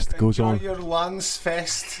Fest goes on. Your Lance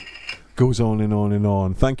Fest. Goes on and on and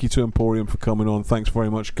on. Thank you to Emporium for coming on. Thanks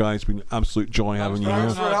very much, guys. It's been an absolute joy having you here.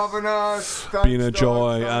 Thanks for having us. Been a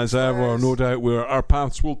joy as ever. No doubt our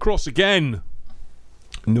paths will cross again.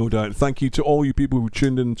 No doubt. Thank you to all you people who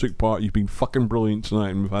tuned in and took part. You've been fucking brilliant tonight,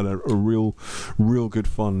 and we've had a real good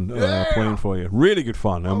fun playing for you. Really good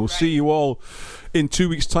fun. And we'll see you all in 2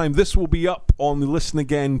 weeks' time. This will be up on the Listen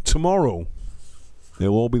Again tomorrow.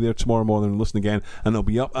 They'll all be there tomorrow morning and listen again, and they'll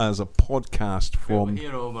be up as a podcast from... You'll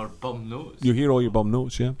hear all our bum notes. You'll hear all your bum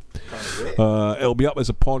notes, yeah. It'll be up as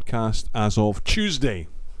a podcast as of Tuesday.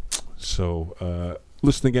 So,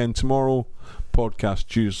 listen again tomorrow, podcast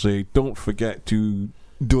Tuesday. Don't forget to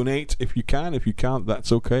donate if you can. If you can't,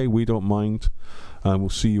 that's okay. We don't mind. And we'll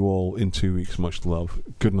see you all in 2 weeks. Much love.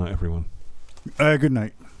 Good night, everyone. Good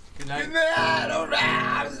night. Good night.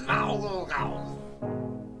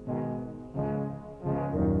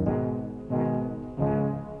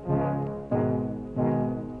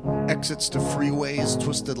 Exits to freeways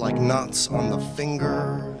twisted like knots on the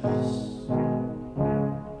fingers.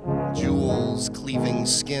 Jewels cleaving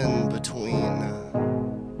skin between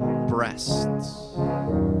breasts.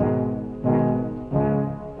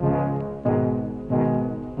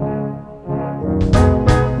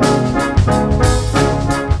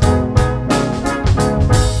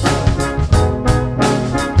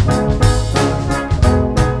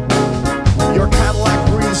 Your Cadillac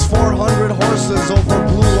breathes 400 horses over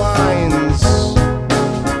blue lines.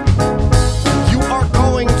 You are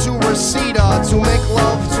going to Reseda to make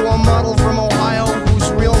love to a model from Ohio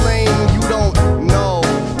whose real name you don't know.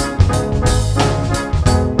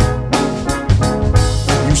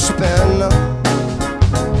 You spin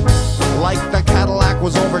like the Cadillac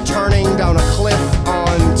was overturning down a cliff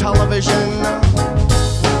on television.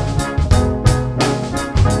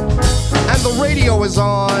 And the radio is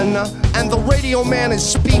on, and the radio man is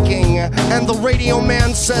speaking, and the radio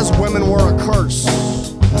man says women were a curse.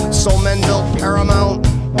 So men built Paramount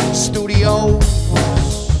Studios,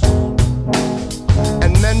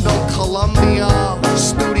 and men built Columbia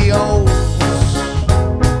Studios,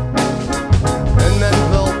 and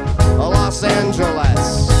men built Los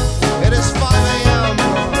Angeles. It is 5 a.m.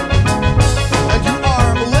 and you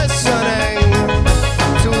are listening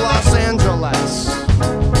to Los Angeles.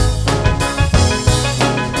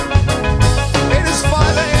 It is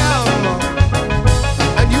 5 a.m.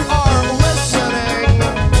 and you are listening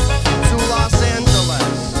to Los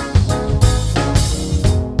Angeles.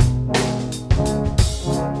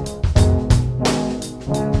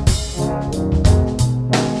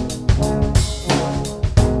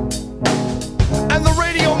 And the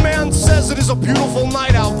radio man says it is a beautiful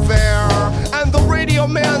night out there. And the radio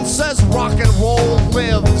man says rock and roll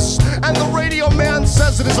lives. And the radio man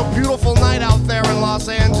says it is a beautiful night out there in Los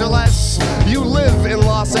Angeles. You live in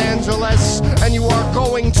Los Angeles and you are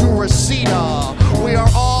going to Reseda. We are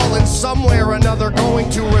all in some way or another going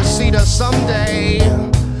to Reseda someday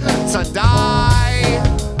to die.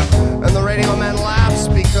 And the radio man laughs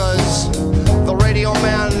because the radio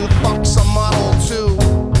man fucks a model too.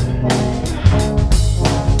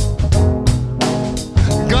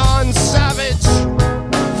 Gone Savage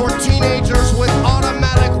for teenage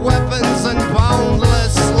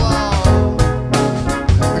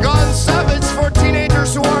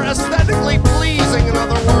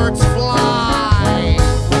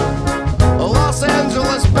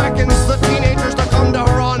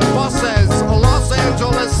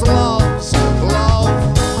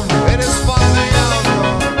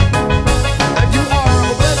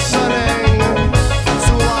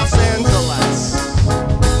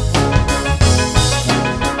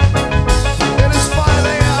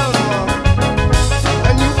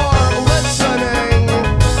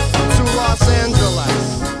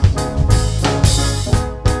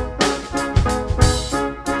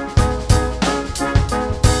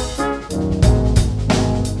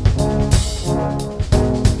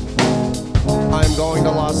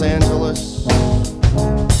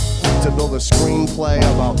screenplay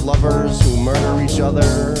about lovers who murder each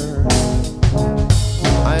other.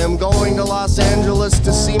 I am going to Los Angeles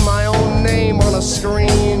to see my own name on a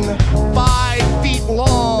screen 5 feet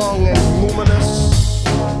long and luminous.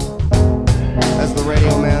 As the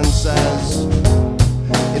radio man says,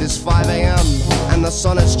 it is 5 a.m. and the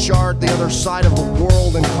sun has charred the other side of the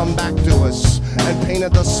world and come back to us and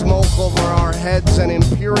painted the smoke over our heads an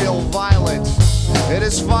imperial violet. It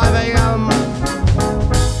is 5 a.m.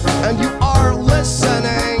 and you are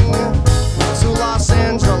listening to Los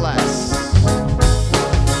Angeles.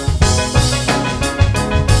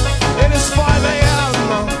 It is 5 a.m.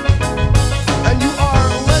 and you are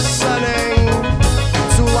listening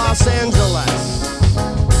to Los Angeles.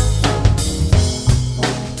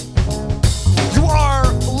 You are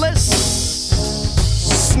listening.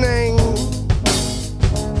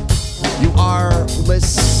 You are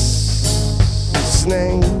listening.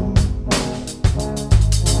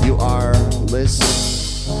 You are listening.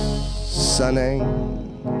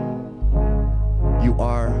 You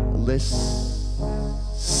are listening.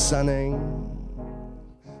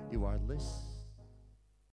 You are listening.